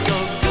was so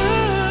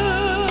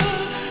good.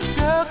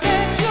 Girl,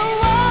 can't you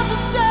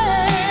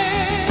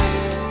understand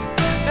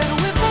that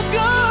we're for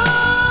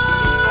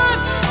good?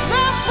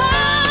 There's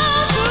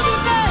time to be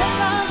bad.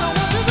 I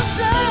want you to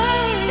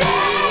stay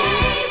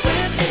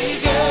with me,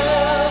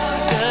 girl,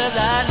 'cause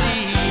I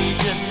need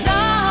you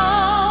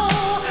now.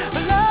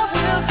 Love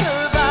will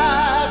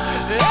survive.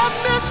 Let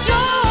me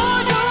show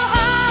you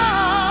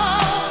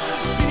how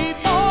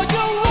before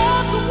you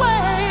walk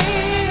away.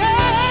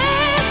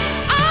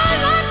 I'd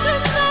like to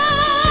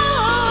know,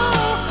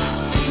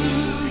 do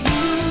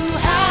you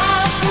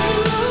have to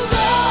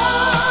go?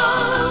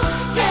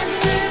 Can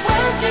we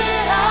work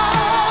it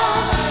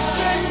out?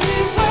 Can we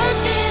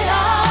work it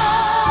out?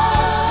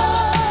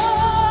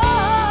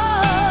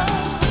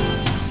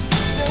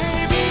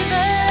 Baby,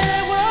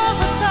 there was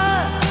a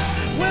time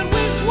when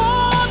we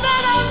swore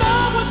that our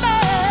love would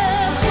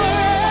last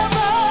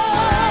forever.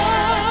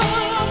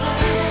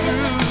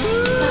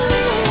 Through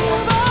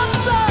the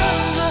sun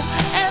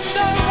and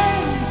the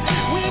rain,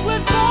 we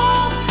would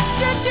both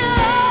stick it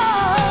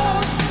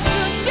out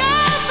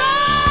together.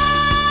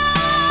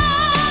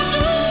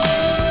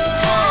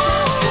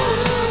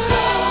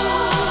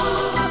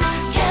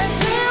 Can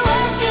we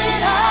work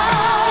it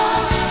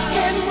out?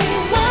 Can we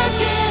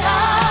work it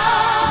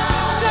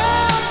out?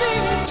 Tell me,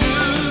 do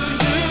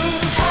you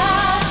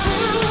have to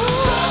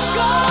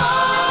go?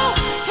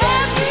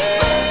 Can we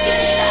work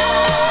it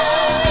out?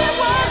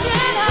 Work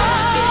it out.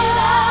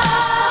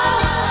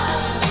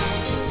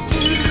 Do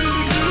you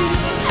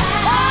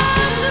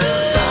have to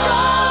go?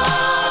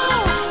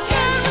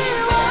 Can we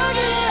work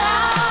it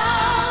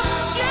out?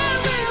 Can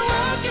we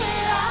work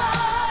it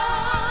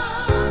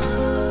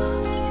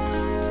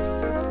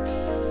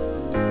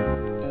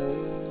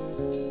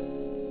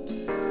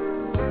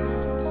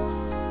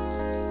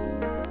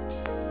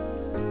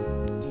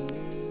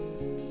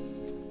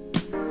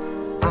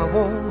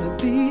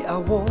I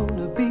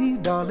wanna be,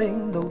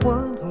 darling, the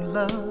one who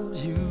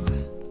loves you.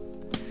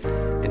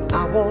 And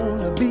I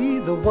wanna be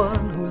the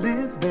one who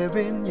lives there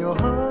in your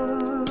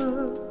heart.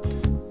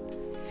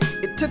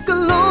 It took a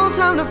long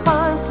time to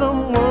find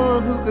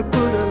someone who could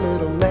put a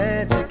little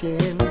magic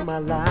in my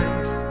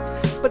life.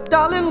 But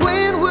darling,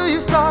 when will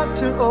you start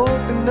to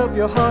open up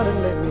your heart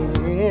and let me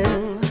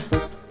in?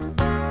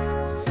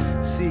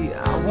 See,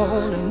 I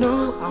wanna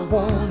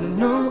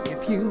know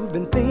if you've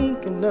been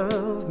thinking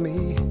of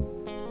me.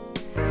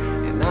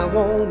 And I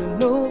wanna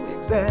know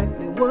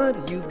exactly what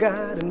you've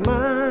got in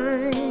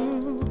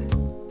mind.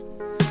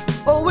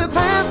 Oh, we're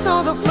past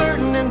all the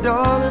flirting and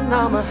darling,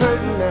 I'm a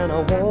hurting and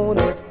I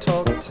wanna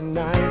talk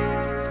tonight.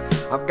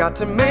 I've got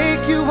to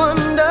make you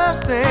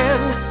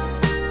understand.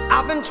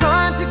 I've been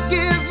trying to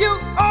give you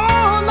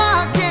all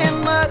I can,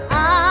 but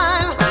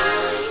I'm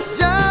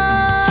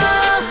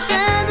just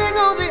standing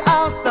on the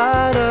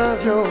outside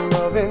of your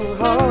loving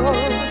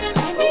heart.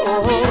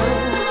 Oh,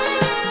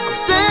 I'm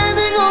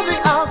standing on the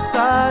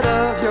outside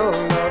of your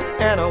love,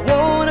 and I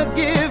wanna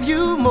give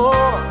you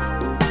more.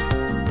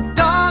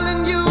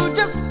 Darling, you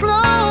just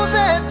close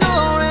that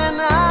door, and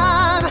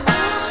I'm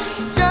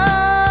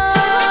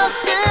just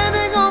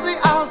standing on the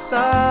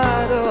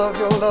outside of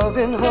your love.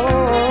 loving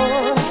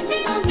heart.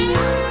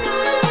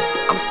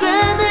 I'm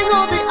standing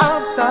on the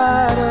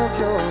outside of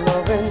your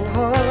loving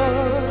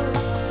heart.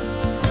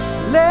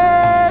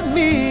 Let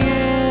me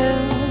in,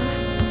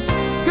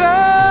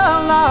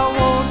 girl. I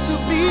want to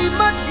be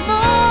much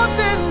more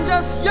than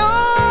just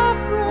your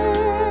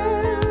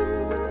friend.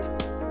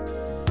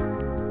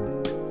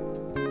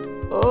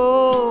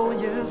 Oh,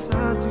 yes,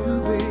 I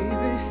do,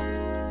 baby.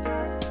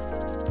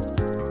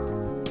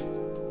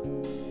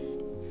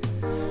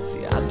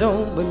 See, I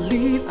don't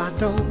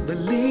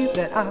believe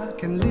that I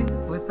can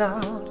live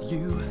without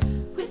you.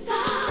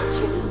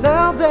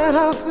 Now that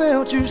I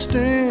felt you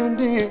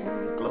standing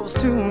close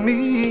to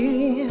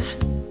me.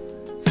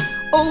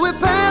 Oh, we're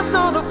past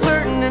all the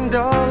flirting, and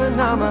darling,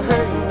 I'm a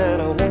hurting,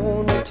 and I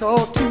wanna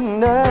talk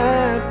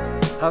tonight.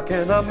 How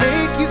can I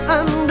make you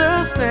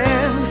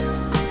understand?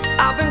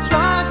 I've been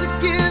trying to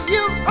give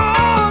you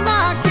all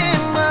I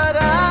can, but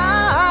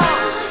I'm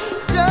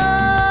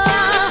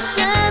just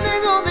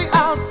standing on the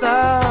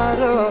outside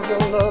of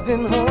your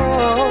loving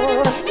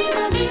heart.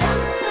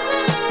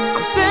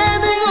 I'm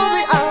standing on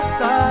the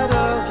outside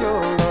of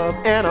your love,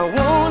 and I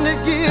wanna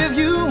give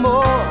you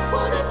more.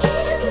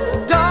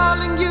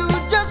 Darling, you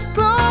just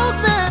close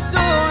that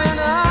door, and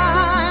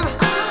I'm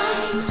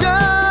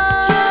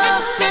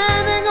just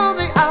standing on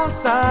the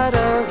outside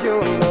of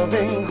your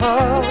loving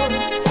heart.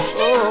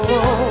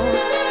 Oh,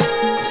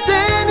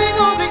 standing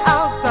on the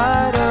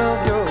outside of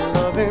your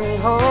loving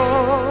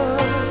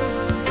heart.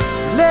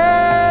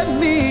 Let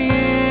me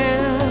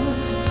in,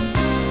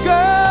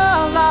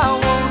 girl. I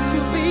want to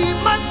be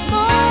much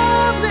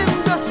more than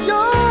just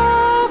your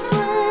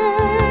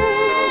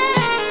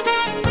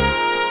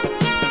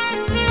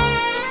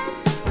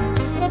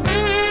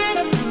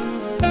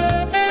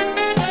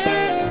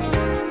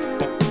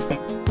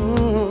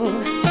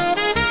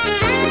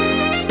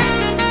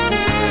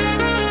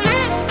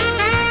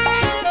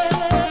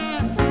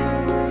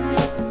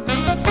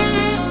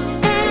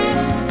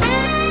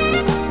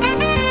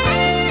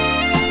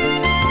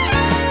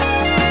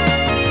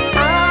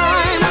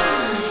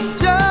I'm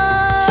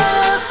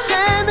just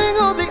standing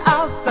on the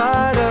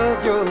outside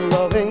of your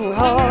loving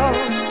heart.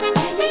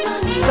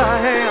 Yes, I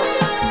am.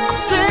 I'm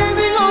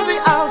standing on the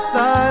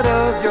outside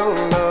of your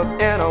love,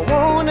 and I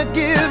wanna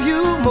give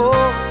you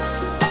more.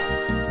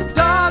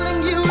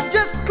 Darling, you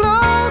just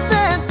close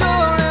that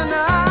door, and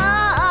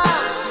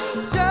I'm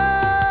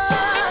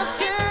just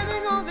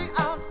standing on the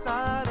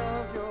outside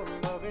of your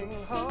loving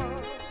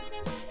heart.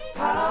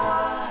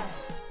 Hi,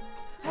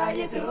 how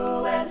you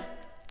doing?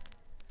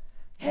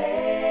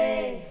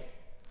 Hey,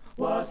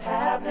 what's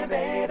happening,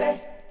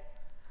 baby?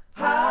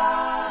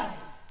 Hi,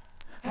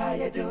 how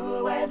you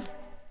doing?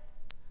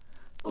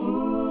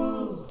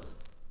 Ooh,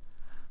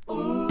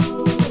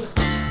 ooh.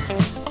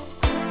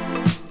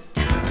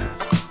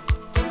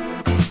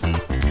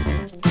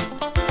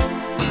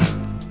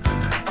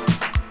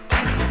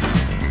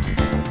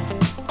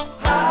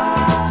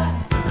 Hi,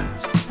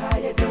 how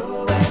you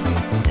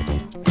doing?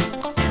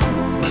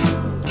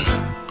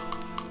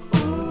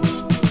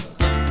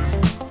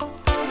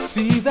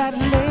 See that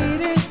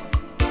lady?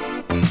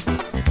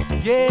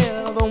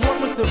 Yeah, the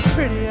one with the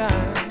pretty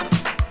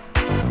eyes.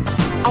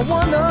 I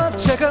wanna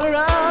check her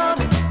out,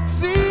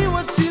 see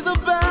what she's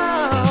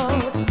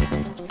about.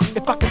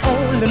 If I can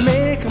only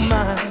make her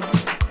mine.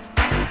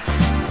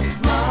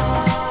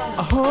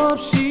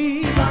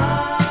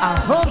 I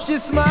hope she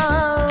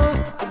smiles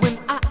when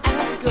I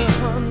ask her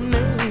her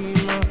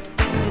name.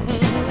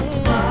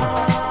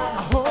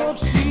 I hope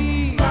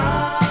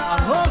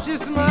she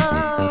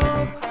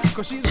smiles,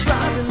 'cause she's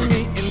driving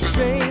me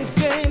insane,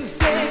 insane,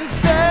 insane,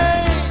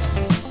 insane.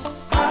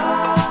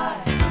 Hi,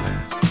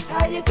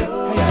 how you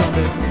doing? How you doing,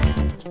 baby?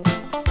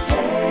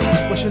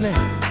 Hey, What's your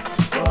name?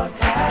 what's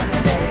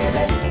happening,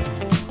 baby?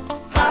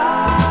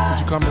 Hi, Would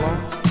you come along?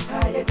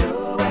 how you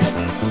doing?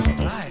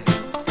 Right.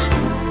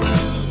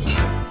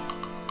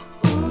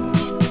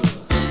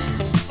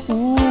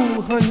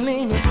 Ooh, her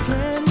name is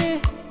Candy,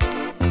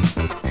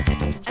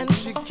 and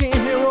she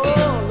came here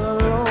all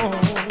alone.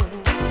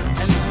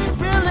 And she's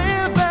really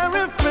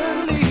very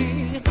friendly.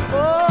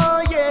 Oh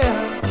yeah.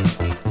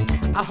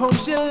 I hope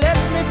she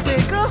lets me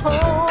take her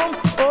home.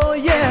 Oh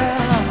yeah.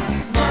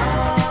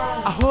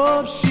 I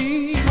hope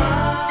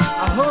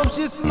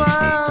she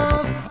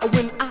smiles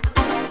when I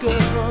ask her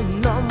her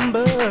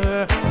number.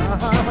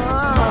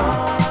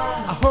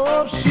 I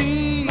hope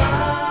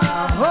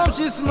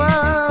she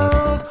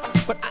smiles,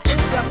 but I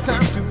ain't got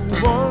time to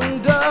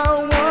wonder,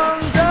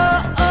 wonder.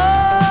 Oh,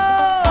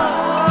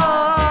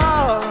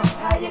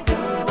 How you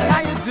doing?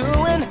 how you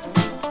doing?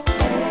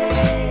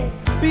 Hey,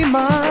 Be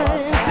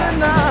mine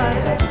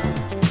tonight.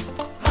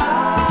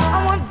 I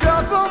want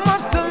girl so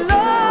much to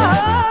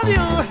love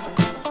you.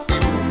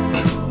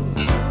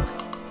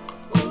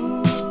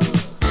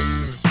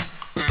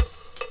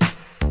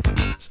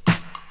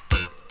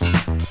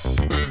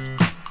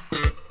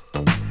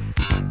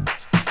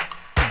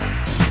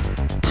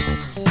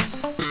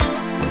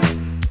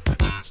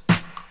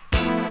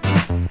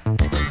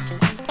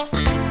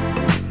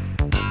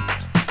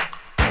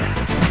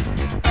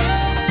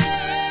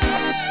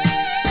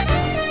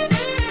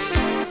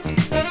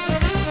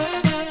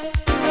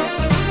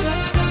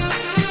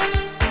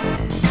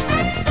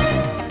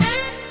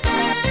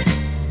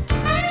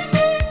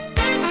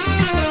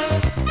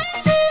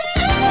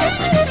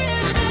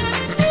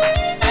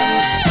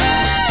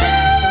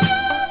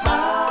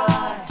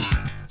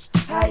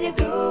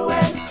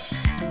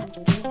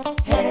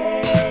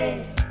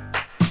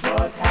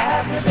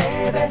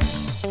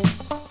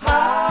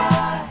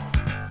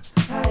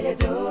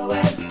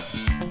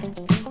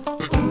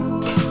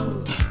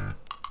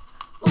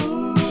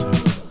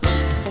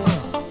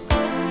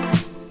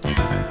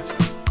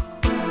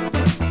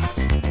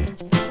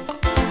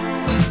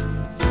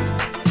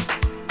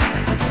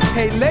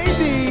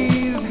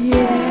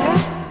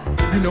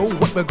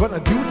 we're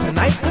gonna do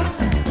tonight?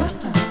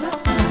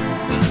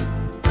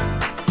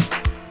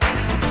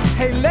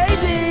 Hey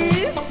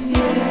ladies,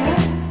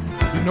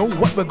 yeah. You know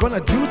what we're gonna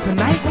do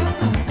tonight?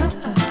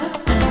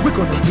 We're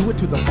gonna do it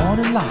to the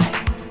morning light.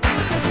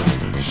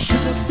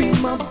 Sugar be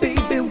my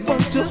baby,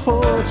 want to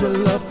hold your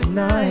love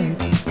tonight.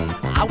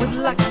 I would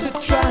like to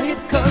try it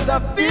cause I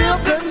feel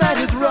tonight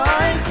is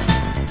right.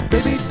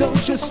 Baby,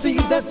 don't you see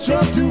that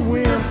you're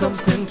doing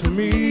something to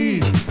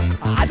me?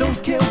 I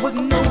don't care what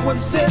no one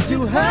says,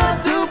 you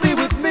have to be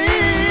with me.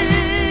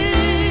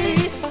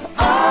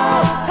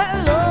 Oh,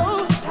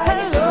 hello,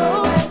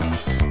 hello.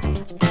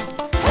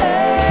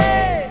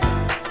 Hey,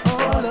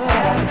 oh,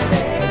 love,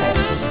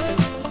 baby.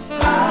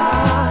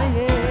 Ah,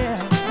 yeah.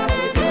 How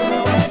you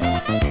doing?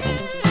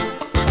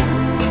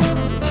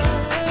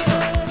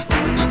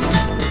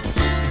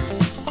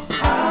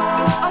 I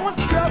want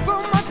the girl so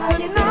much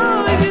to know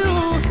you.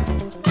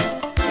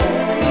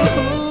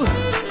 Ooh,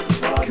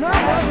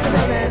 come on,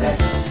 baby.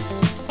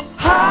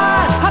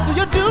 How do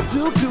you do?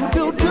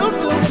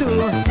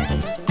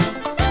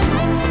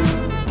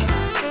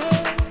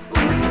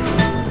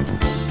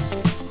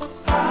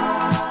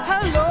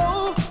 Hello,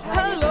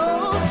 hello,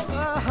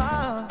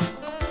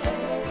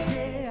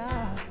 yeah.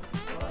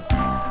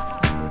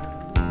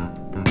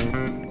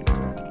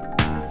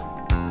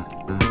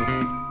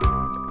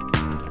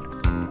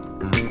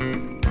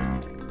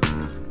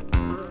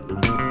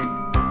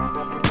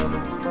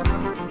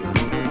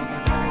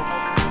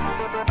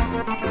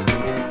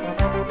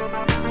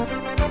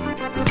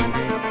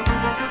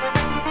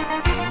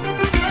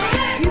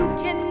 You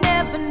can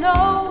never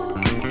know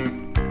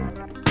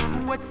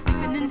what's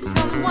sleeping in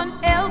someone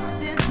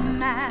else's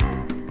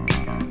mind.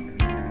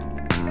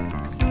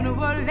 Sooner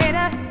or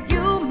later,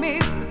 you may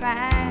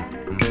find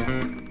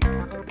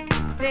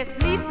they're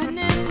sleeping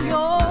in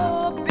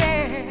your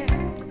bed.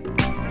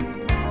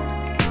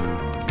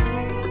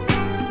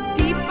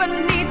 Deep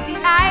beneath the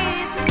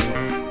ice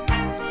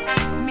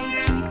may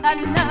be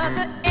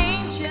another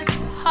anxious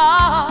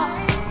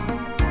heart.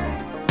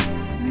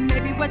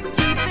 Maybe what's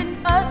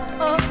keeping us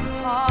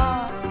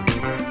apart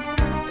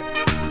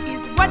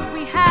is what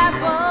we have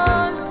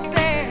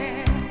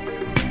unsaid.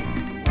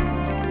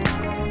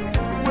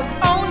 What's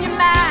on your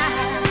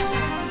mind?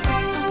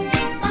 What's on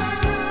your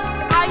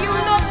mind? Are you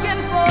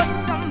looking for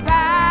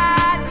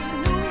somebody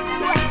new?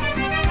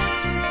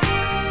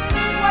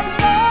 What's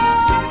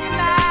on your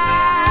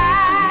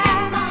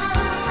mind?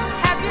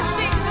 Have you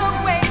seen the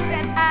way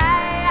that I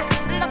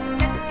look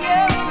at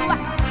you?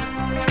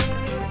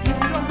 If you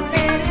don't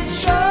let it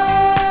show,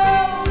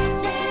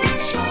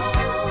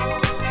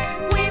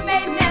 we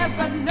may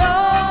never know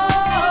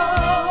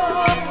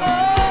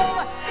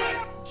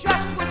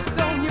just what's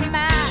on your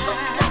mind.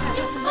 What's on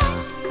your mind?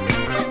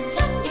 What's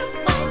on your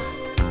mind?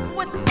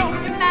 What's on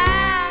your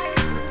mind?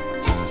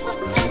 Just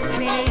what's on your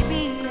mind,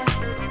 baby.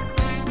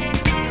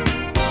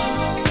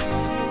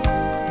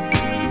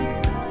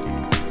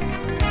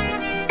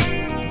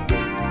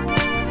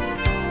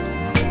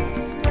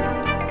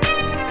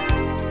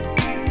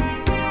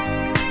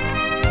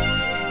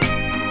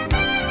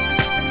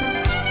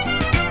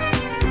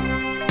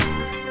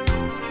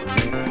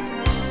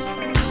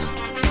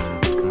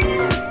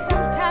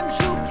 Sometimes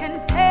you can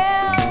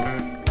tell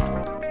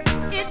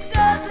it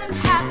doesn't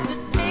have to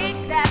take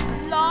that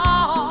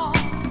long.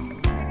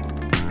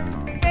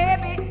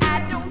 Baby, I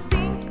don't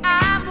think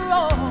I'm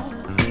wrong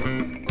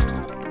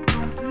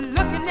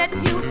looking at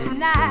you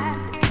tonight.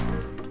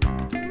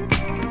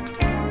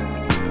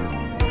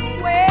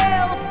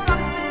 Well,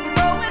 something's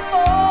going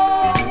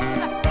on,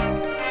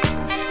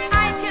 and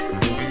I can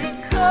feel it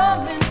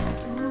coming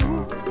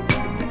through,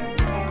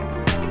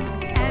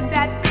 and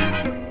that you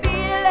can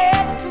feel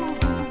it too.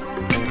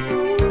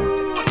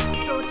 Ooh,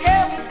 so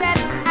tell me that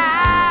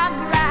I'm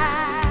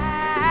right.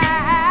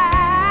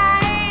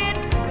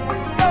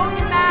 What's on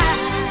your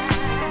mind?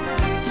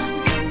 What's on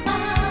your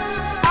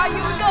mind? Are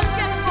you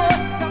looking for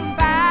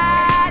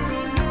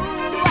somebody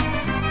new?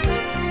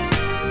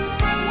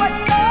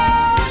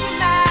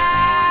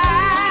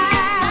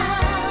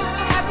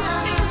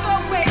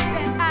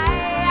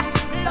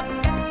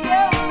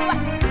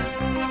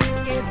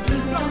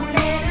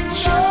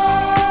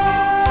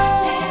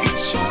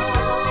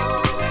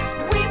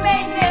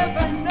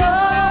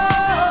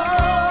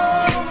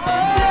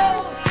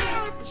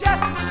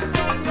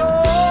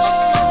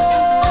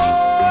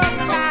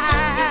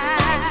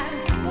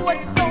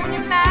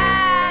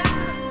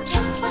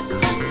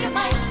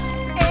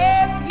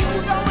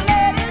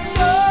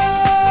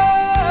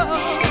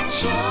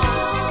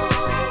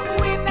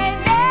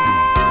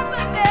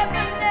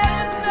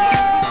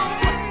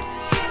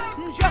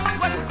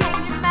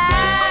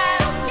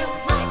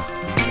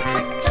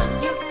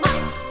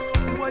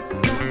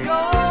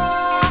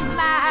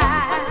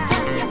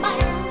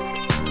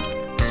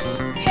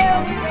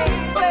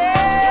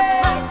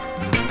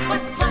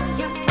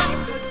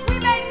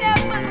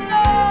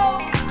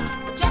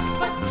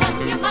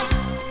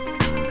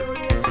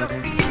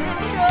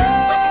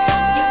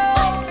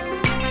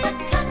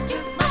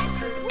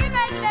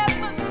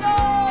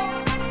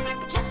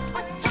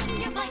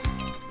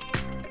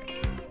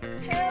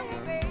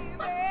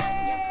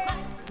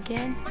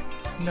 again?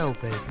 No,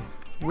 baby.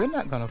 We're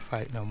not going to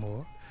fight no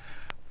more.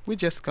 We're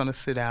just going to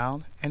sit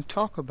down and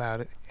talk about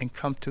it and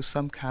come to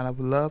some kind of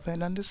love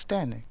and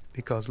understanding,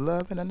 because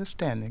love and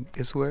understanding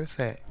is where it's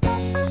at.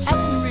 I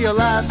didn't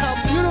realize how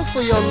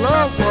beautiful your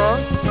love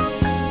was,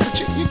 but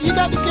you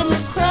got to give me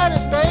credit,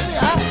 baby.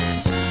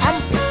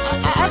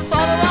 I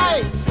thought it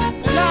right,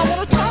 and now I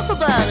want to talk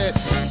about it.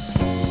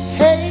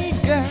 Hey,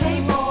 girl.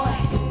 Hey, boy.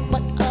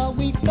 What are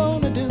we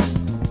going to do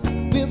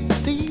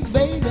with these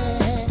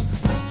babies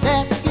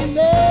that we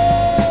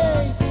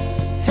made?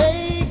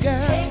 Hey,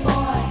 girl. Hey,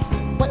 boy.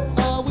 What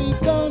are we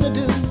going to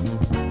do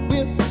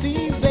with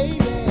these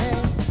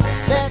babies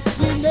that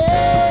we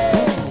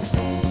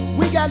made?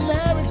 We got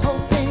married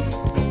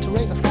hoping to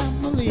raise a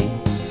family,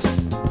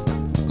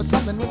 but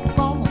something went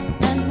wrong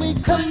and we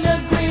couldn't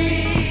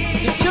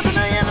agree. The children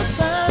are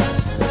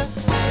innocent,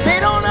 they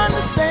don't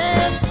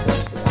understand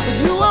that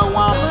you a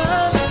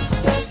woman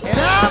and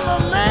I'm a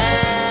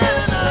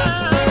man.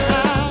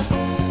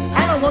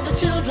 I don't want the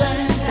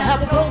children to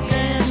have a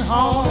broken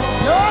home.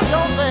 No,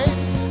 don't they?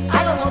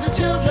 I don't want the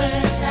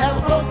children to have a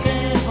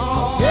broken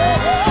home.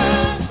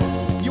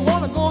 Yeah, you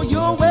wanna go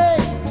your way,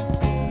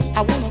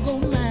 I wanna go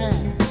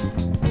mine.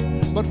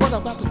 But what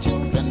about the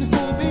children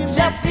who'll be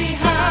left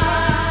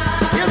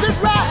behind? Is it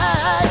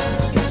right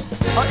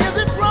or is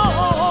it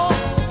wrong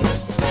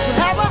to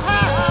have a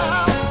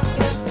house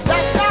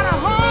that's not a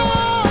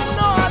home?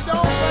 No, I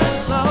don't think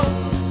so.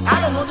 I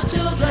don't want the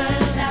children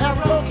to have a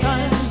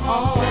broken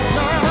home.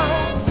 No,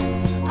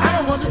 I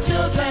don't want the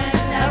children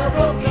to have a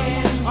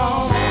broken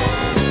home.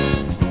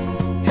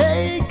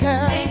 Hey,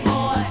 girl. Hey,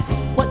 boy.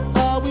 What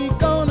are we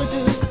gonna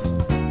do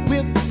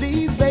with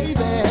these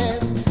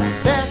babies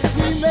that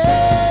we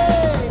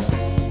made?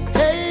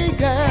 Hey,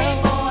 girl. Hey,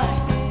 boy.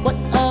 What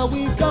are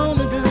we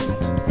gonna do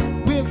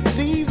with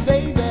these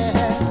babies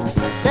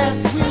that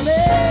we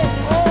made?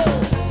 Oh,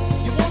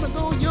 you wanna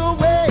go your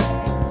way,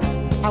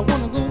 I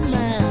wanna go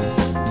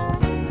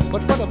mine.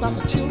 But what about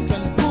the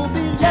children who'll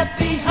be left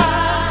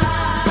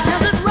behind?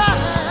 Is it right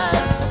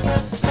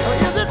or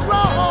is it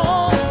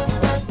wrong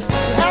to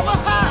have a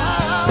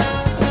house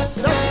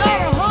that's not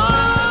a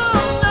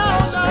home? No,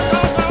 no,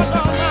 no, no,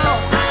 no, no.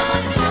 I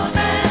want the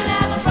children to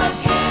have a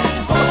broken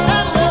home.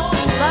 Stand up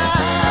and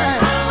fight.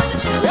 I want the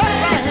children to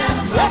have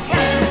a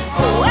broken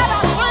home. What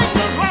I think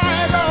is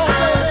right, oh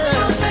baby.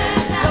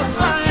 Yes,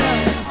 I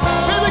am.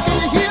 Baby, can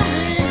you hear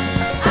me?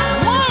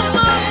 Woman,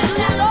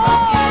 do you know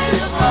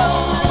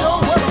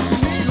what I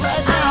need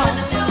right now? I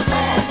know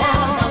my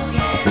lady.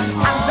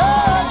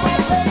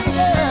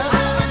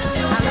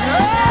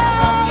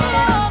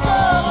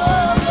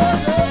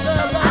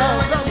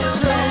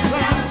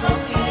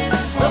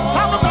 Let's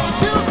talk about the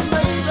children,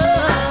 baby.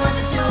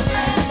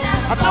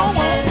 I don't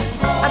want.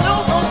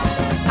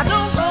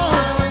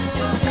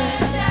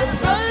 The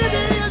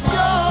baby is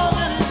young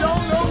and he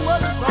don't know what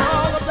it's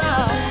all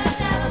about.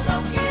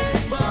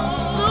 But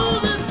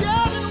Susie's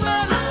getting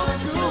ready for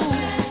school.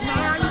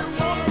 Now you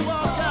wanna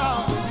walk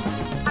out.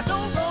 I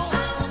don't want.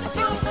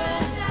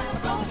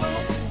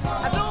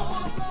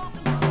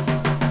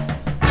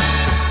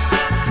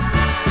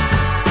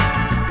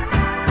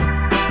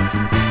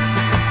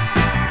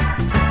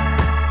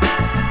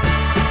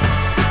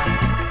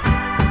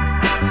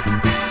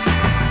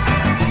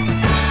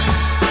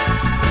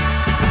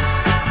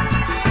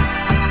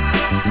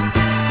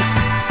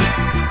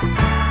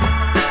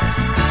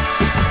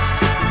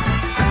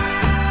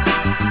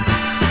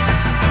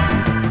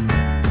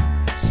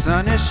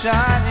 Sun is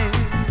shining,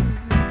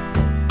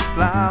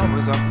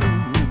 flowers are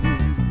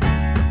blooming,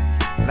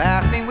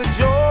 laughing with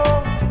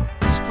joy,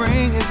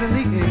 spring is in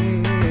the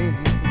air.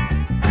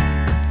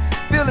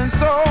 Feeling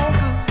so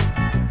good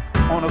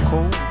on a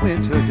cold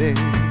winter day.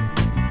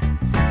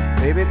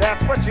 Baby,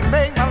 that's what you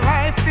make my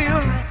life feel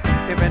like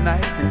every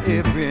night and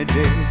every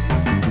day.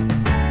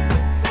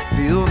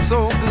 Feels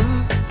so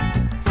good,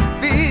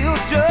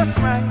 feels just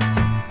right.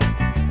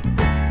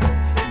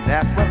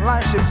 That's what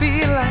life should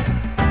be like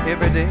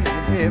every day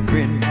and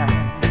every night.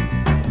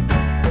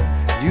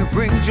 You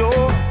bring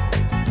joy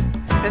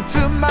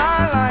into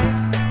my life.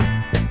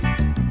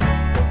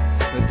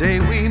 The day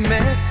we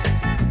met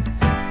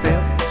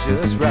felt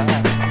just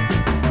right.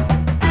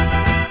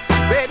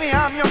 Baby,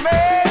 I'm your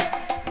man.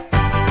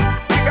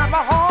 You got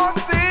my heart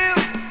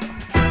sealed.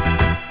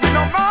 You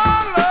know my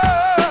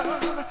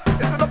love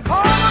is in the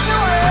palm of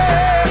your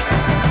hand.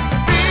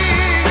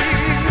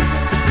 Feel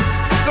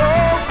so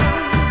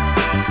good.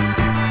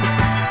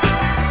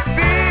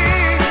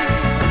 Feel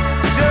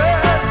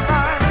just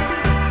fine.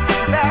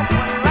 That's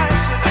what life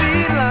should be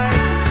like.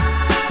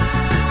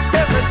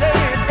 Every day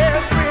and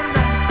every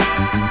night.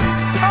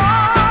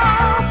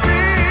 Oh,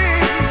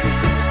 feel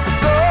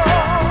so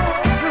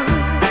good.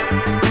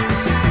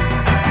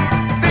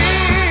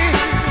 Feel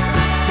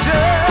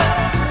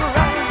just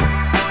right.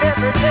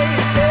 Every day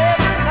and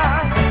every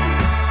night.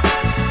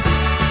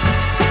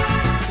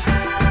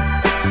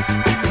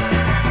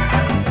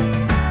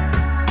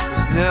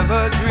 Was never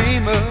a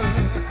dreamer,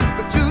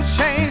 but you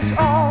changed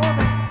all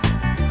that.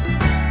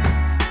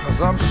 'Cause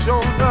I'm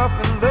sure enough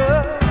in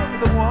love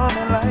with a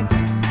woman like